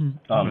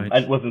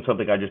 It wasn't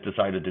something I just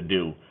decided to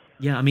do.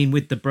 Yeah, I mean,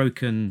 with the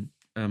broken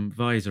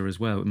visor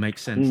as well, it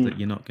makes sense that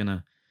you're not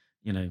gonna,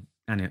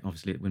 and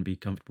obviously it wouldn't be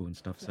comfortable and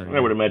stuff. So I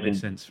would imagine, it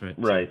makes sense for it.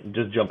 Right,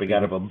 just jumping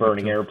out of a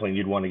burning airplane,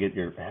 you'd want to get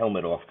your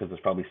helmet off because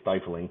it's probably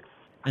stifling.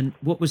 And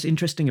what was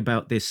interesting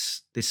about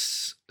this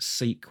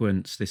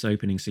sequence, this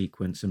opening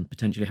sequence, and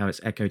potentially how it's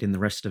echoed in the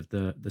rest of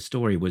the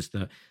story, was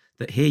that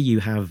here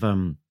you have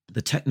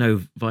the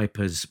Techno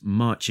Vipers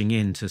marching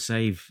in to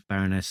save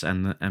Baroness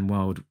and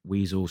Wild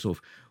Weasel, sort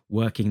of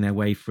working their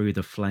way through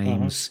the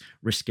flames,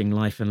 risking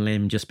life and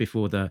limb just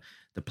before the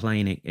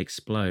plane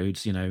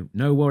explodes.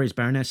 No worries,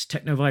 Baroness.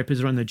 Techno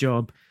Vipers are on the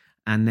job.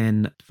 And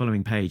then the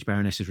following page,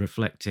 Baroness is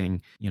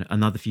reflecting,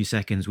 another few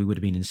seconds, we would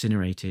have been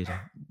incinerated.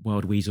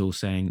 Wild Weasel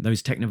saying,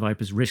 those Techno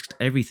Vipers risked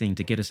everything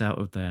to get us out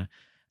of there.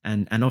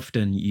 And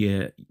often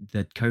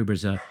the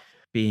Cobras are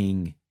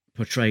being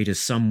portrayed as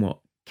somewhat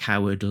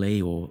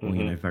cowardly or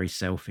very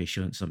selfish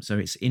or something. So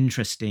it's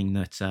interesting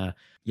that,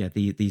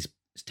 these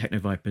Techno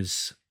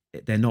Vipers,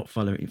 they're not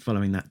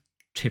following that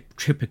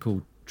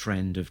typical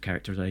trend of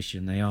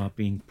characterization. They are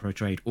being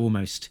portrayed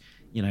almost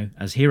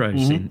as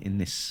heroes in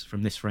this,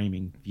 from this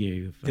framing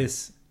view of,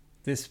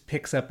 this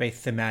picks up a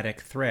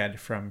thematic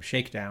thread from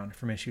Shakedown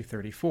from issue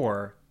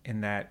 34,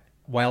 in that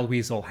Wild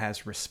Weasel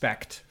has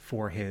respect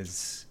for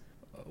his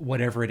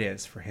whatever it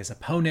is, for his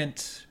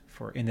opponent,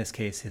 for in this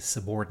case his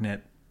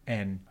subordinate.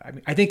 And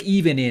I think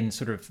even in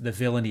sort of the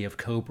villainy of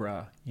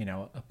Cobra,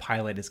 a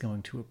pilot is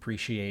going to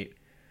appreciate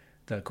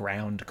the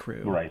ground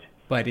crew, right?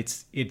 But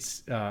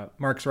it's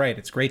Mark's right.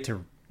 It's great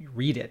to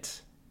read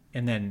it.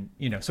 And then,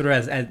 sort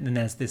of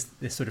as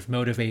this sort of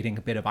motivating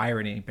bit of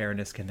irony,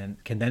 Baroness can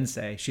then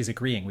say, she's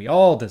agreeing, we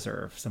all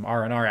deserve some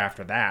R&R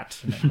after that.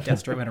 And then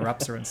Destro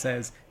interrupts her and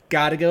says,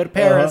 gotta go to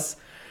Paris.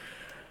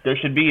 There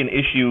should be an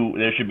issue,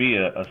 there should be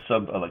a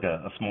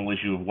small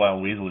issue of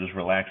Wild Weasel just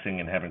relaxing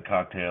and having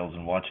cocktails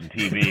and watching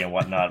TV and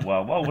whatnot.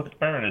 Well, what's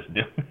Baroness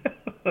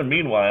doing?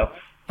 Meanwhile...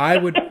 I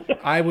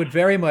would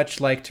very much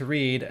like to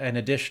read an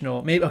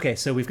additional,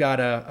 so we've got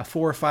a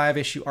 4 or 5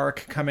 issue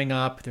arc coming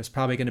up. There's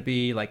probably going to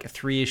be like a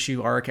 3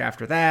 issue arc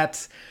after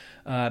that.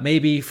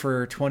 Maybe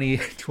for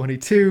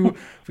 2022,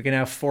 we can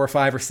have 4 or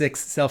 5 or 6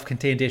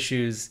 self-contained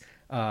issues.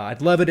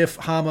 I'd love it if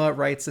Hama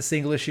writes a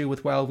single issue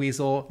with Wild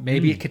Weasel.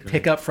 Maybe it could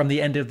pick up from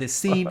the end of this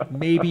scene.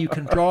 Maybe you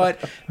can draw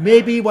it.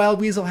 Maybe Wild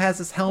Weasel has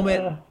his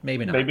helmet.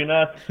 Maybe not. Maybe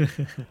not.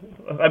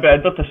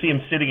 I'd love to see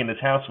him sitting in his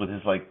house with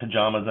his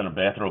pajamas and a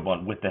bathrobe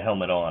on with the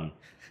helmet on.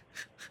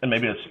 And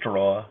maybe a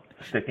straw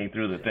sticking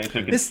through the thing so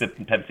he can sip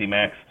Pepsi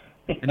Max.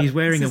 And he's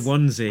wearing a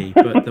onesie,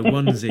 but the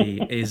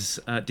onesie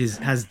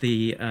has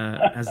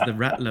the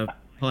Rattler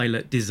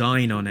pilot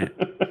design on it.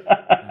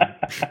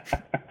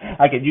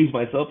 I could use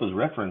myself as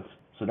reference,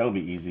 so that would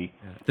be easy.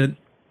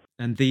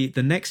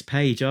 The next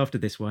page after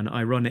this one,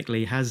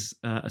 ironically, has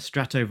a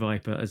Strato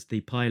Viper as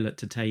the pilot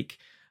to take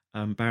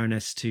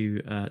Baroness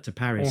to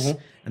Paris,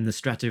 and the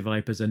Strato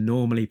Vipers are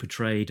normally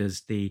portrayed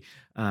as the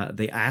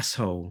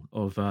asshole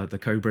of the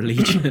Cobra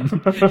Legion,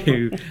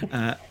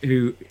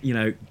 who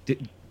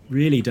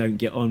really don't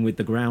get on with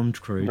the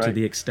ground crew to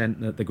the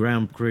extent that the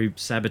ground crew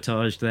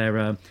sabotaged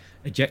their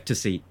ejector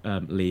seat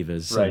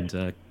levers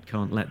and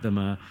can't let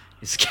them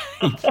escape.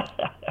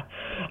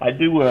 I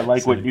do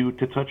like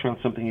to touch on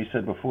something you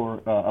said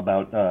before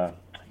about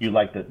you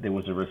like that there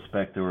was a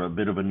respect or a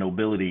bit of a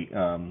nobility,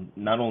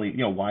 not only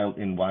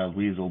Wild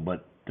Weasel,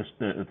 but just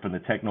for the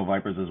Techno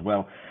Vipers as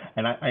well.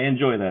 And I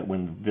enjoy that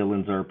when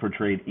villains are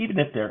portrayed, even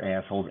if they're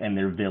assholes and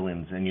they're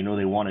villains, and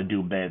they want to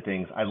do bad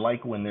things. I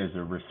like when there's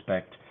a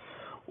respect,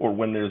 or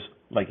when there's,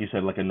 like you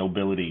said, like a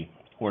nobility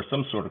or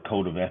some sort of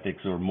code of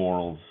ethics or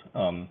morals.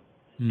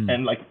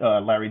 And like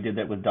Larry did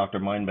that with Dr.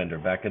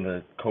 Mindbender back in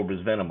the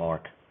Cobra's Venom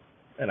arc.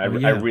 And I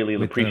really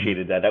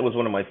appreciated that. That was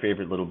one of my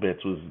favorite little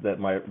bits, was that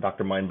my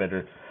Dr.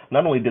 Mindbender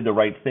not only did the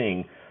right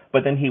thing,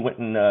 but then he went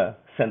and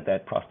sent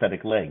that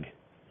prosthetic leg.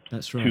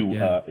 That's right.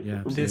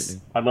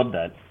 Absolutely. I love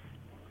that.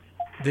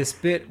 This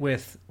bit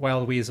with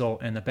Wild Weasel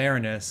and the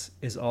Baroness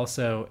is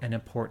also an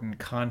important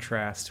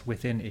contrast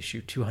within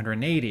issue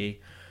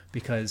 280,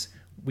 because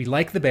we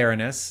like the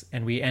Baroness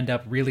and we end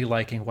up really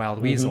liking Wild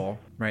Weasel,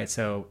 right?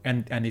 So,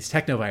 and these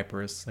Techno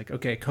Vipers, like,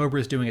 okay,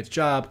 Cobra's doing its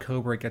job,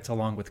 Cobra gets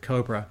along with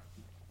Cobra.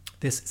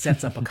 This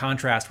sets up a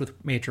contrast with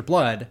Major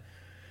Blood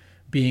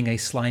being a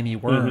slimy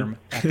worm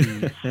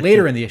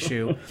later in the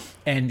issue,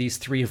 and these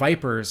three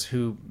Vipers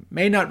who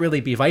may not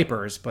really be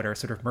Vipers, but are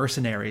sort of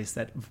mercenaries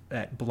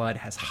that Blood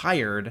has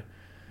hired,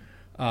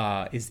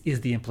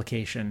 is the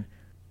implication.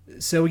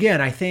 So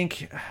again, I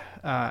think,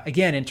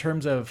 in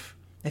terms of,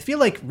 I feel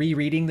like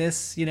rereading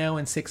this,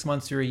 in 6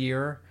 months or a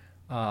year,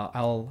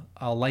 I'll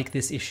like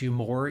this issue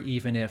more,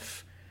 even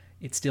if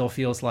it still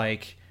feels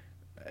like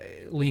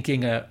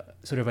linking a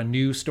sort of a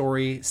new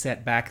story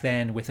set back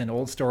then with an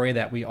old story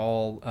that we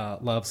all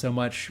love so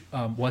much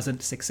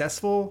wasn't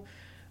successful.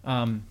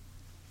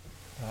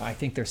 I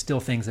think there's still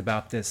things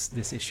about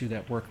this issue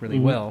that work really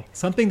well.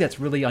 Something that's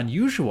really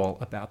unusual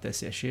about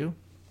this issue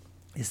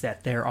is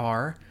that there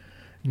are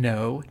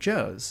no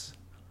Joes.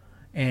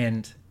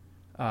 And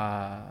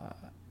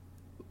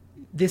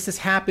this has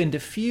happened a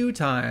few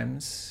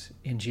times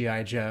in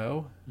G.I.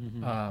 Joe,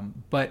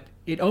 but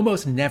it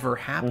almost never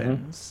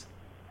happens.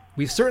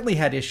 We've certainly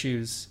had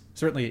issues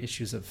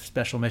of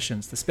Special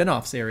Missions, the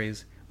spin-off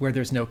series, where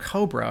there's no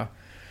Cobra.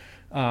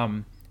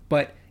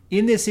 But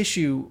in this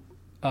issue,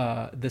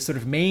 the sort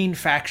of main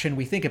faction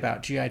we think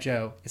about, G.I.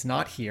 Joe, is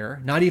not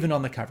here, not even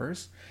on the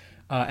covers.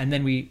 And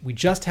then we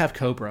just have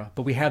Cobra,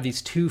 but we have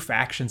these two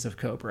factions of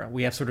Cobra.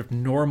 We have sort of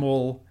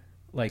normal,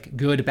 like,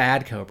 good,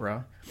 bad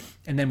Cobra.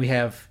 And then we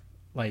have,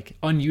 like,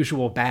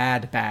 unusual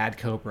bad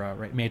Cobra,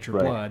 right? Major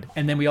Blood.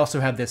 And then we also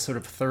have this sort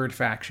of third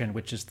faction,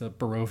 which is the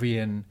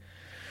Barovian,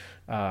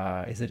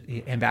 is it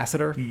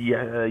ambassador?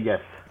 Yeah,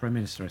 yes. Prime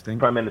Minister, I think.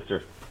 Prime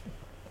Minister.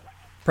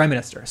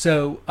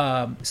 So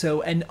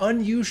an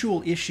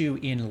unusual issue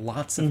in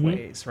lots of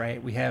ways,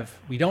 right?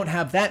 We don't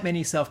have that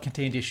many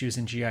self-contained issues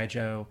in G.I.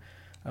 Joe.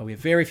 We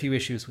have very few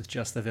issues with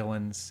just the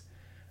villains.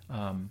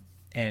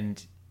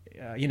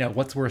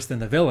 What's worse than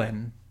the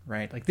villain,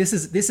 right? Like this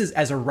is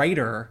as a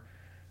writer,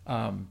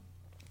 and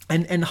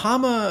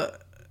Hama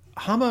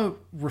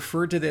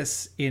referred to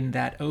this in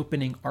that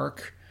opening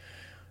arc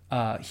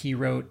he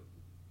wrote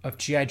of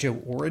G.I. Joe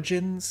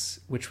Origins,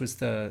 which was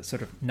the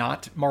sort of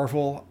not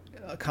Marvel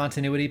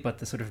continuity, but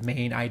the sort of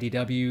main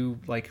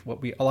IDW, like what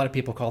a lot of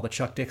people call the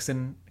Chuck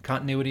Dixon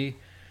continuity.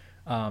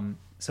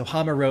 So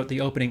Hama wrote the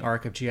opening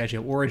arc of G.I.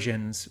 Joe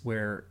Origins,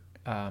 where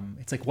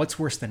it's like, what's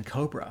worse than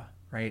Cobra,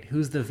 right?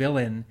 Who's the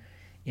villain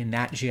in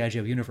that G.I.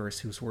 Joe universe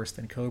who's worse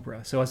than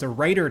Cobra? So as a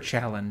writer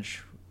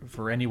challenge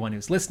for anyone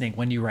who's listening,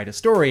 when you write a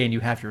story and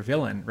you have your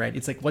villain, right?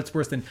 It's like, what's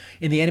worse than,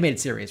 in the animated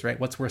series, right?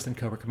 What's worse than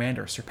Cobra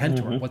Commander?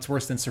 Serpentor. What's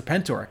worse than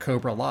Serpentor?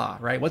 Cobra Law,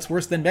 right? What's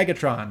worse than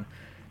Megatron?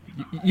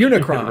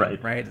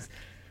 Unicron, right?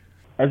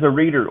 As a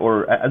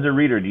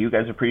reader, do you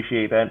guys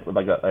appreciate that,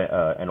 like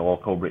an all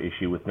Cobra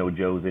issue with no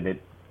Joes in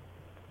it,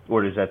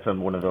 or is that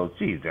one of those?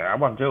 Geez, I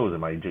want Joes in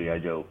my G.I.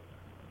 Joe.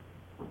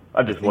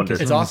 I just wonder.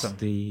 It's awesome.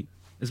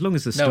 As long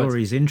as the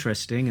story's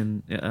interesting,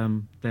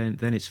 and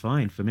then it's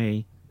fine for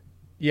me.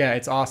 Yeah,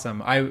 it's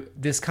awesome.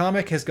 This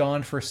comic has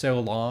gone for so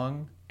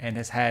long and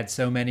has had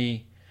so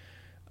many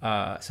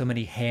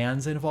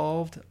hands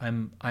involved.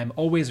 I'm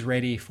always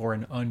ready for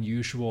an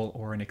unusual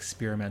or an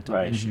experimental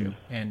issue.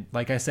 And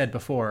like I said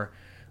before,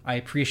 I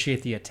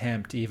appreciate the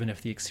attempt, even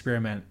if the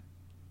experiment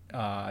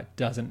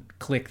doesn't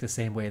click the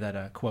same way that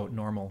a quote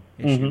normal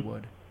issue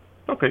would.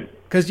 Okay.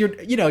 Because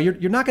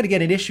you're not going to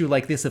get an issue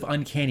like this of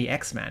Uncanny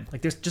X-Men.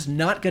 Like there's just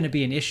not going to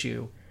be an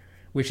issue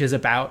which is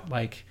about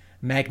like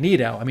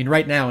Magneto. I mean,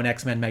 right now in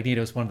X-Men,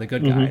 Magneto is one of the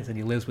good guys, and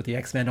he lives with the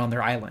X-Men on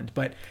their island.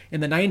 But in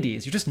the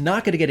 90s, you're just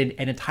not going to get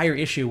an entire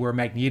issue where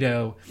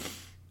Magneto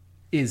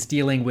is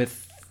dealing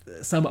with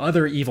some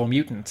other evil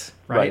mutant,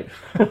 right?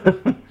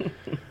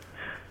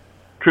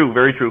 True,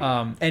 very true.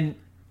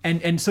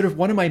 And sort of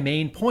one of my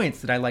main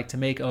points that I like to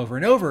make over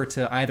and over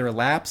to either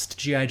lapsed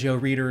G.I. Joe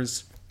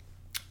readers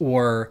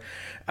or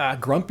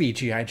grumpy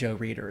G.I. Joe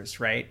readers,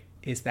 right,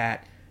 is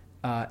that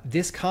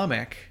this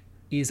comic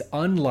is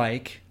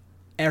unlike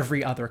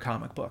every other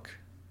comic book,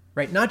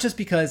 right? Not just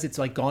because it's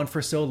like gone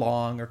for so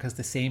long or because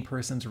the same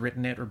person's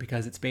written it or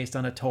because it's based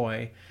on a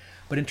toy,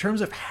 but in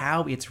terms of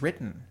how it's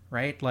written,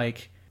 right?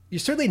 Like you're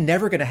certainly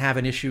never going to have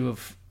an issue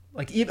of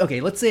like,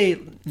 okay, let's say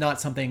not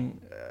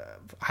something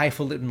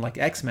highfalutin like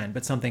X-Men,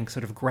 but something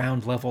sort of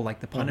ground level like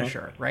the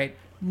Punisher, right?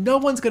 No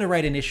one's going to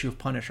write an issue of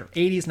Punisher,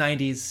 80s,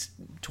 90s,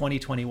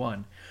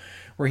 2021,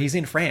 where he's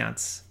in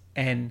France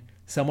and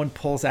someone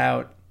pulls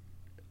out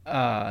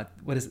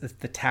what is this,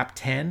 the Tap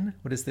 10?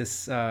 What is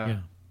this?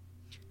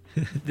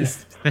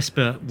 This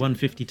Vespa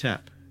 150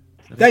 Tap.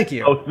 Thank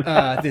you.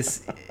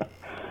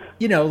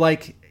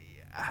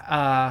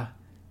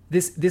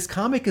 This, this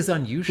comic is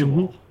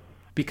unusual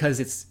because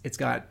it's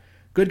got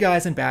good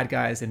guys and bad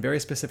guys in very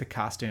specific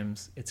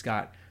costumes. It's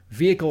got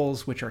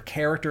vehicles which are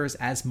characters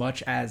as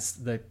much as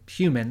the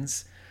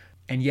humans,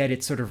 and yet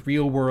it's sort of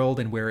real world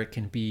and where it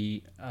can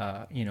be,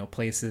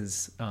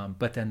 places.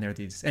 But then there are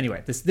these.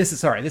 Anyway, this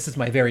is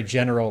my very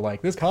general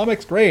this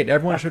comic's great.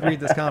 Everyone should read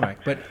this comic.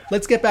 But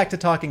let's get back to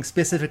talking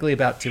specifically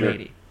about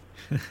 280.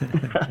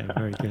 Okay,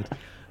 very good.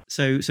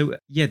 So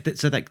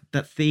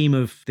that theme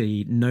of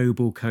the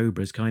noble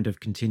cobras kind of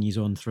continues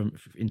on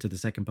into the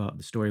second part of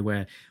the story,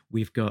 where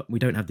we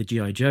don't have the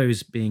G.I.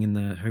 Joes being in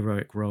the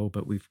heroic role,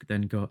 but we've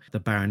then got the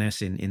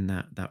Baroness in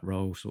that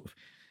role, sort of,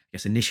 I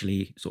guess,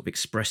 initially sort of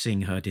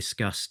expressing her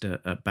disgust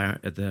at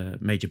the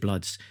Major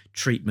Blood's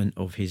treatment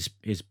of his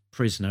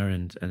prisoner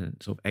and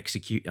sort of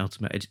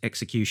ultimate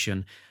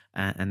execution,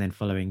 and then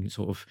following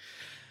sort of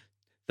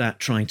that,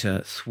 trying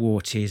to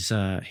thwart his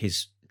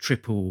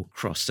triple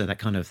cross. So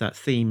that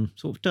theme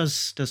sort of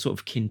does sort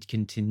of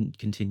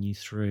continue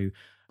through.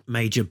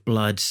 Major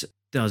Blood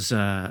does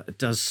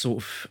sort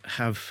of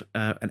have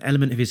an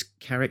element of his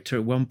character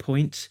at one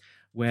point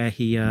where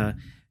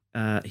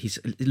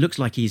it looks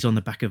like he's on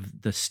the back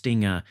of the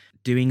Stinger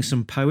doing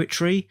some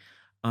poetry.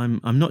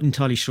 I'm not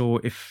entirely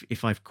sure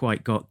if I've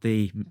quite got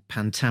the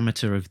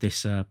pentameter of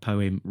this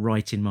poem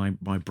right in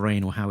my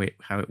brain, or how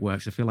it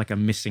works. I feel like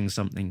I'm missing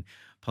something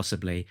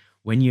possibly.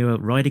 When you're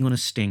riding on a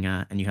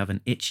Stinger and you have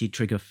an itchy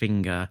trigger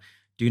finger,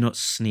 do not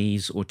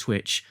sneeze or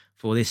twitch,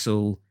 for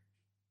this'll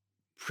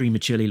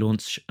prematurely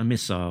launch a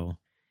missile.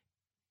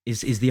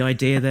 Is the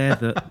idea there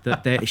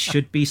that there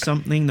should be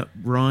something that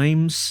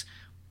rhymes,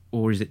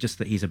 or is it just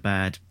that he's a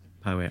bad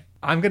poet?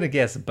 I'm going to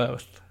guess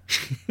both.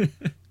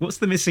 What's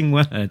the missing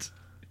word?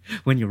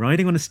 When you're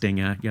riding on a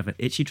Stinger, you have an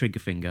itchy trigger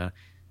finger,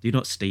 do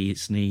not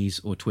sneeze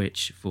or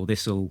twitch, for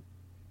this'll...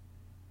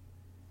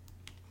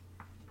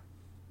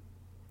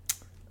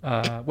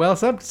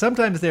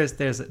 Sometimes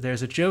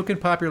there's a joke in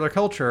popular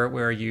culture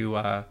where you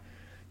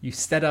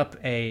set up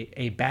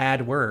a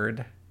bad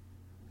word,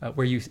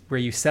 where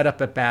you set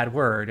up a bad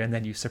word and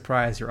then you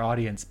surprise your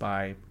audience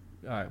by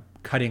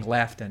cutting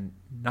left and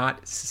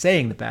not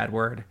saying the bad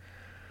word.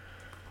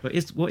 But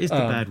what is the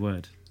bad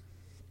word?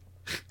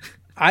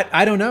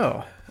 I don't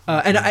know,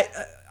 and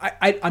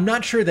I'm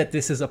not sure that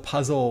this is a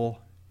puzzle.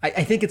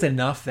 I think it's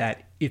enough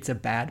that it's a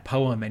bad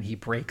poem and he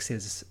breaks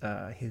his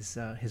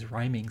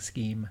rhyming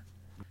scheme.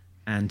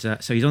 And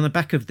so he's on the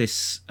back of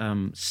this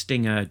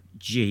Stinger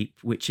Jeep,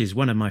 which is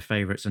one of my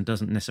favorites and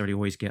doesn't necessarily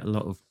always get a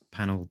lot of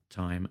panel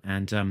time.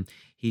 And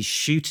he's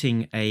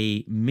shooting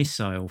a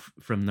missile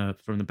from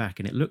the back,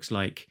 and it looks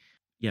like,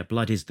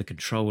 Blood is the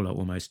controller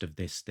almost of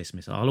this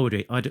missile.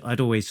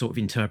 I'd always sort of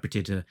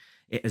interpreted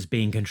it as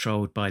being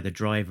controlled by the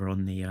driver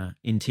on the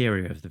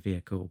interior of the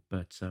vehicle,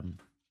 but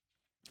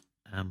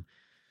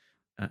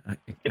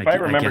if I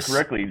remember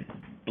correctly,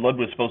 Blood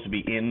was supposed to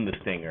be in the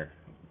Stinger.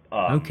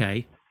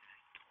 Okay.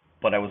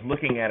 But I was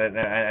looking at it, and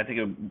I think,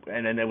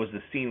 and then there was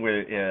the scene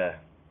where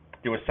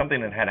there was something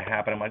that had to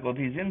happen. I'm like, well, if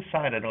he's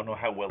inside, I don't know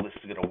how well this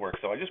is going to work.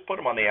 So I just put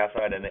him on the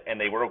outside, and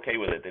they were okay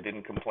with it. They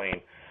didn't complain.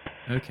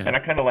 Okay. And I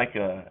kind of like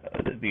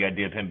the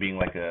idea of him being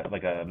like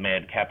a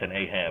mad Captain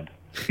Ahab,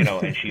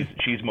 and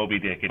she's Moby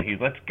Dick, and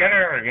he's, let's get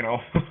her,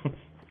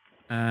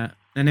 And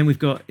then we've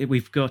got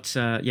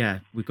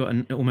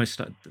an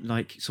almost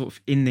like sort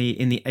of in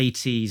the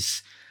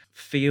 80s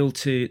feel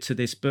to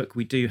this book.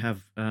 We do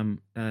have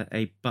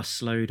a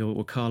busload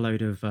or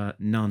carload of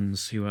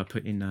nuns who are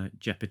put in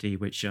jeopardy,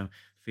 which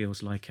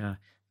feels like a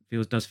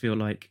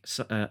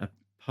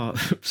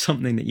part of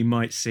something that you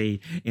might see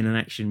in an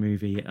action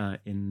movie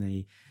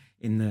in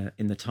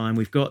the time.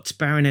 We've got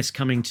Baroness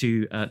coming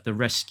to the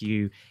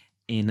rescue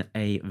in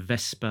a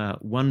Vespa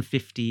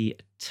 150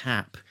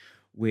 Tap,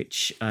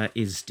 which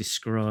is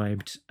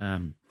described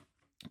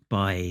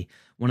by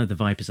one of the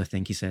Vipers. I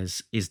think he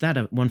says, "Is that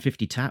a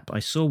 150 Tap? I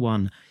saw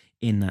one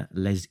in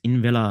Les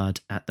Invalides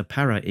at the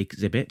Para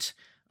exhibit."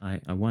 I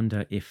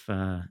wonder if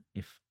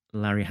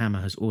Larry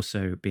Hammer has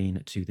also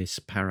been to this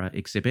Para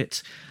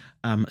exhibit.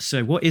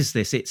 So what is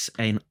this? It's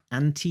an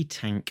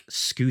anti-tank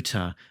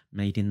scooter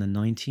made in the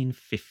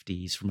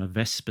 1950s from a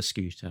Vespa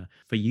scooter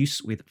for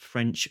use with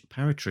French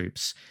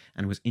paratroops,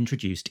 and was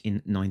introduced in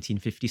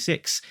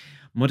 1956.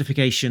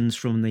 Modifications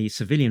from the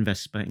civilian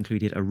Vespa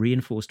included a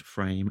reinforced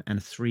frame and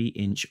a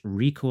 3-inch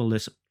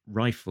recoilless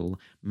rifle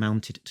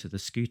mounted to the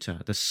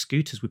scooter. The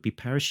scooters would be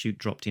parachute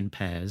dropped in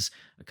pairs,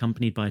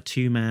 accompanied by a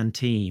 2-man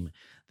team.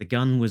 The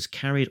gun was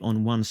carried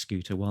on one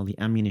scooter while the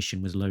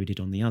ammunition was loaded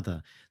on the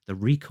other. The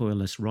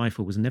recoilless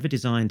rifle was never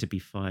designed to be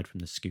fired from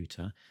the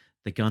scooter.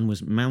 The gun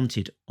was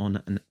mounted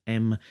on an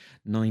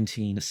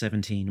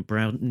M1917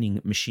 Browning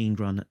machine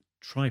gun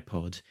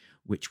tripod,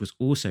 which was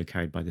also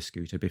carried by the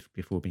scooter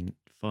before being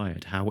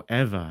fired.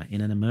 However, in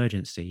an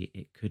emergency,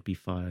 it could be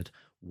fired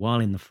while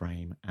in the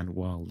frame and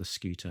while the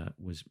scooter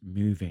was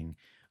moving,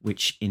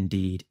 which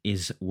indeed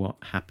is what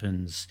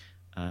happens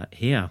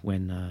here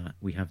when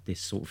we have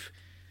this sort of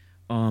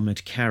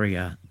armored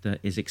carrier that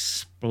is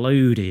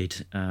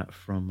exploded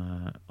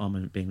from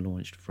armament being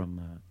launched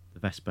from the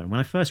Vesper. And when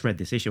I first read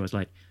this issue, I was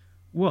like,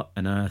 what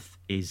on earth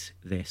is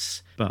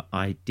this? But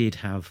I did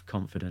have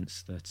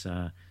confidence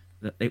that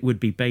it would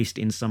be based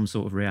in some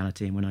sort of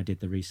reality. And when I did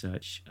the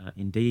research,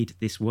 indeed,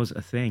 this was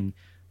a thing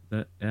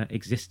that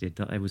existed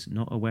that I was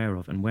not aware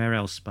of. And where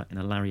else but in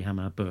a Larry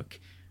Hama book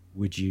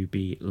would you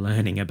be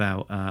learning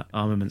about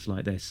armaments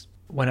like this?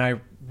 When I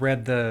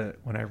read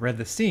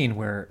the scene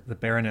where the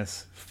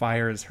Baroness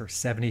fires her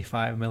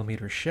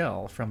 75mm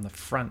shell from the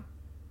front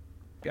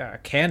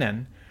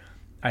cannon,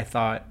 I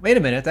thought, wait a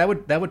minute, that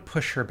would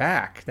push her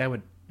back. It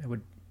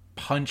would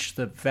punch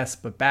the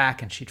Vespa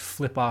back, and she'd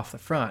flip off the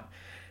front.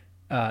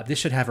 This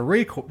should have a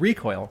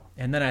recoil.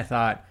 And then I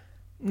thought,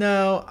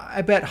 no,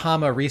 I bet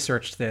Hama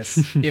researched this,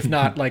 if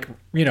not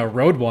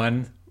wrote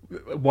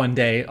one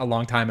day a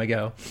long time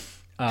ago.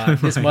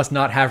 This must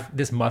not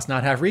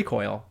have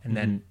recoil. And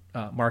then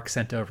Mark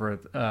sent over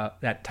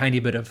that tiny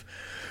bit of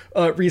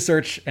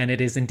research, and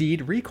it is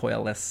indeed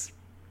recoilless.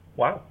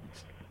 Wow.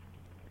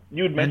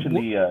 You had mentioned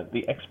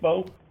the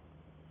Expo.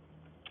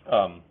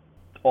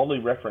 All the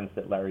reference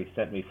that Larry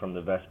sent me from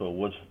the Vespa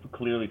was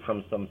clearly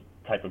from some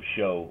type of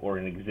show or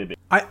an exhibit.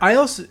 I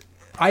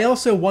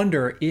also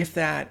wonder if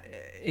that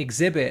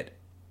exhibit.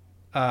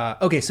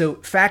 So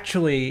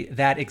factually,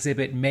 that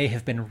exhibit may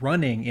have been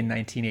running in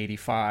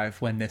 1985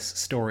 when this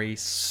story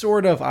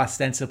sort of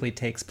ostensibly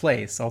takes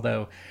place.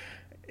 Although,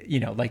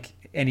 like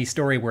any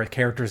story where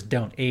characters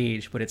don't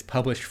age, but it's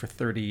published for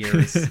 30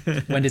 years.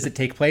 When does it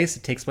take place?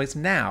 It takes place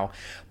now.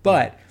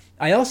 But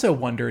I also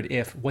wondered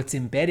if what's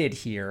embedded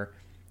here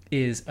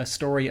is a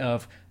story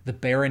of the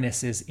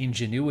Baroness's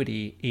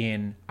ingenuity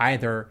in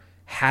either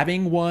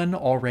having one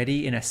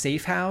already in a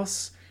safe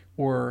house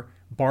or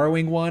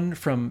borrowing one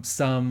from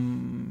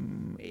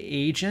some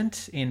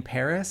agent in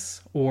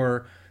Paris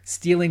or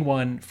stealing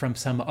one from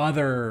some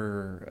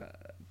other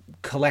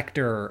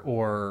collector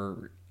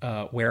or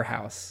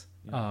warehouse.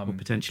 Or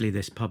potentially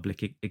this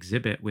public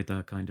exhibit with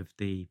a kind of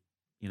the,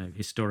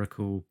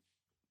 historical,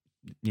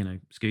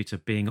 scooter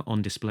being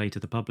on display to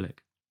the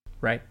public.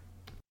 Right.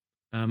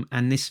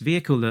 And this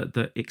vehicle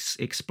that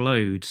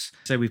explodes.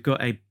 So we've got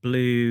a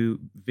blue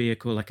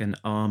vehicle, like an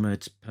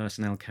armored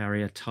personnel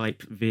carrier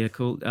type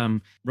vehicle.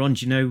 Ron,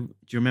 do you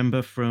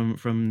remember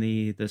from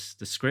the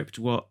script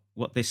what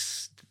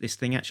this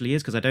thing actually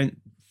is? Because I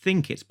don't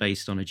think it's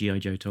based on a G.I.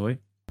 Joe toy.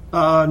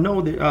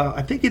 No,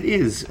 I think it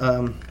is.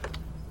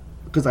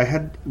 Because I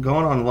had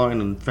gone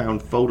online and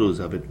found photos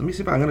of it. Let me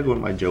see if I'm going to go in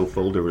my Joe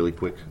folder really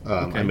quick.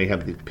 Okay. I may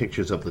have the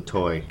pictures of the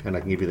toy, and I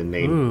can give you the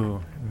name.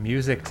 Ooh,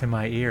 music to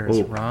my ears.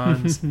 Oh.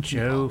 Ron's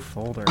Joe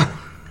folder.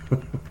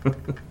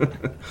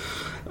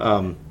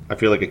 I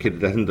feel like a kid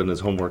that hasn't done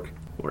his homework.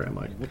 Where am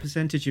I? What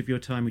percentage of your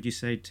time would you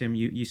say, Tim,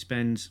 you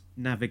spend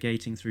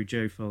navigating through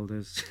Joe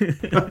folders?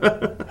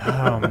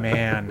 Oh,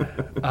 man.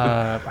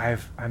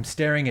 I'm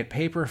staring at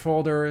paper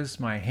folders.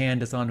 My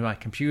hand is on my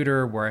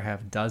computer where I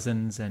have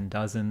dozens and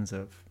dozens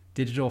of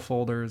digital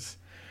folders.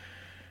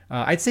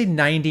 I'd say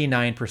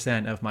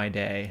 99% of my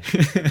day.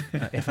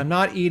 If I'm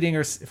not eating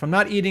or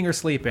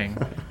sleeping.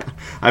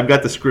 I've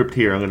got the script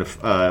here. I'm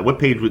gonna. What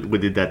page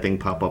did that thing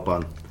pop up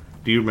on?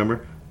 Do you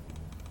remember?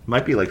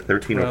 Might be like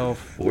 13 or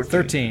 14.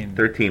 13.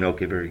 13,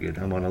 okay, very good.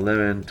 I'm on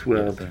 11,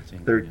 12,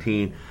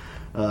 13.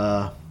 You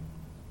know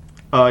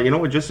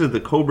what? Just as the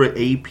Cobra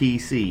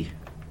APC.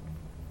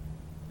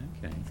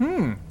 Okay.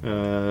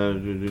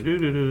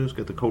 It's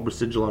got the Cobra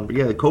sigil on. But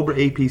yeah, the Cobra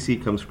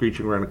APC comes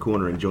screeching around a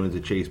corner and joins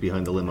the chase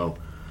behind the limo.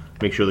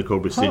 Make sure the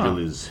Cobra sigil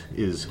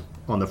is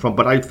on the front.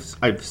 But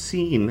I've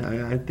seen,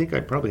 I think I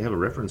probably have a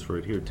reference for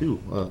it here too.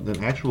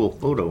 An actual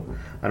photo.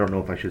 I don't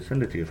know if I should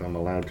send it to you if I'm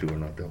allowed to or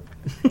not, though.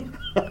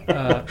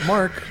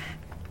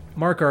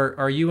 Mark,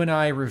 are you and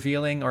I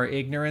revealing our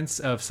ignorance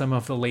of some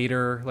of the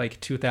later, like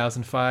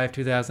 2005,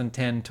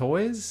 2010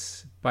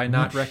 toys by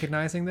not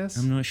recognizing this?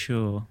 I'm not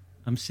sure.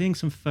 I'm seeing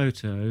some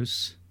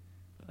photos.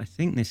 I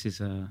think this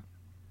is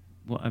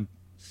what I'm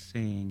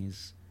seeing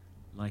is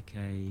like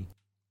a.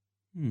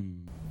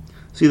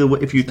 See,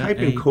 if you type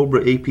in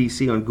Cobra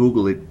APC on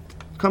Google, it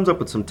comes up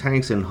with some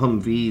tanks and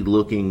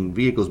Humvee-looking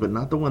vehicles, but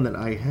not the one that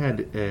I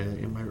had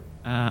in my.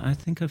 I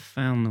think I've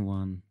found the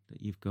one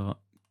that you've got.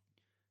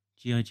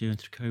 G.I. Joe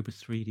and Cobra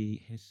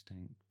 3D his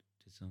tank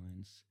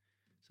designs.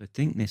 So I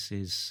think this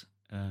is.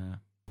 I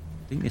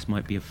think this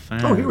might be a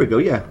fan. Oh, here we go.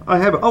 Yeah, I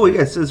have it. Oh,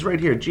 yeah, it says right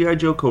here, G.I.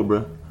 Joe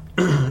Cobra,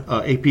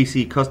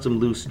 APC custom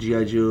loose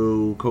G.I.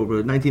 Joe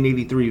Cobra,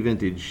 1983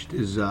 vintage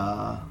is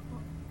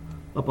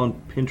up on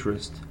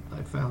Pinterest.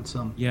 I found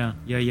some. Yeah.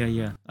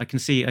 I can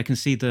see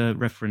the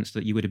reference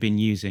that you would have been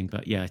using,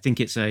 but yeah, I think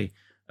it's a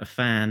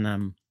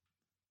fan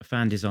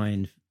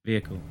designed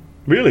vehicle.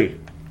 Really?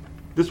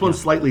 This one's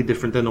slightly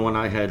different than the one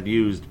I had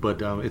used,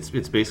 but it's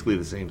basically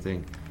the same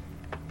thing.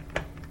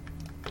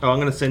 Oh, I'm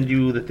gonna send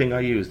you the thing I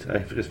used. I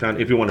just found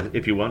if you want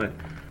it.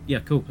 Yeah,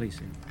 cool. Please.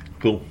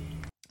 Cool.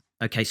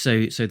 Okay,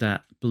 so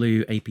that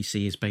blue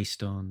APC is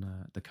based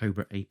on the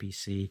Cobra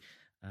APC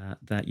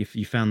that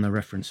you found the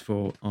reference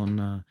for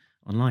on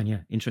online.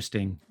 Yeah,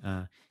 interesting.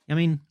 I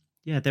mean,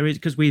 Yeah, there is,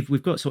 because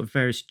we've got sort of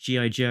various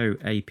G.I. Joe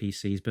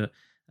APCs, but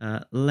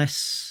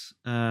less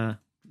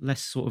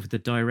sort of the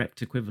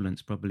direct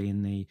equivalents probably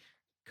in the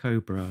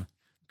Cobra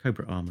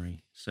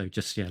Armory. So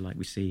just like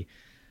we see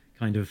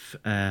kind of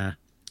an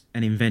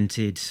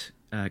invented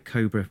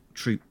Cobra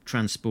troop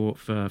transport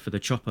for the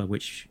chopper,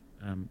 which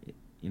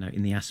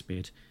in the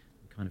Aspid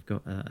kind of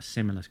got a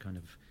similar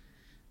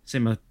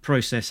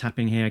process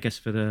happening here, I guess,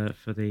 for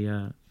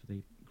the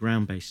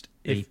ground-based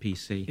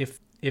APC.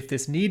 If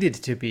this needed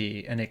to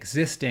be an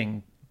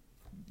existing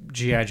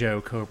G.I.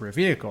 Joe Cobra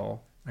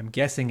vehicle, I'm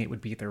guessing it would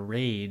be the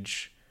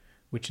Rage,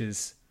 which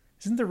isn't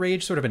the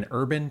Rage sort of an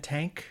urban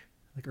tank,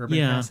 like urban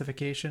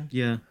classification?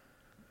 Yeah,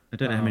 I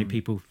don't know how many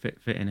people fit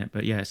in it,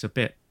 but it's a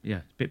bit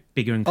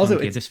bigger and clunky. Also,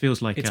 this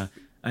feels like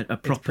a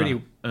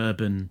proper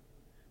urban.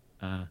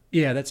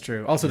 Yeah, that's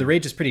true. Also, the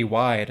Rage is pretty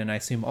wide, and I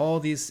assume all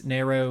these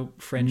narrow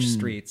French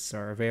streets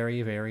are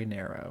very, very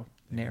narrow.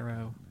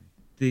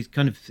 The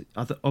kind of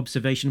other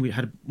observation we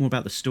had more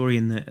about the story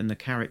and the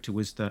character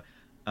was that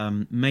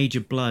Major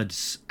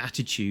Blood's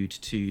attitude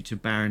to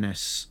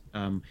Baroness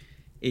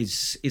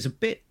is a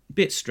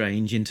bit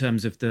strange in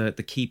terms of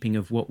the keeping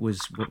of what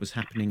was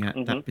happening at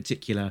that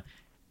particular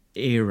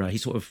era. He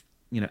sort of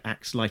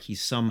acts like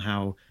he's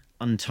somehow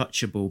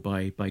untouchable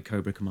by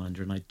Cobra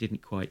Commander, and I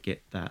didn't quite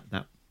get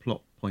that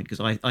plot point, because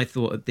I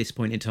thought at this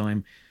point in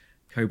time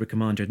Cobra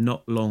Commander had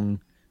not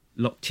long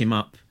locked him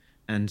up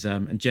and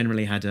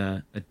generally had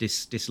a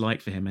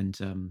dislike for him,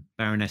 and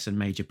Baroness and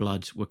Major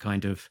Blood were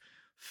kind of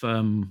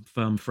firm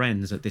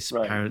friends at this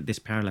this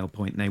parallel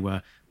point. They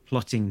were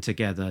plotting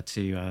together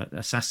to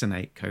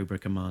assassinate Cobra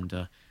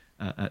Commander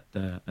at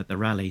the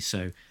rally.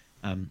 So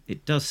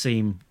it does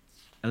seem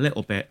a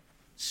little bit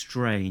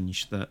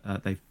strange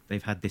that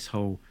they've had this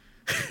whole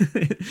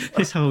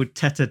this whole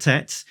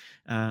tete-a-tete.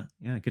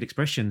 Good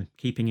expression,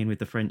 keeping in with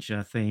the French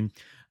theme.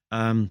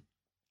 In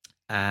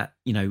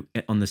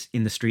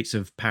the streets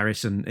of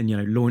Paris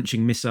and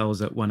launching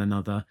missiles at one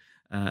another,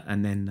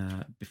 and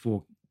then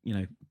before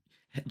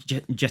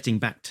jetting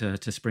back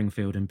to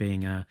Springfield and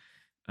being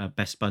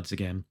best buds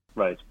again.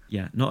 Right.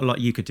 Yeah, not a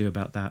lot you could do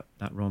about that,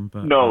 Ron.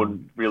 But no,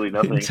 really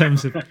nothing. In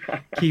terms of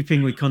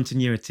keeping with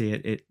continuity,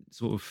 it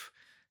sort of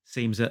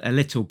seems a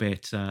little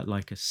bit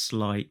like a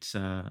slight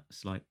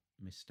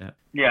misstep.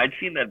 Yeah, I'd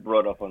seen that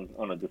brought up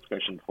on a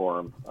discussion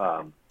forum.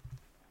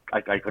 I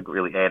couldn't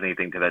really add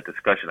anything to that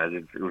discussion.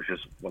 It was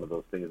just one of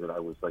those things that I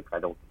was like, I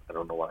don't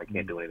know why I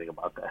can't do anything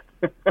about that.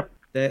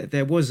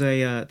 There was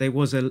a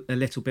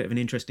little bit of an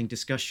interesting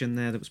discussion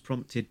there that was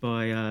prompted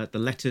by the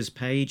letters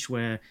page,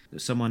 where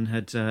someone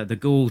had the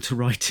gall to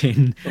write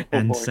in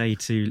and say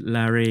to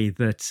Larry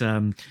that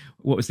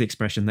what was the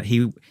expression, that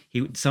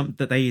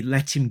that they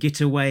let him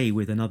get away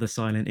with another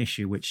silent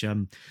issue, which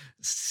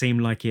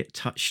seemed like it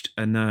touched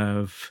a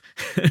nerve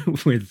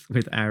with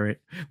Larry,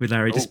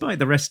 despite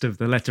the rest of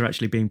the letter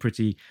actually being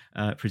pretty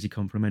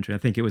complimentary. I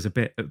think it was a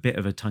bit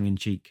of a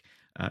tongue-in-cheek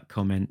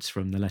comment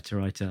from the letter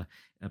writer,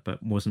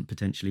 but wasn't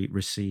potentially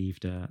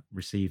received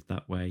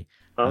that way.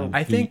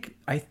 I think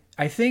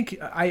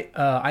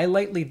I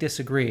lightly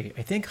disagree.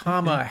 I think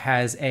Hama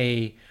has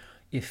a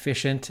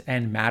efficient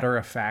and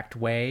matter-of-fact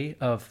way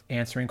of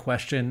answering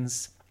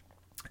questions,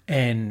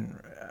 and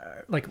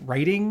like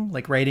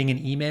writing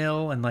an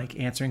email and like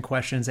answering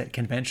questions at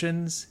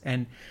conventions.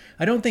 And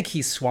I don't think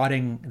he's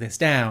swatting this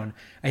down.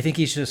 I think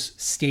he's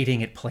just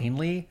stating it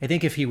plainly. I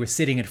think if he was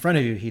sitting in front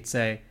of you, he'd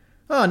say,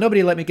 "Oh,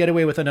 nobody let me get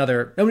away with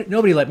another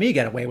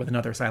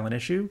silent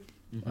issue.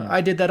 Mm-hmm.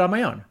 I did that on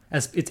my own." I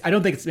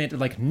don't think it's meant to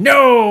like,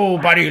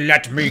 "Nobody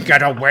let me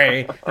get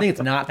away." I think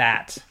it's not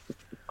that.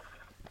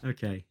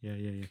 Okay, yeah.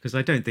 Because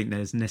I don't think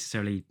there's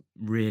necessarily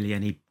really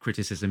any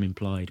criticism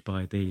implied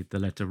by the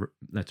letter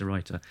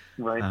writer.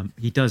 Right.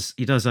 He does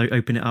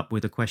open it up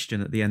with a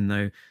question at the end,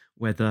 though,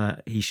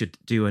 whether he should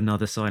do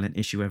another silent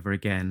issue ever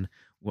again.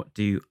 What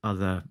do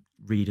other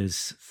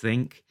readers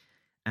think?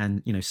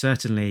 And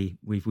certainly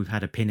we've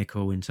had a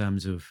pinnacle in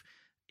terms of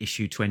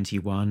issue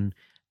 21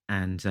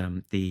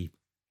 and the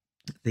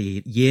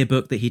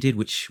yearbook that he did,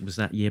 which was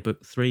that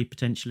yearbook 3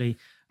 potentially,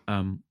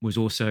 was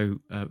also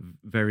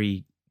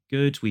very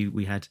good.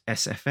 We had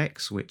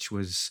SFX, which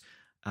was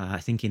I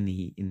think in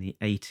the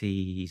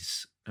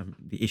 80s,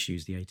 the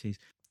 80s,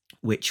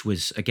 which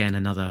was again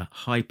another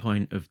high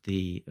point of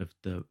the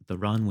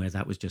run, where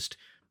that was just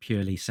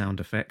purely sound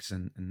effects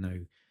and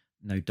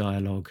no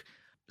dialogue.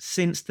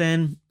 Since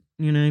then,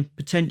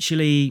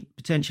 potentially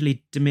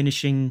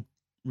diminishing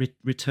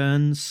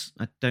returns.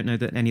 I don't know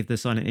that any of the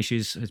silent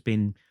issues has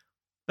been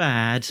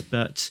bad,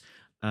 but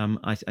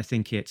I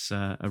think it's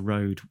a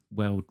road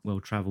well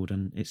travelled,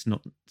 and it's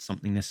not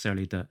something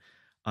necessarily that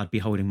I'd be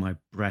holding my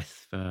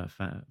breath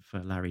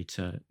for Larry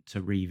to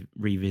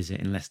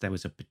revisit, unless there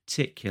was a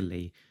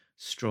particularly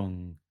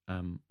strong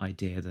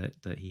idea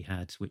that he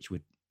had which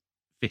would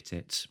fit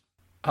it.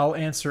 I'll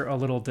answer a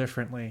little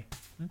differently.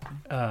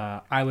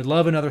 Okay. I would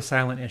love another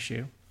silent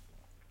issue.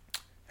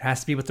 It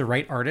has to be with the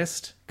right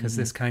artist, because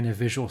this kind of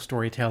visual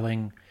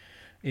storytelling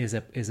is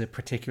a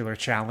particular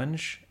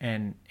challenge.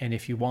 And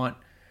if you want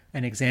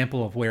an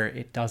example of where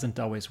it doesn't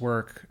always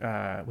work.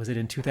 Was it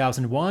in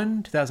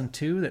 2001,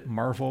 2002 that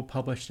Marvel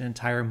published an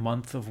entire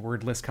month of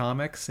wordless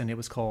comics, and it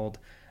was called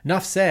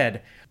Nuff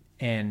Said.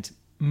 And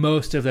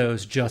most of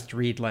those just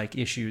read like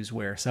issues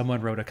where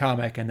someone wrote a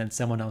comic and then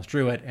someone else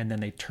drew it, and then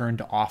they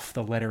turned off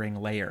the lettering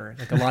layer.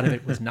 Like a lot of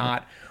it was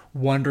not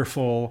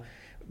wonderful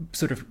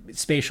sort of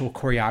spatial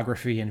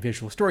choreography and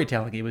visual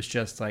storytelling. It was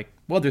just like,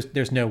 well,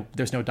 there's no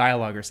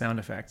dialogue or sound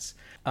effects.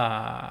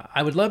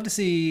 I would love to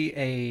see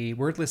a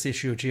wordless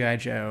issue of G.I.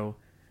 Joe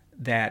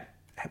that,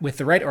 with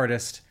the right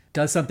artist,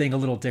 does something a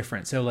little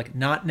different. So like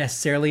not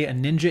necessarily a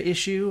ninja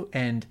issue,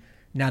 and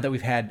now that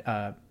we've had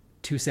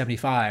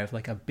 275,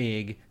 like a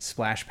big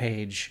splash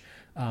page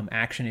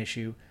action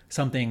issue,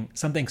 something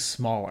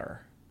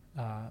smaller.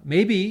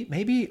 Maybe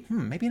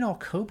an all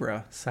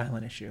Cobra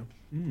silent issue.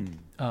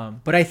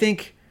 But I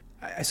think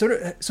sort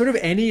of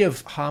any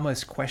of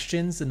Hama's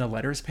questions in the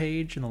letters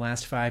page in the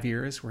last 5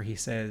 years, where he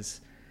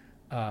says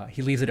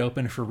he leaves it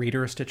open for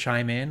readers to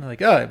chime in,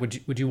 like, oh,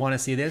 would you want to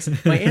see this?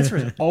 My answer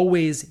is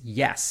always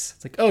yes.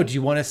 It's like, oh, do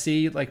you want to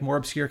see like more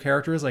obscure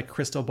characters like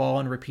Crystal Ball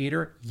and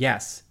Repeater?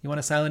 Yes. You want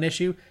a silent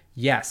issue?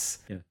 Yes.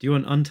 Yeah. Do you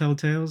want Untold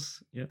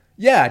Tales? Yeah.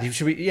 Yeah.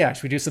 Should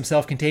we do some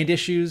self-contained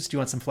issues? Do you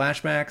want some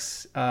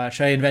flashbacks?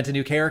 Should I invent a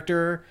new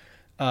character?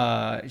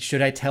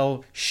 Should I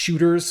tell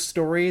Shooter's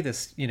story?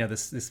 This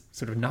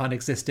sort of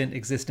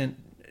existent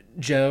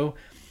Joe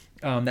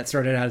that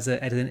started out as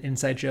an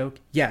inside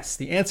joke. Yes.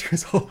 The answer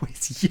is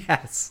always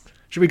yes.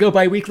 Should we go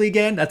bi-weekly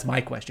again? That's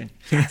my question.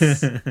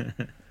 Yes.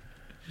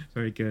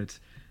 Very good.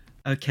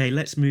 Okay,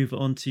 let's move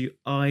on to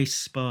I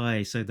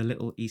Spy. So the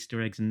little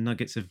Easter eggs and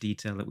nuggets of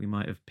detail that we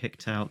might have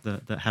picked out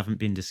that haven't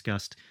been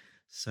discussed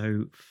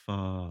so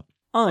far.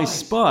 I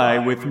spy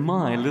with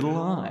my little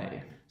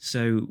eye.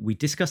 So we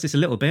discussed this a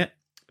little bit,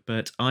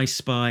 but I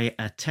Spy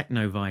a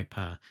Techno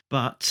Viper.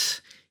 But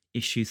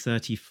issue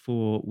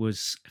 34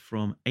 was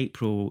from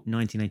April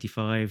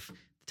 1985.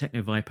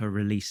 Techno Viper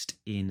released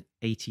in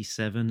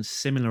 87.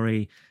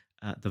 Similarly,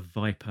 the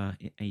Viper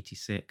in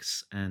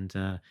 86 and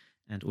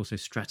also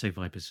Strato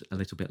Vipers a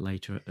little bit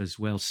later as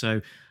well. So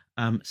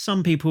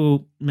some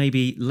people may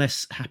be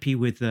less happy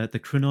with the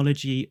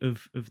chronology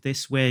of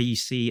this, where you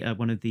see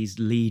one of these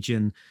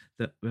Legion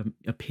that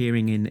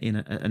appearing in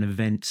an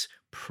event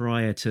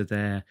prior to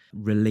their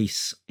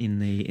release in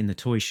the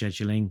toy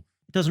scheduling.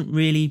 It doesn't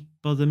really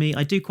bother me.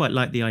 I do quite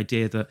like the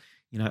idea that,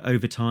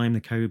 over time the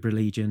Cobra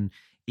Legion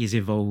is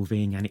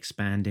evolving and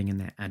expanding,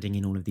 and they're adding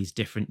in all of these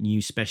different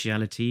new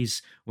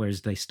specialities,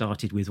 whereas they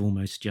started with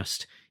almost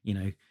just,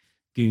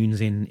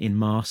 goons in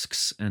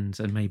masks and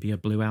maybe a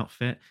blue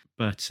outfit.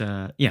 But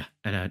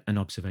an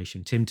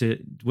observation. Tim,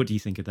 what do you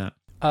think of that?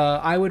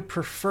 I would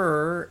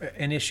prefer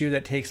an issue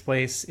that takes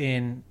place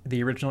in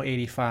the original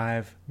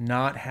 85,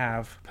 not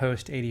have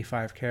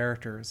post-85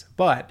 characters.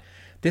 But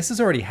this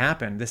has already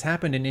happened. This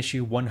happened in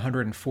issue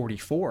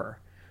 144,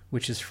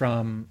 which is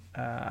from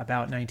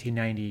about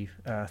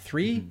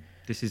 1993. Mm-hmm.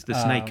 This is the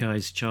Snake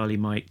Eyes Charlie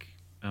Mike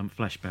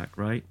flashback,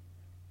 right?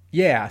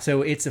 Yeah,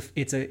 so it's a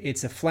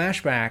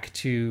flashback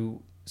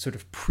to sort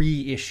of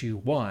pre-issue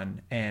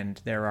 1,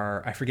 and there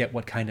are, I forget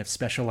what kind of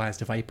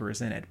specialized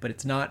Vipers in it, but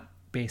it's not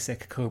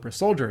basic Cobra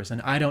soldiers, and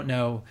I don't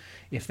know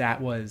if that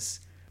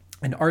was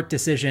an art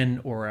decision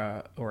or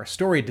a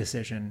story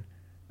decision,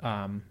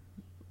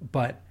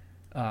 but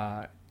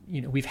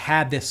we've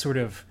had this sort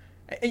of,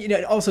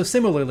 also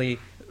similarly,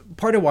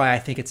 part of why I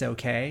think it's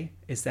okay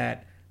is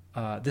that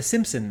The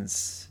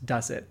Simpsons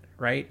does it.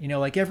 Right?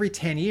 Like every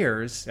 10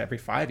 years, every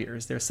 5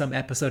 years, there's some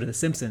episode of The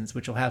Simpsons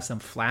which will have some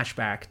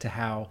flashback to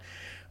how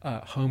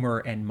Homer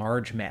and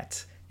Marge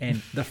met.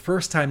 And the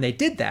first time they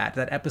did that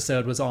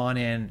episode was on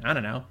in, I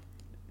don't know,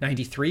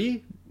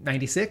 93,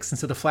 96. And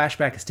so the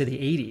flashback is to the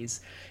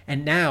 80s.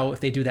 And now if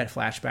they do that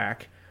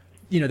flashback,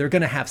 they're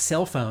going to have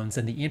cell phones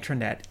and the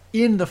internet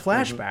in the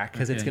flashback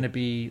because it's going to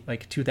be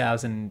like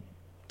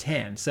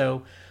 2010.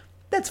 So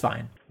that's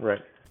fine.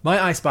 Right.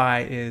 My I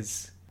Spy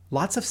is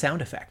lots of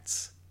sound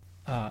effects.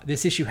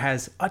 This issue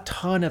has a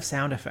ton of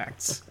sound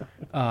effects,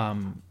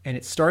 and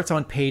it starts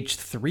on page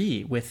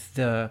 3 with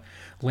the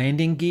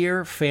landing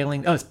gear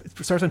failing. Oh,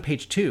 it starts on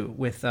page 2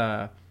 with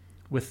the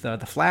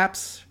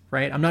flaps.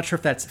 Right, I'm not sure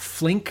if that's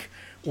flink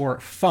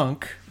or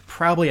funk.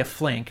 Probably a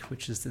flink,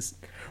 which is this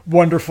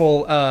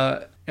wonderful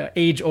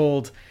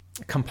age-old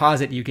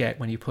composite you get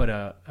when you put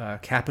a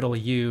capital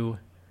U.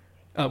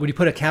 When you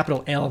put a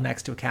capital L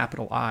next to a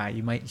capital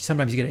I,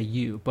 sometimes you get a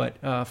U. But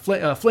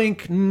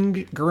flink,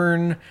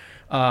 gurn.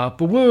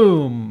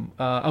 Bawoom,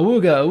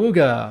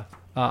 awooga.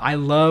 I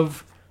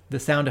love the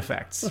sound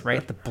effects,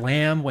 right? The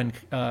blam when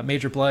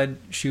Major Blood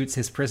shoots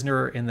his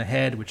prisoner in the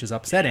head, which is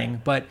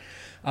upsetting. But,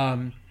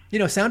 sound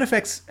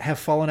effects have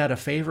fallen out of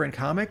favor in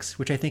comics,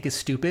 which I think is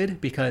stupid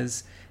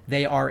because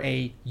they are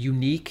a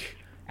unique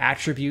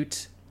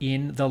attribute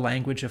in the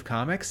language of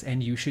comics,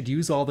 and you should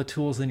use all the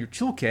tools in your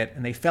toolkit.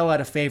 And they fell out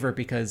of favor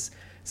because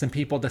some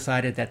people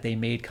decided that they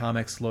made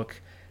comics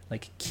look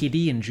like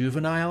kiddie and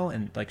juvenile,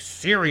 and like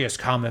serious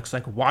comics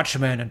like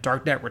Watchmen and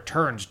Dark Knight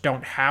Returns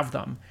don't have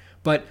them.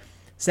 But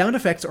sound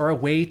effects are a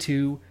way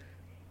to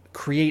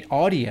create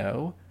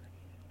audio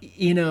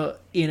in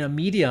a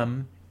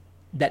medium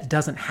that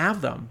doesn't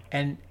have them.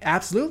 And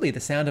absolutely, the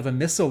sound of a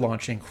missile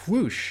launching,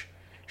 whoosh,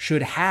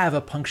 should have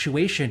a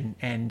punctuation,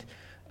 and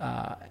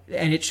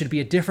it should be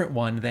a different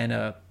one than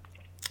a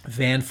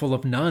van full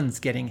of nuns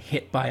getting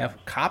hit by a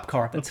cop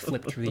car that's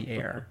flipped through the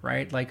air,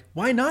 right? Like,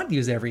 why not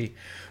use every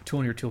tool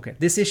in your toolkit?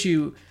 This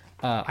issue,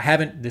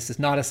 this is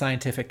not a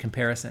scientific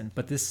comparison,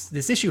 but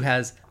this issue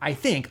has, I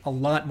think, a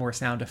lot more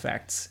sound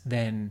effects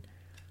than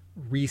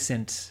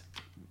recent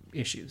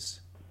issues.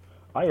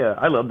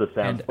 I love the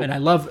sound.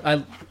 And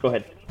Go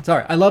ahead.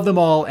 Sorry, I love them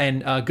all,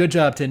 and good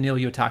job to Neil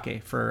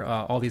Yotake for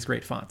all these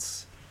great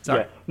fonts.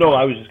 Sorry. Yeah. No,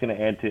 I was just going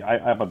to add to.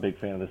 I'm a big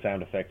fan of the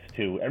sound effects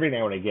too. Every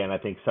now and again, I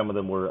think some of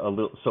them were a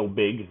little so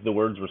big. The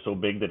words were so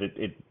big that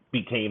it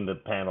became the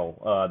panel.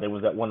 There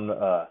was that one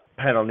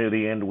panel near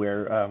the end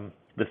where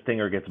the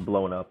Stinger gets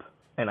blown up,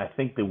 and I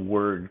think the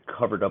word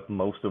covered up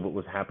most of what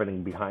was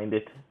happening behind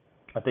it.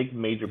 I think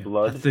Major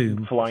Blood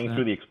flying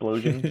through the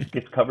explosion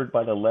gets covered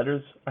by the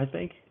letters, I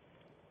think.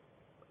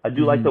 I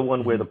do like the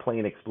one where the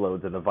plane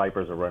explodes and the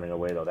Vipers are running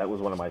away, though. That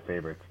was one of my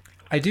favorites.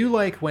 I do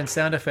like when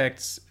sound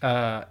effects,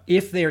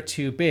 if they're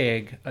too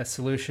big, a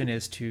solution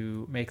is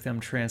to make them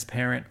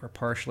transparent or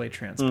partially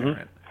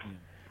transparent.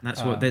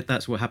 That's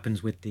what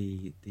happens with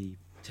the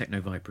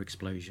Techno Viper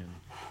explosion.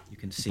 You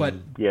can see,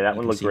 that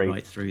one looked great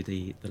right through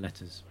the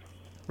letters.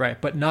 Right,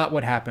 but not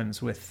what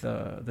happens with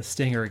the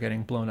Stinger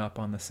getting blown up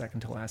on the second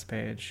to last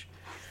page.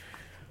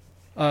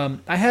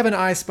 I have an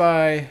I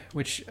Spy,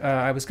 which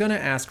I was going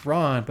to ask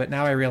Ron, but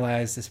now I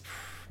realize this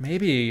may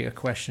be a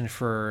question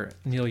for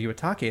Neil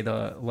Yotake,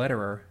 the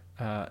letterer.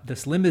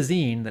 This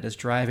limousine that is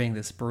driving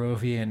this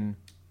Barovian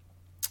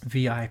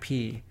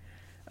VIP.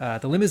 The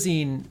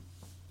limousine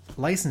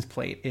license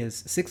plate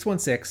is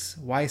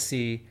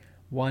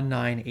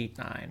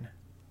 616YC1989.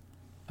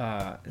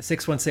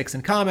 616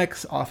 in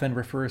comics often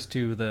refers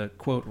to the,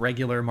 quote,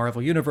 regular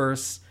Marvel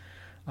Universe.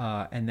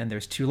 And then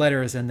there's 2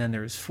 letters, and then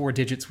there's 4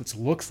 digits, which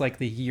looks like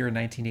the year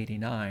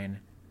 1989.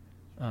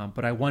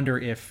 But I wonder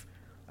if,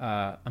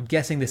 I'm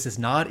guessing this is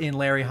not in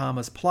Larry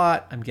Hama's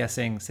plot. I'm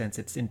guessing since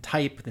it's in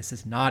type, this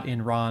is not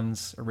in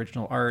Ron's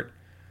original art.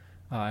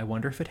 I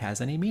wonder if it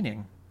has any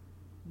meaning.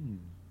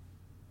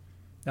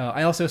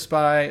 I also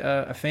spy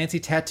a fancy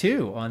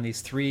tattoo on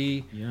these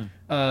 3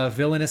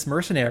 villainous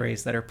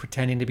mercenaries that are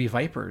pretending to be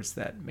Vipers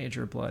that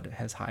Major Blood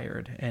has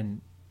hired.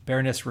 And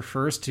Baroness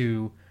refers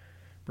to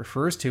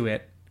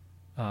it.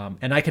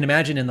 And I can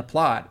imagine in the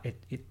plot,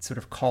 it sort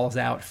of calls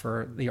out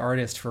for the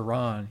artist, for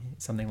Ron,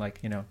 something like,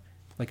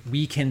 like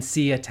we can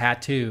see a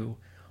tattoo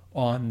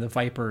on the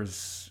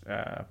Viper's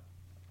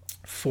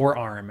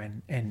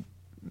forearm and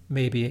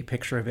maybe a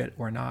picture of it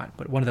or not.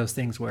 But one of those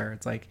things where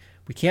it's like,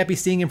 we can't be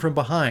seeing him from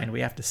behind.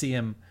 We have to see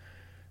him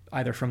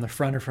either from the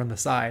front or from the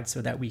side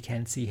so that we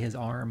can see his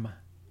arm.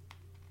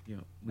 Yeah,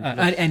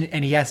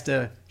 and he has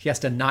to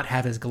not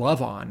have his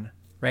glove on,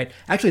 right?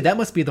 Actually, that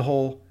must be the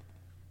whole...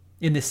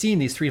 In the scene,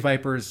 these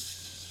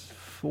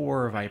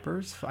 4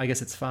 Vipers, I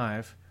guess it's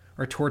 5,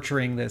 are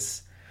torturing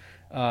this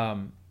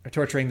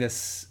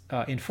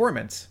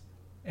informant,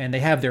 and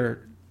they have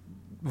their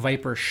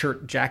Viper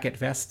shirt jacket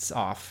vests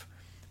off,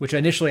 which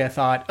initially I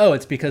thought,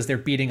 it's because they're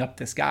beating up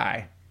this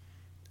guy,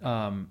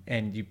 and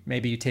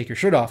maybe you take your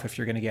shirt off if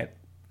you're going to get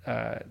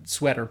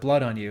sweat or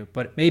blood on you,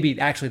 but maybe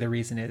actually the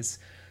reason is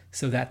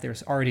so that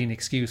there's already an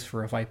excuse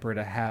for a Viper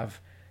to have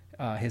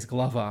his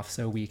glove off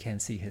so we can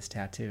see his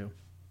tattoo.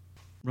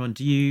 Ron,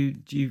 do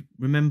you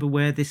remember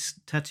where this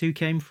tattoo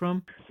came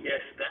from?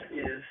 Yes,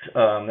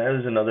 that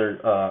is another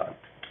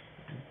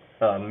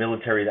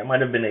military. That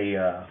might have been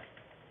a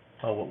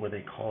what were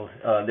they called?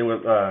 They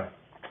were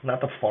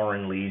not the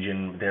Foreign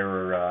Legion. They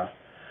were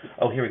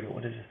here we go.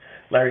 What is it?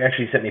 Larry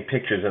actually sent me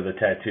pictures of the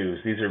tattoos.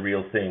 These are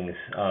real things.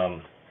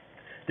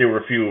 There were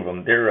a few of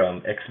them. They're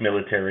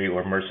ex-military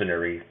or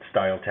mercenary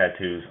style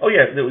tattoos. Oh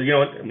yeah,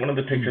 one of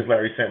the pictures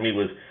Larry sent me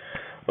was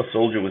a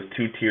soldier with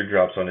 2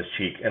 teardrops on his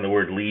cheek and the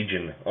word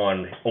Legion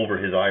over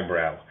his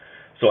eyebrow.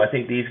 So I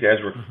think these guys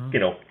were,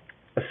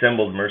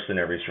 assembled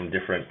mercenaries from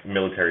different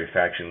military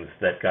factions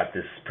that got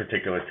this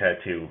particular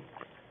tattoo,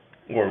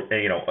 or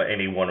any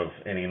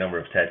number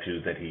of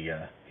tattoos that he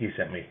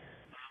sent me.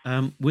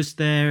 Was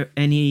there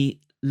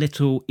any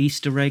little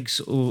Easter eggs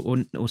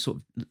or sort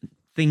of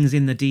things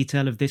in the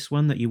detail of this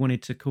one that you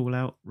wanted to call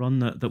out, Ron,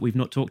 that we've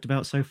not talked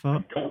about so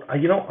far?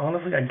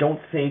 Honestly, I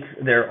don't think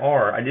there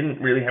are. I didn't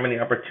really have any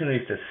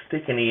opportunities to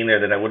stick any in there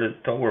that I would have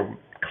thought were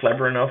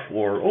clever enough,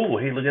 or,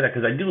 hey, look at that,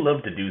 because I do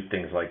love to do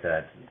things like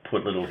that,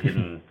 put little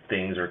hidden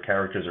things or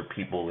characters or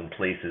people in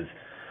places.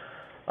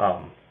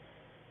 I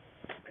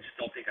just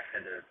don't think I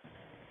had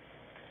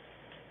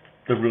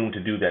the room to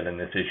do that in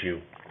this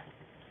issue.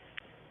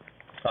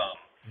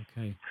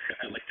 Okay.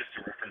 I'd like just to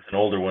reference an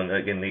older one,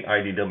 like in the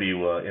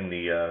IDW, in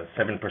the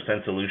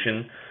 7%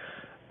 solution,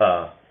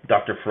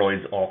 Dr.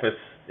 Freud's office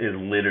is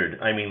littered.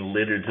 I mean,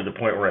 littered to the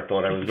point where I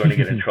thought I was going to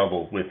get in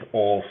trouble with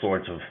all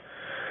sorts of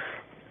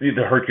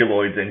the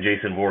Herculoids and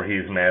Jason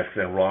Voorhees masks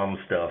and ROM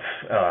stuff.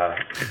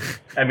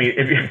 I mean,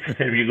 if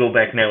you go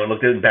back now and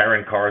look at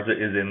Baron Karza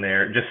is in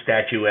there, just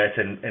statuettes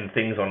and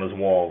things on his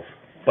walls.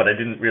 But I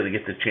didn't really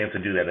get the chance to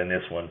do that in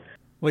this one.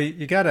 Well,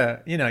 you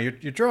gotta, you're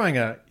drawing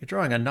a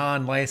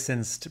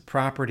non-licensed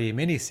property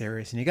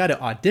miniseries, and you got to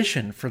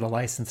audition for the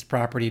licensed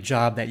property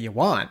job that you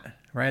want,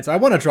 right? So I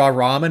want to draw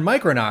ROM and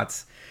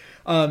Micronauts.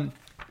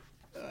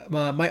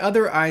 My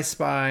other I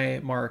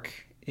Spy, Mark,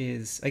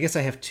 is, I guess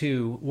I have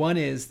two. One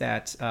is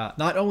that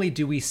not only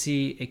do we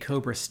see a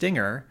Cobra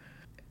Stinger,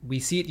 we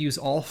see it use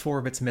all 4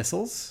 of its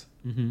missiles.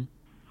 Mm-hmm.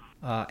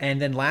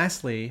 And then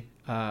lastly,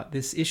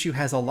 this issue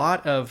has a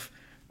lot of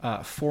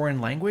foreign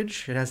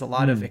language. It has a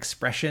lot of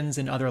expressions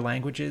in other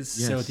languages.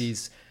 Yes. So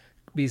these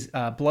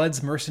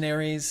Bloods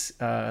mercenaries,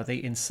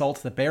 they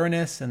insult the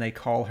Baroness and they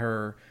call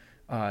her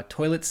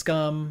toilet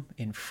scum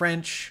in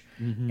French.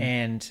 Mm-hmm.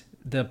 And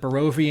the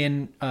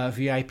Barovian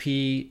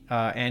VIP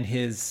and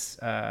his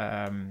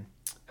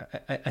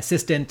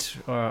assistant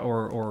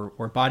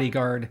or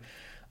bodyguard,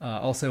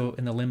 also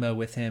in the limo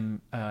with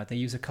him, they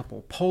use a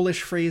couple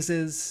Polish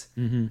phrases,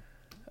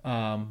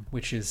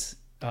 which is,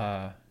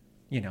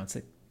 it's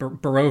like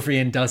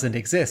Barovian doesn't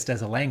exist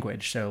as a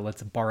language, so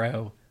let's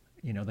borrow,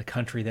 the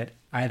country that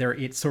either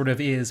it sort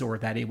of is or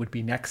that it would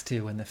be next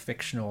to in the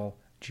fictional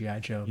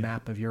G.I. Joe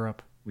map of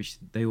Europe. Which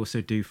they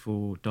also do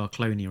for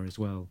Darklonia as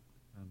well.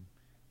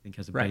 I think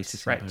has a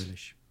basis in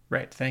Polish.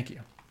 Right, thank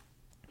you.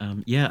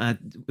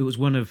 It was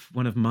one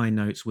of my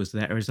notes was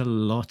there is a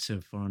lot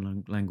of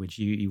foreign language.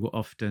 You will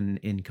often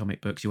in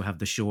comic books you'll have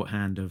the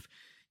shorthand of,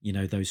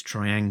 those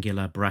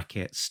triangular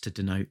brackets to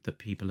denote that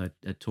people are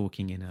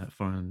talking in a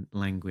foreign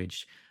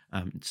language.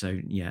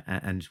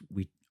 And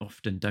we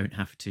often don't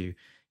have to,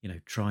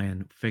 try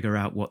and figure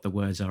out what the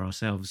words are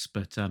ourselves.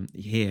 But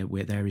here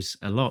where there is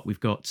a lot, we've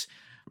got.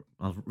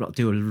 I'll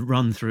do a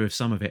run through of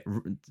some of it.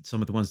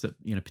 Some of the ones that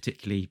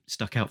particularly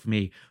stuck out for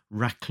me.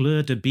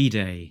 Racleur de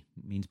bidet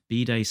means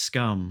bidet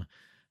scum.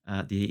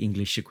 The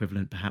English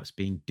equivalent perhaps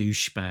being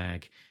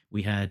douchebag.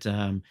 We had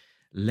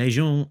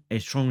Légion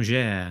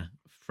étrangère,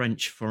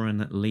 French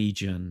Foreign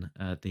Legion,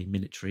 the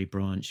military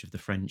branch of the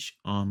French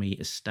army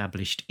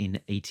established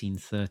in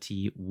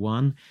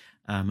 1831.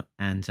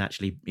 And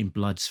actually in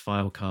Blood's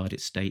file card,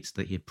 it states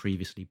that he had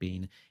previously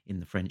been in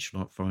the French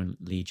Foreign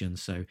Legion.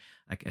 So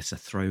I guess a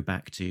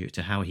throwback to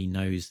how he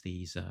knows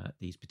these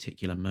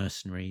particular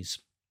mercenaries.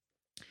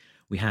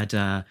 We had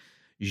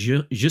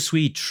Je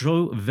suis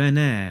trop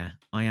vénère.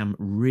 I am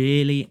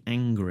really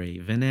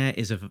angry. Vénère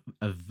is a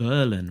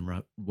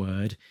Verlan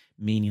word,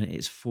 meaning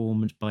it's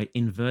formed by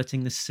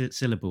inverting the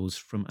syllables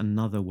from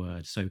another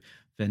word. So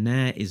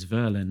vénère is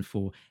Verlan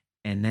for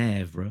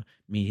énerve,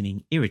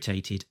 meaning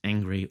irritated,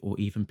 angry, or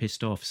even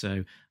pissed off.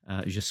 So,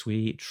 je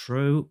suis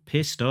trop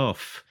pissed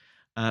off.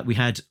 We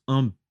had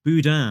un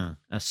boudin,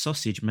 a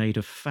sausage made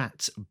of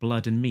fat,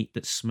 blood, and meat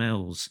that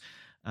smells.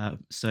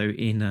 So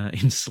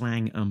in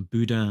slang,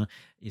 boudin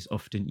is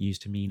often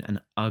used to mean an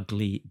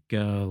ugly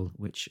girl,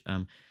 which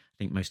I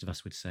think most of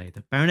us would say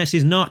the Baroness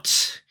is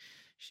not.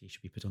 She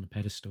should be put on a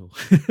pedestal.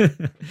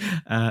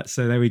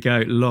 So there we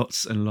go.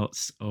 Lots and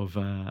lots of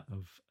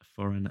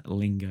foreign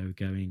lingo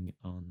going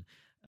on.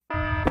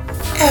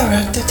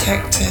 Error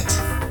detected.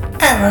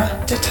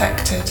 Error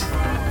detected.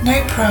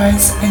 No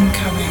prize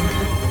incoming.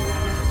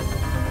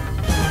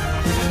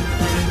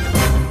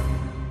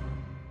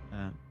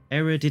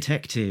 Error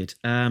detected.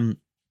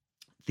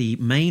 The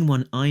main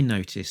one I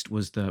noticed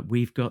was that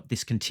we've got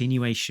this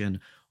continuation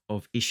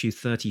of issue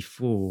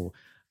 34.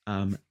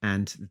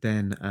 And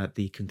then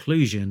the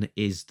conclusion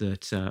is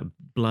that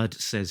Blood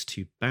says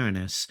to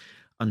Baroness,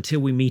 "Until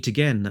we meet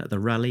again at the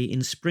rally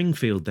in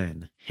Springfield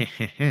then."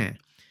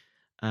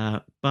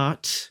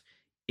 But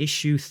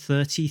issue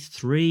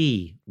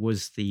 33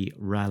 was the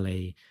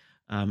rally.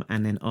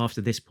 And then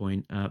after this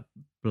point,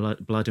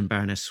 Blood and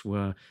Baroness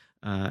were,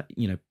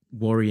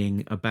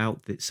 worrying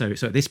about this. So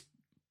at this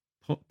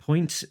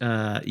point,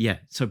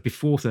 so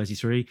before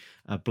 33,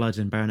 Blood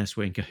and Baroness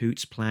were in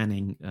cahoots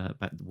planning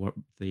about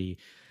the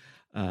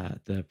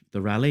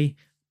rally.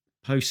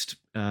 Post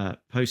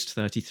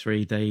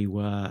 33, they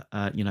were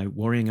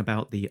worrying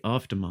about the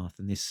aftermath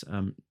and this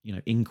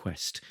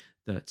inquest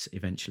that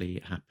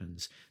eventually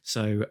happens.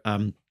 So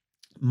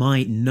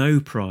my no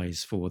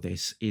prize for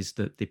this is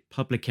that the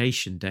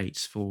publication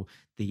dates for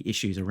the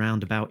issues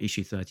around about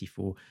issue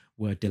 34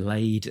 were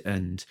delayed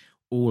and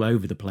all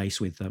over the place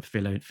with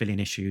fill-in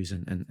issues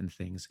and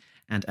things.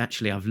 And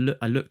actually, I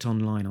looked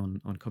online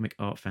on Comic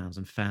Art Founds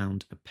and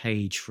found a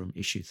page from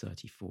issue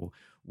 34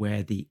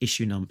 where the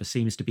issue number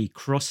seems to be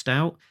crossed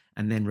out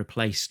and then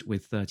replaced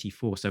with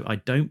 34. So I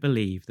don't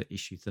believe that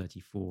issue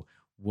 34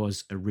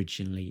 was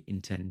originally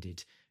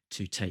intended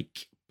to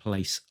take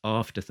place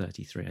after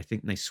 33. I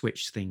think they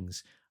switched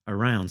things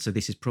around. So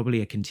this is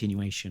probably a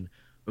continuation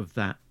of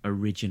that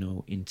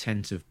original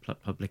intent of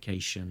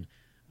publication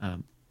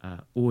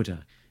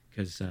order.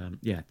 Because,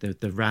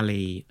 the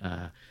rally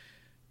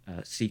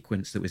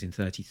sequence that was in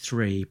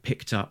 33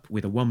 picked up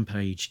with a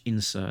one-page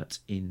insert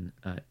in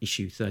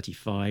issue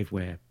 35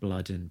 where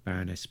Blood and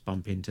Baroness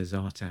bump into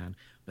Zartan.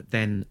 but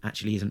then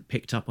actually isn't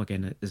picked up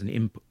again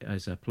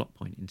as a plot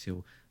point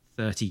until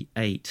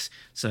 38.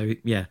 So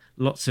yeah,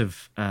 lots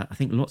of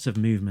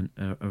movement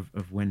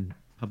of when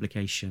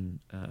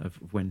publication of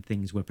when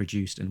things were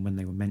produced and when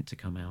they were meant to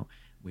come out,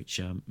 which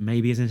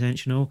maybe is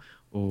intentional,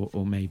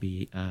 or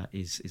maybe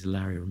is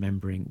Larry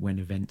remembering when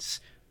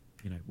events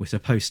were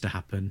supposed to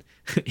happen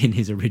in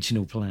his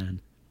original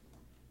plan.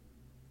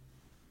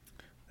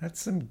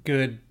 That's some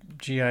good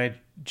GI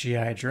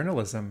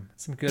journalism.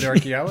 Some good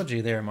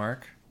archaeology there,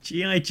 Mark.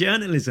 GI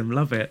journalism,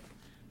 love it.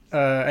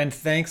 And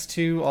thanks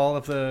to all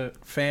of the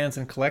fans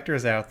and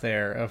collectors out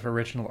there of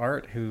original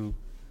art who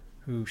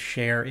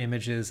share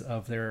images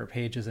of their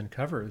pages and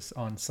covers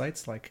on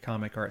sites like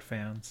Comic Art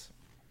Fans.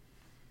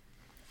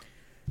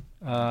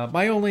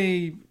 My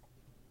only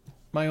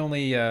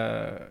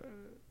error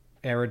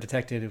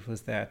detected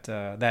was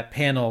that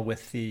panel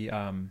with the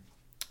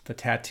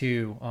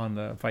tattoo on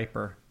the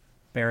Viper.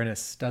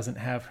 Baroness doesn't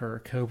have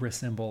her Cobra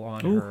symbol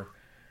on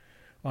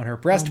her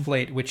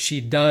breastplate, which she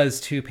does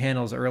 2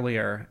 panels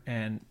earlier,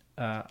 and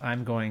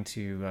I'm going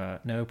to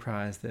no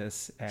prize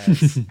this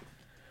as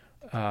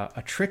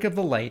a trick of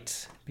the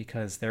light,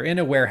 because they're in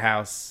a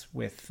warehouse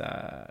with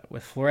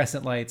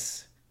fluorescent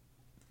lights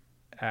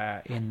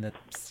in the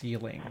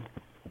ceiling.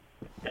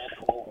 That's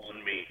all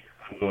on me.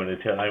 I'm going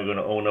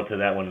to own up to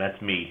that one.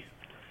 That's me.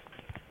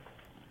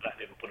 I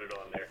didn't put it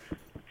on there.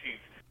 Jeez.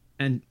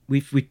 And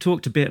we've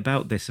talked a bit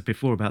about this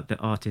before, about the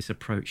artist's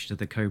approach to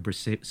the Cobra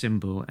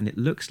symbol, and it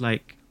looks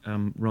like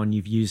Ron,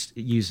 you've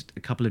used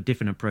a couple of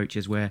different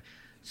approaches where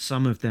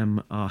some of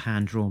them are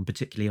hand drawn,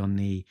 particularly on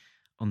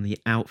the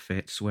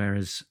outfits,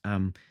 whereas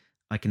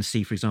I can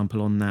see, for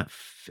example, on that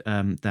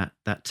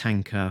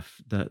tanker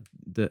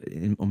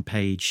on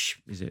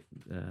page, is it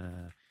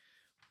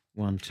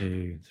 1,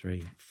 2,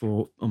 3,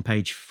 4, on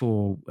page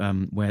 4,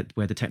 where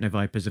the Techno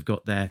Vipers have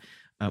got their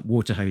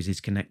water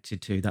hoses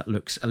connected to, that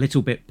looks a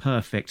little bit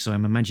perfect. So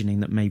I'm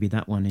imagining that maybe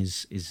that one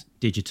is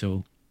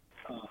digital.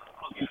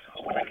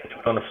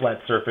 On a flat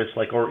surface,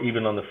 or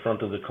even on the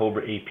front of the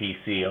Cobra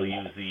APC, I'll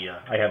use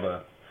I have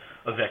a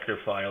vector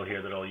file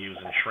here that I'll use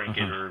and shrink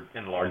it or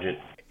enlarge it.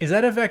 Is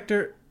that a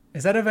vector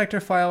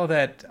file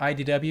that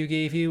IDW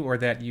gave you, or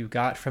that you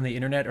got from the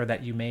internet, or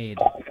that you made?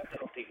 From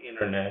the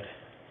internet.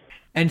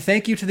 And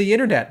thank you to the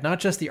internet, not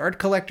just the art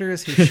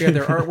collectors who share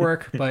their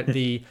artwork, but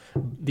the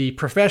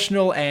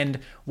professional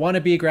and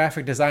wannabe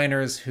graphic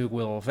designers who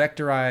will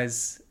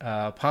vectorize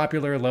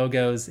popular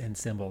logos and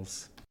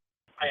symbols.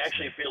 I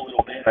actually feel a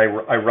little bad.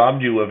 I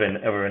robbed you of an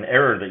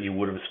error that you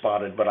would have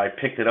spotted, but I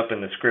picked it up in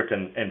the script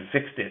and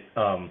fixed it.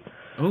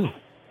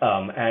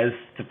 As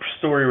the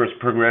story was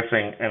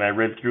progressing and I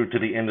read through to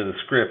the end of the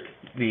script,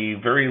 the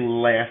very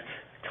last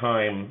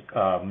time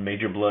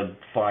Major Blood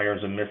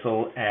fires a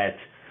missile at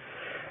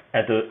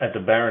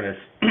the Baroness,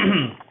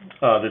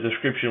 the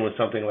description was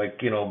something like,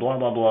 blah,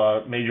 blah,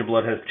 blah, Major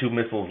Blood has 2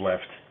 missiles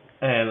left.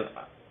 And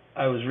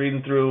I was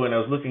reading through and I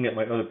was looking at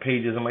my other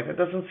pages. I'm like, that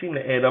doesn't seem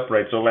to add up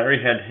right. So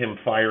Larry had him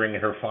firing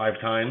at her 5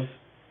 times,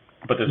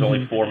 but there's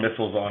only 4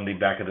 missiles on the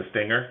back of the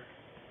Stinger.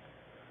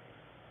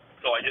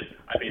 So I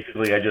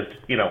basically,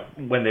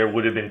 when there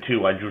would have been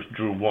 2, I just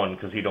drew 1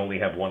 because he'd only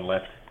have 1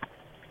 left.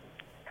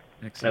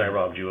 Excellent. And I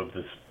robbed you of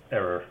this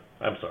error.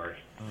 I'm sorry.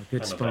 Oh,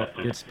 good spot.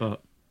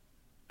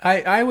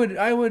 I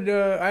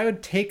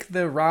would take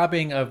the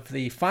robbing of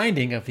the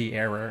finding of the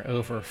error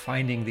over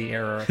finding the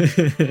error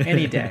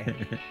any day.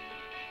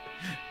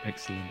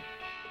 Excellent.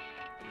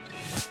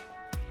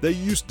 There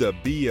used to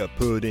be a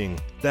pudding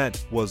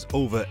that was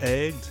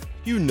over-egged.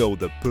 You know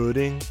the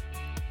pudding.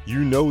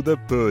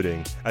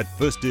 At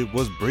first it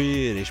was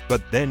British,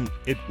 but then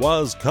it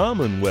was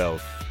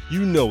Commonwealth.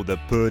 You know the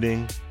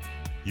pudding.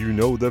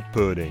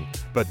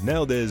 But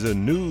now there's a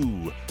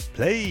new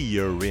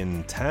player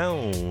in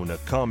town, a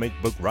comic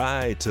book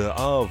writer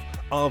of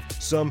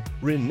some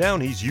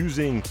renown. He's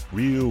using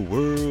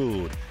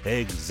real-world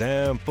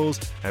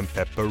examples and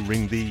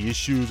peppering the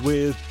issues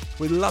with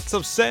lots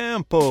of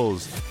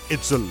samples.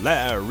 It's a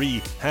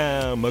Larry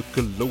Hama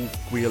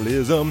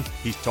colloquialism.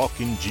 He's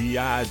talking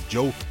G.I.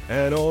 Joe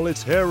and all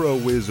its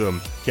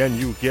heroism. Can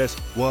you guess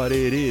what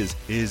it is?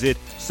 Is it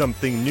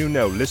something new?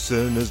 Now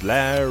listen as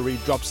Larry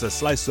drops a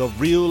slice of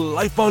real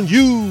life on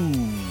you.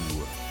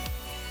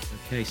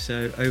 Okay,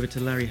 so over to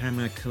Larry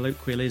Hama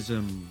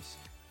colloquialisms.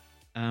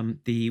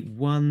 The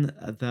one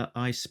that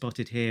I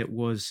spotted here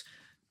was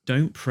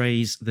 "Don't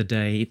praise the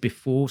day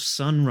before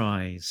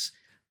sunrise,"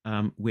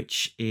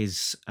 which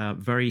is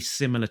very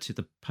similar to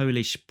the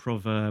Polish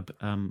proverb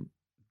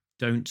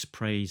 "Don't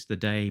praise the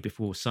day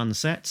before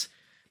sunset."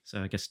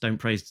 So I guess don't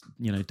praise,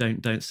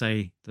 don't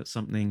say that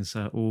something's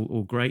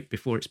all great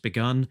before it's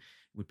begun.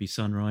 Would be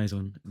sunrise,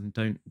 and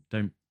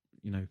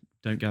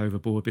don't go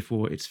overboard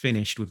before it's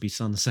finished would be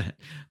sunset.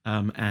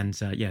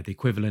 The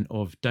equivalent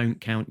of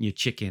 "Don't count your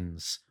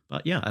chickens."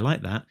 But yeah, I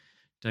like that.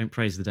 Don't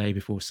praise the day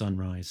before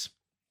sunrise.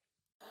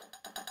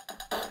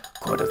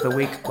 Quote of the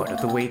week, quote of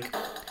the week,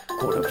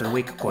 quote of the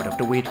week, quote of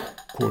the week,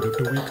 quote of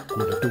the week,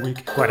 quote of the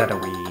week, quote of the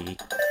week.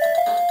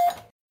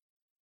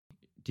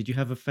 Did you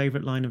have a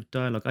favourite line of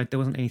dialogue? There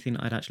wasn't anything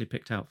that I'd actually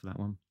picked out for that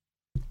one.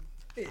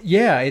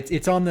 Yeah,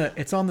 it's on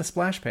the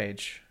splash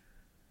page.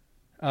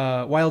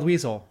 Wild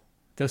Weasel.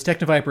 Those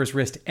Technovipers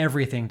risked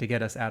everything to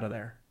get us out of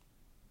there,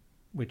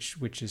 which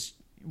is,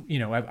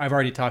 I've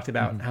already talked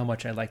about how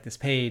much I like this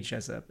page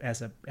as a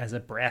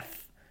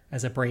breath,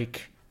 as a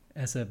break,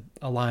 as a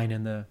line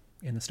in the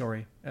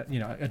story,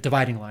 a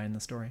dividing line in the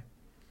story.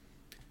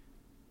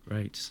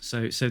 Great.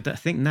 So I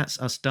think that's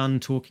us done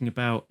talking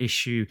about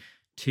issue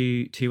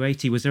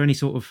 280. Was there any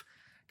sort of,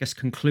 I guess,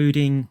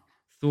 concluding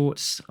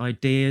thoughts,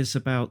 ideas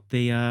about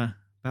the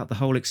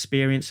whole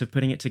experience of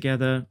putting it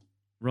together,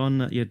 Ron,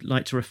 that you'd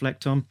like to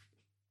reflect on?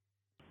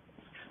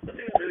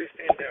 Nothing that really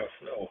stands out.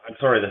 No, I'm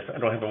sorry. I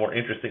don't have a more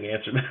interesting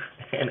answer,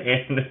 and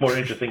a more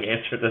interesting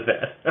answer to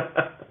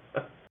that.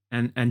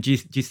 And do you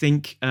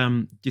think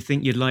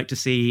you'd like to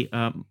see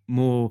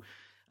more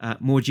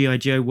G.I.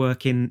 Joe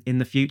work in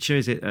the future?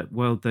 Is it a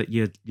world that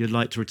you'd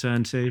like to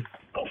return to?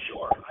 Oh,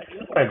 sure. You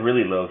know what I'd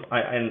really love?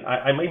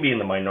 I may be in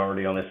the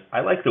minority on this.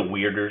 I like the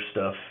weirder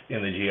stuff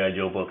in the G.I.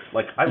 Joe books.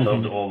 Like, I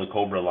loved all the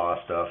Cobra Law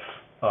stuff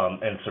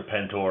and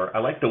Serpentor. I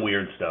like the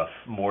weird stuff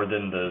more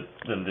than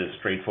the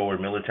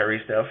straightforward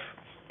military stuff.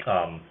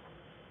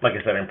 Like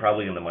I said, I'm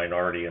probably in the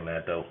minority in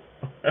that, though.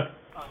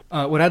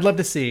 What I'd love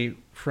to see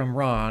from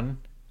Ron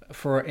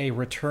for a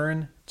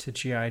return to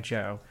G.I.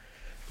 Joe.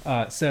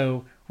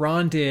 So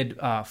Ron did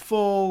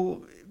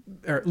full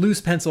or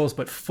loose pencils,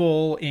 but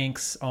full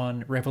inks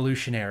on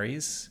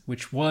Revolutionaries,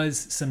 which was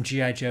some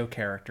G.I. Joe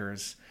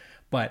characters,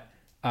 but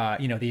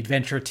the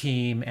Adventure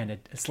Team and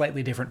a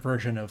slightly different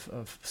version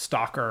of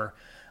Stalker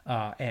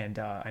and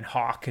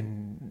Hawk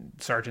and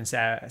Sergeant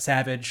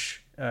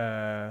Savage,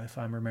 if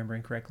I'm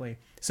remembering correctly.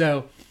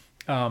 So,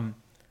 and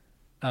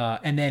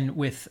then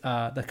with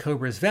the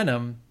Cobra's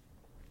Venom,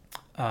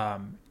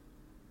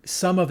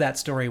 some of that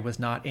story was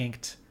not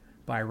inked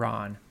by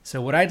Ron.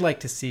 So what I'd like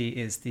to see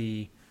is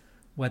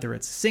whether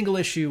it's a single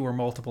issue or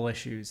multiple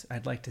issues,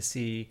 I'd like to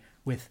see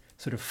with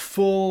sort of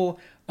full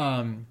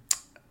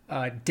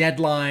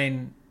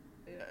deadline,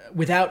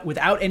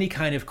 without any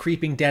kind of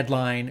creeping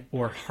deadline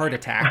or heart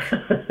attack.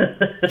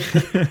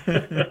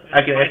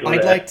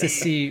 I'd like to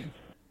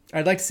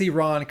see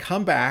Ron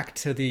come back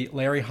to the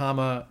Larry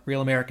Hama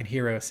Real American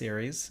Hero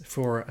series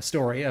for a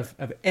story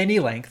of any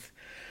length,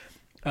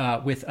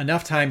 with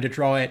enough time to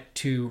draw it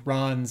to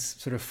Ron's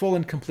sort of full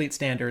and complete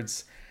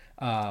standards,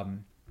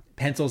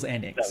 pencils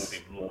and inks.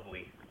 That would be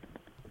lovely.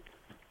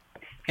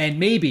 And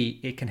maybe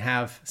it can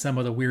have some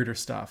of the weirder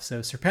stuff.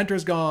 So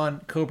Serpentor's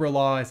gone. Cobra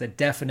Law is a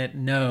definite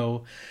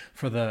no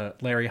for the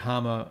Larry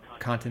Hama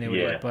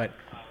continuity. Yeah. But,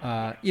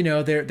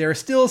 there are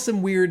still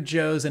some weird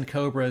Joes and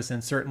Cobras,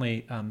 and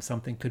certainly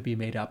something could be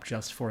made up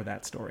just for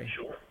that story.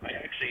 Sure. I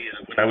actually,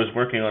 when I was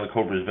working on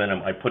Cobra's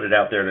Venom, I put it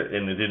out there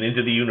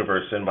into the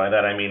universe, and by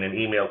that I mean an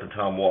email to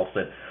Tom Waltz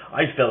that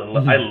I fell in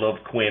love. I love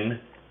Quinn,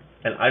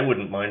 and I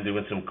wouldn't mind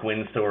doing some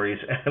Quinn stories.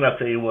 And I'll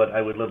tell you what,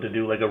 I would love to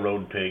do like a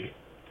Road Pig.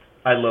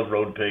 I love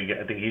Road Pig.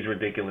 I think he's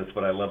ridiculous,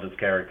 but I love his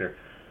character.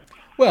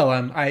 Well,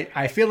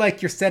 I feel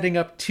like you're setting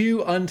up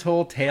two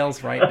Untold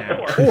Tales right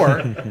now. Or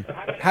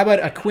how about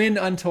a Quinn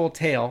Untold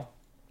Tale?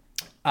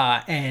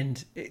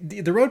 And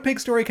the Road Pig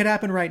story could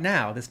happen right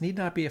now. This need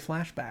not be a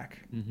flashback.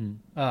 Mm-hmm.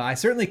 I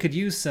certainly could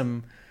use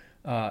some,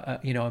 a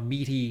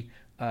meaty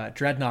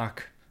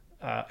Dreadnought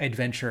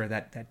adventure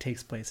that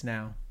takes place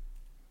now.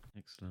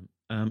 Excellent.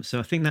 So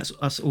I think that's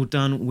us all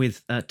done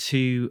with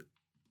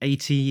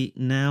 280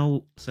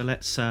 now. So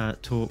let's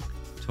talk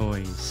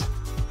toys.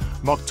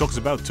 Mark talks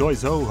about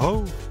toys, ho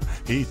ho.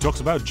 He talks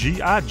about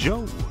G.I.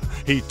 Joe.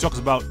 He talks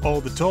about all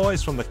the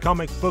toys from the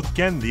comic book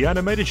and the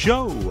animated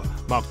show.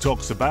 Mark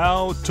talks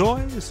about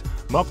toys.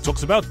 Mark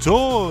talks about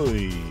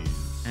toys.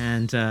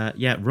 And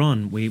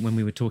Ron, when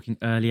we were talking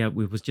earlier,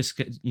 we was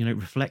just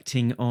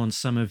reflecting on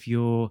some of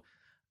your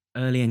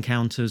early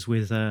encounters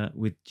with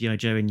G.I.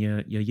 Joe in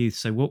your youth.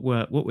 So what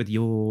were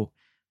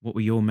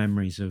your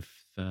memories of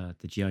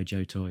the G.I.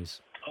 Joe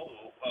toys?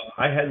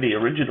 I had the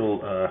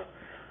original,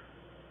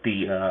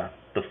 the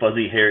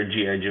fuzzy-haired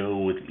G.I. Joe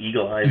with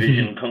eagle-eye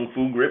vision kung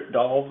fu grip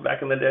dolls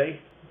back in the day.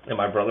 And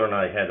my brother and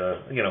I had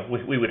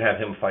we would have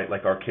him fight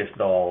like our Kiss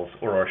dolls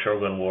or our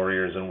Shogun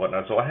Warriors and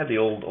whatnot. So I had the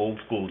old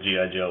school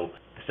G.I. Joe.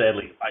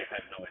 Sadly, I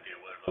have no idea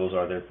what those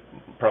are. They're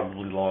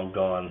probably long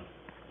gone.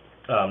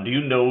 Have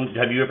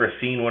you ever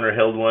seen one or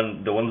held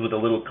one? The ones with the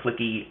little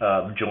clicky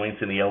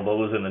joints in the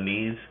elbows and the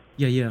knees?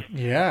 Yeah.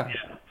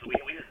 So we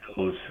had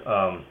those.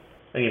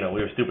 We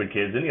were stupid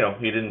kids, and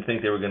we didn't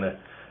think they were gonna.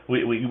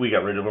 We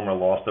got rid of them or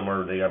lost them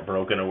or they got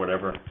broken or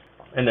whatever.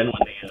 And then when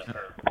the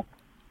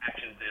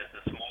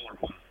smaller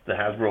ones, the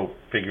Hasbro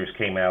figures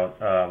came out,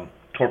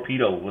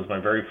 Torpedo was my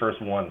very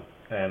first one.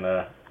 And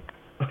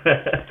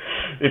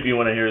if you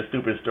want to hear a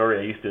stupid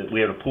story,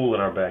 we had a pool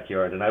in our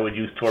backyard, and I would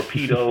use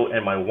Torpedo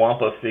and my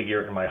Wampa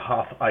figure and my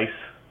Hoth Ice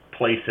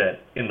playset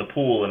in the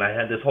pool, and I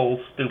had this whole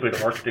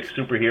stupid Arctic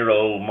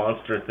superhero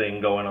monster thing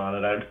going on,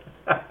 and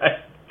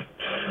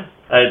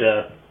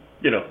I'd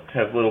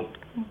have little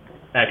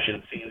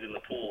action scenes in the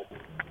pool.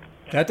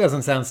 That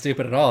doesn't sound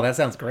stupid at all. That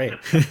sounds great.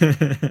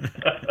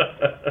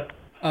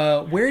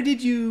 Where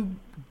did you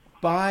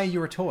buy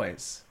your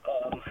toys?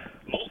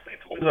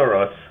 Toys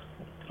R Us,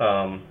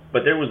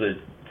 but there was a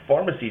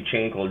pharmacy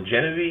chain called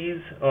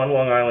Genevieve's on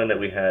Long Island that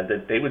we had,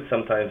 that they would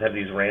sometimes have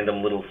these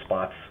random little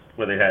spots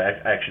where they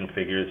had action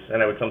figures,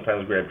 and I would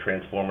sometimes grab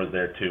Transformers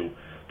there too,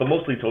 but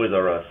mostly Toys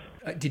R Us.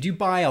 Did you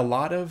buy a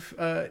lot of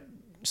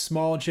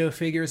small Joe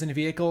figures and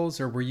vehicles,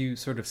 or were you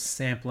sort of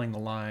sampling the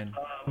line?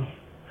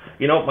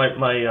 You know,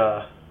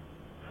 my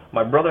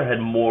brother had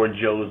more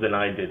Joes than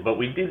I did, but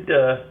we had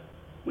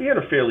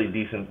a fairly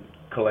decent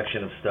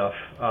collection of stuff.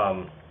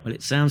 Well,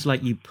 it sounds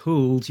like you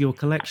pooled your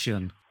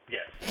collection.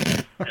 Yes,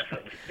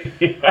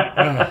 definitely.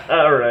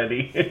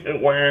 Alrighty.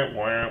 Wah,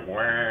 wah,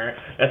 wah.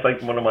 That's like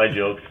one of my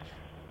jokes.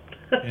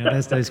 Yeah,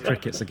 there's those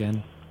crickets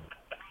again.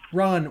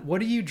 Ron,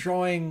 what are you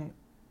drawing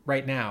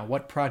right now?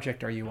 What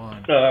project are you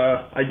on?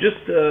 I'm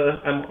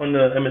in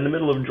the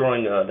middle of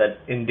drawing that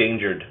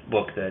Endangered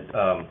book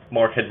that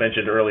Mark had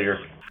mentioned earlier.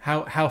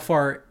 How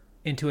far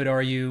into it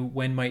are you?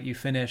 When might you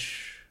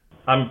finish?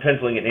 I'm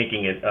penciling and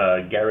inking it.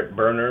 Garrett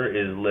Berner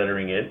is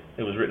lettering it.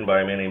 It was written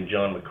by a man named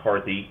John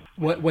McCarthy.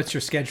 What's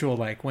your schedule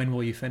like? When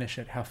will you finish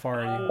it? How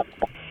far are you?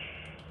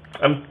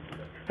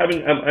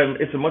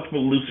 It's a much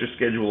more looser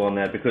schedule on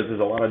that because there's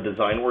a lot of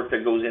design work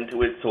that goes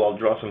into it. So I'll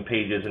draw some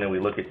pages and then we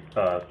look at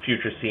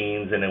future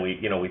scenes and then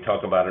we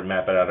talk about it,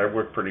 map it out. I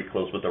work pretty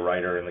close with the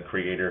writer and the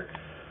creator.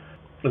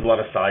 There's a lot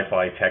of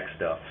sci-fi tech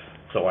stuff,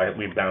 so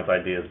we bounce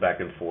ideas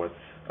back and forth.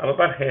 I'm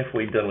about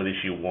halfway done with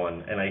issue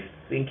 1, and I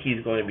think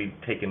he's going to be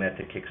taking that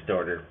to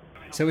Kickstarter.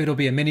 So it'll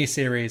be a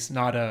mini-series,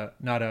 not a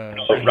right.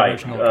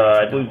 original.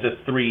 I believe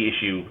it's a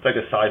 3-issue. It's like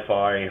a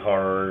sci-fi,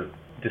 horror,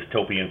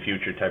 dystopian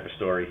future type of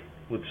story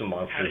with some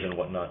monsters and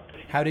whatnot.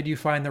 How did you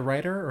find the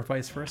writer, or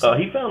vice versa?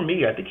 He found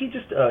me. I think he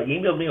just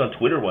emailed me on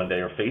Twitter one day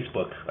or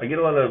Facebook. I get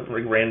a lot of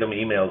random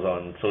emails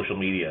on social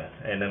media,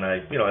 and then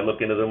I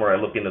look into them, or I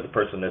look into the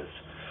person that's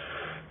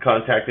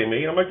contacting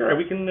me, and I'm like, all right,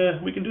 we can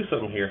do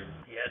something here.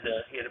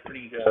 He had a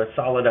pretty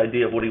solid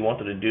idea of what he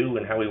wanted to do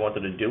and how he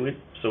wanted to do it,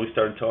 so we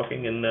started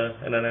talking, and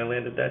then I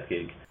landed that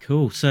gig.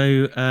 Cool.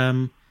 So,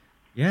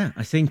 yeah,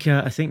 I think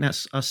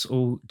that's us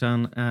all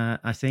done.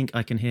 I think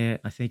I can hear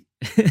I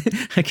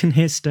can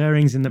hear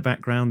stirrings in the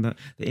background that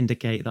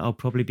indicate that I'll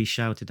probably be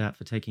shouted at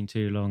for taking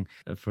too long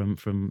from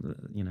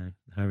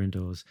her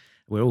indoors.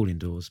 We're all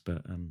indoors,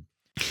 but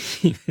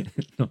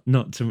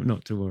not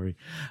to worry.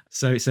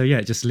 So yeah,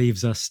 it just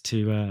leaves us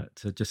to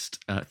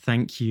just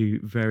thank you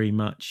very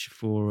much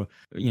for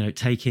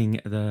taking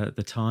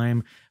the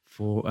time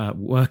for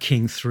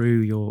working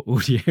through your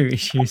audio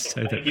issues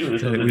so that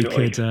we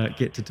could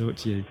get to talk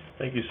to you.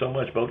 Thank you so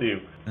much, both of you.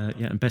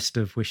 Yeah, and best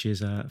of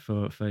wishes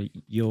for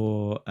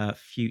your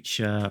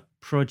future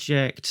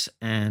project,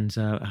 and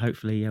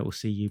hopefully we'll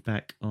see you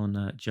back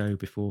on Joe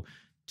before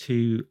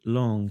too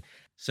long.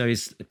 So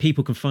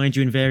people can find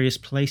you in various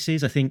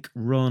places. I think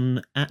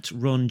Ron at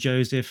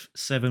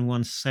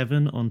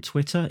RonJoseph717 on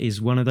Twitter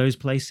is one of those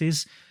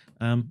places.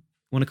 Want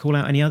to call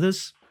out any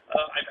others?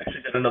 I've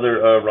actually got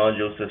another Ron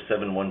Joseph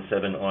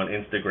 717 on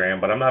Instagram,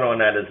 but I'm not on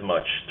that as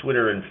much.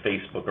 Twitter and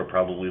Facebook are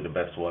probably the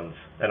best ones,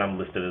 and I'm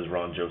listed as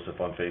Ron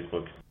Joseph on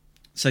Facebook.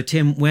 So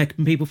Tim, where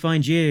can people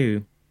find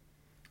you?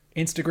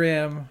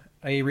 Instagram,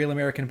 A Real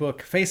American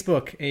Book,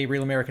 Facebook, A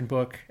Real American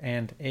Book,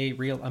 and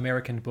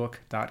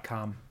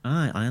arealamericanbook.com.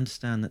 I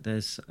understand that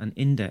there's an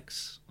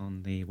index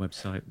on the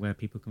website where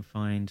people can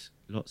find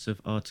lots of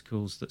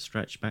articles that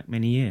stretch back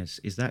many years.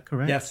 Is that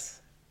correct?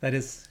 Yes, that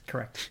is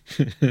correct.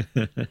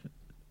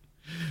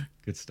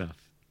 Good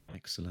stuff.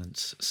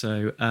 Excellent.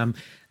 So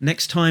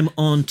next time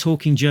on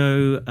Talking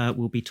Joe,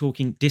 we'll be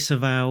talking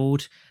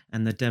Disavowed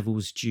and The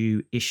Devil's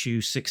Due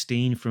issue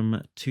 16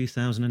 from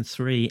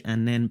 2003.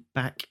 And then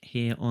back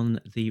here on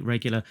the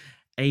regular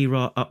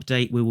ARA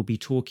update, we will be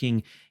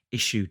talking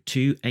issue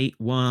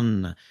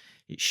 281.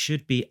 It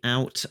should be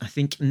out, I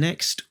think,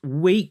 next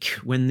week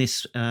when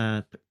this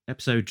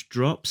episode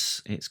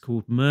drops. It's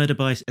called Murder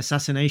by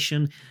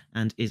Assassination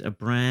and is a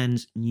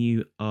brand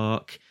new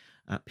arc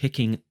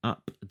picking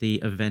up the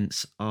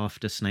events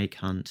after Snake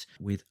Hunt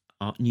with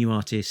new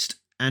artist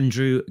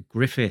Andrew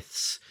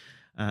Griffiths.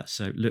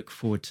 So look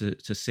forward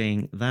to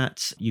seeing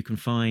that. You can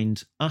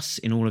find us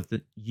in all of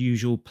the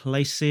usual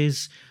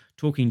places.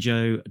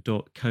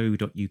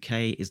 TalkingJoe.co.uk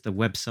is the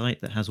website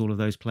that has all of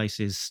those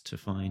places to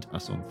find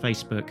us on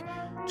Facebook,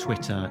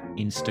 Twitter,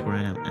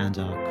 Instagram, and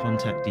our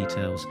contact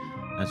details,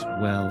 as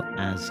well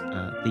as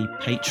the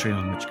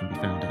Patreon, which can be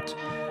found at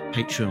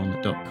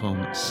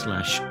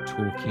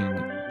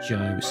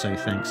patreon.com/talkingjoe. So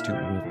thanks to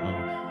all of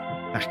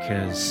our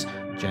backers,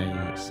 Jay,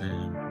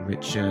 Sam,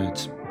 Richard.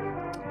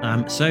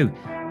 So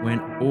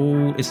when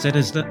all is said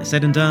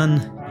and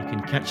done, you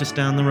can catch us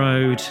down the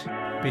road.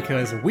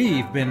 Because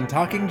we've been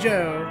Talking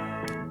Joe.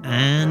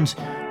 And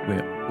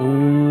we're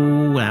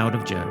all out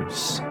of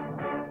Joes.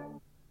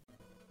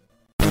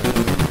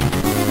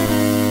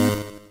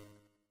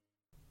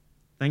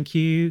 Thank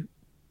you,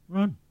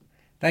 Ron.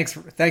 Thanks,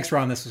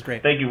 Ron. This was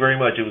great. Thank you very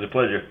much. It was a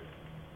pleasure.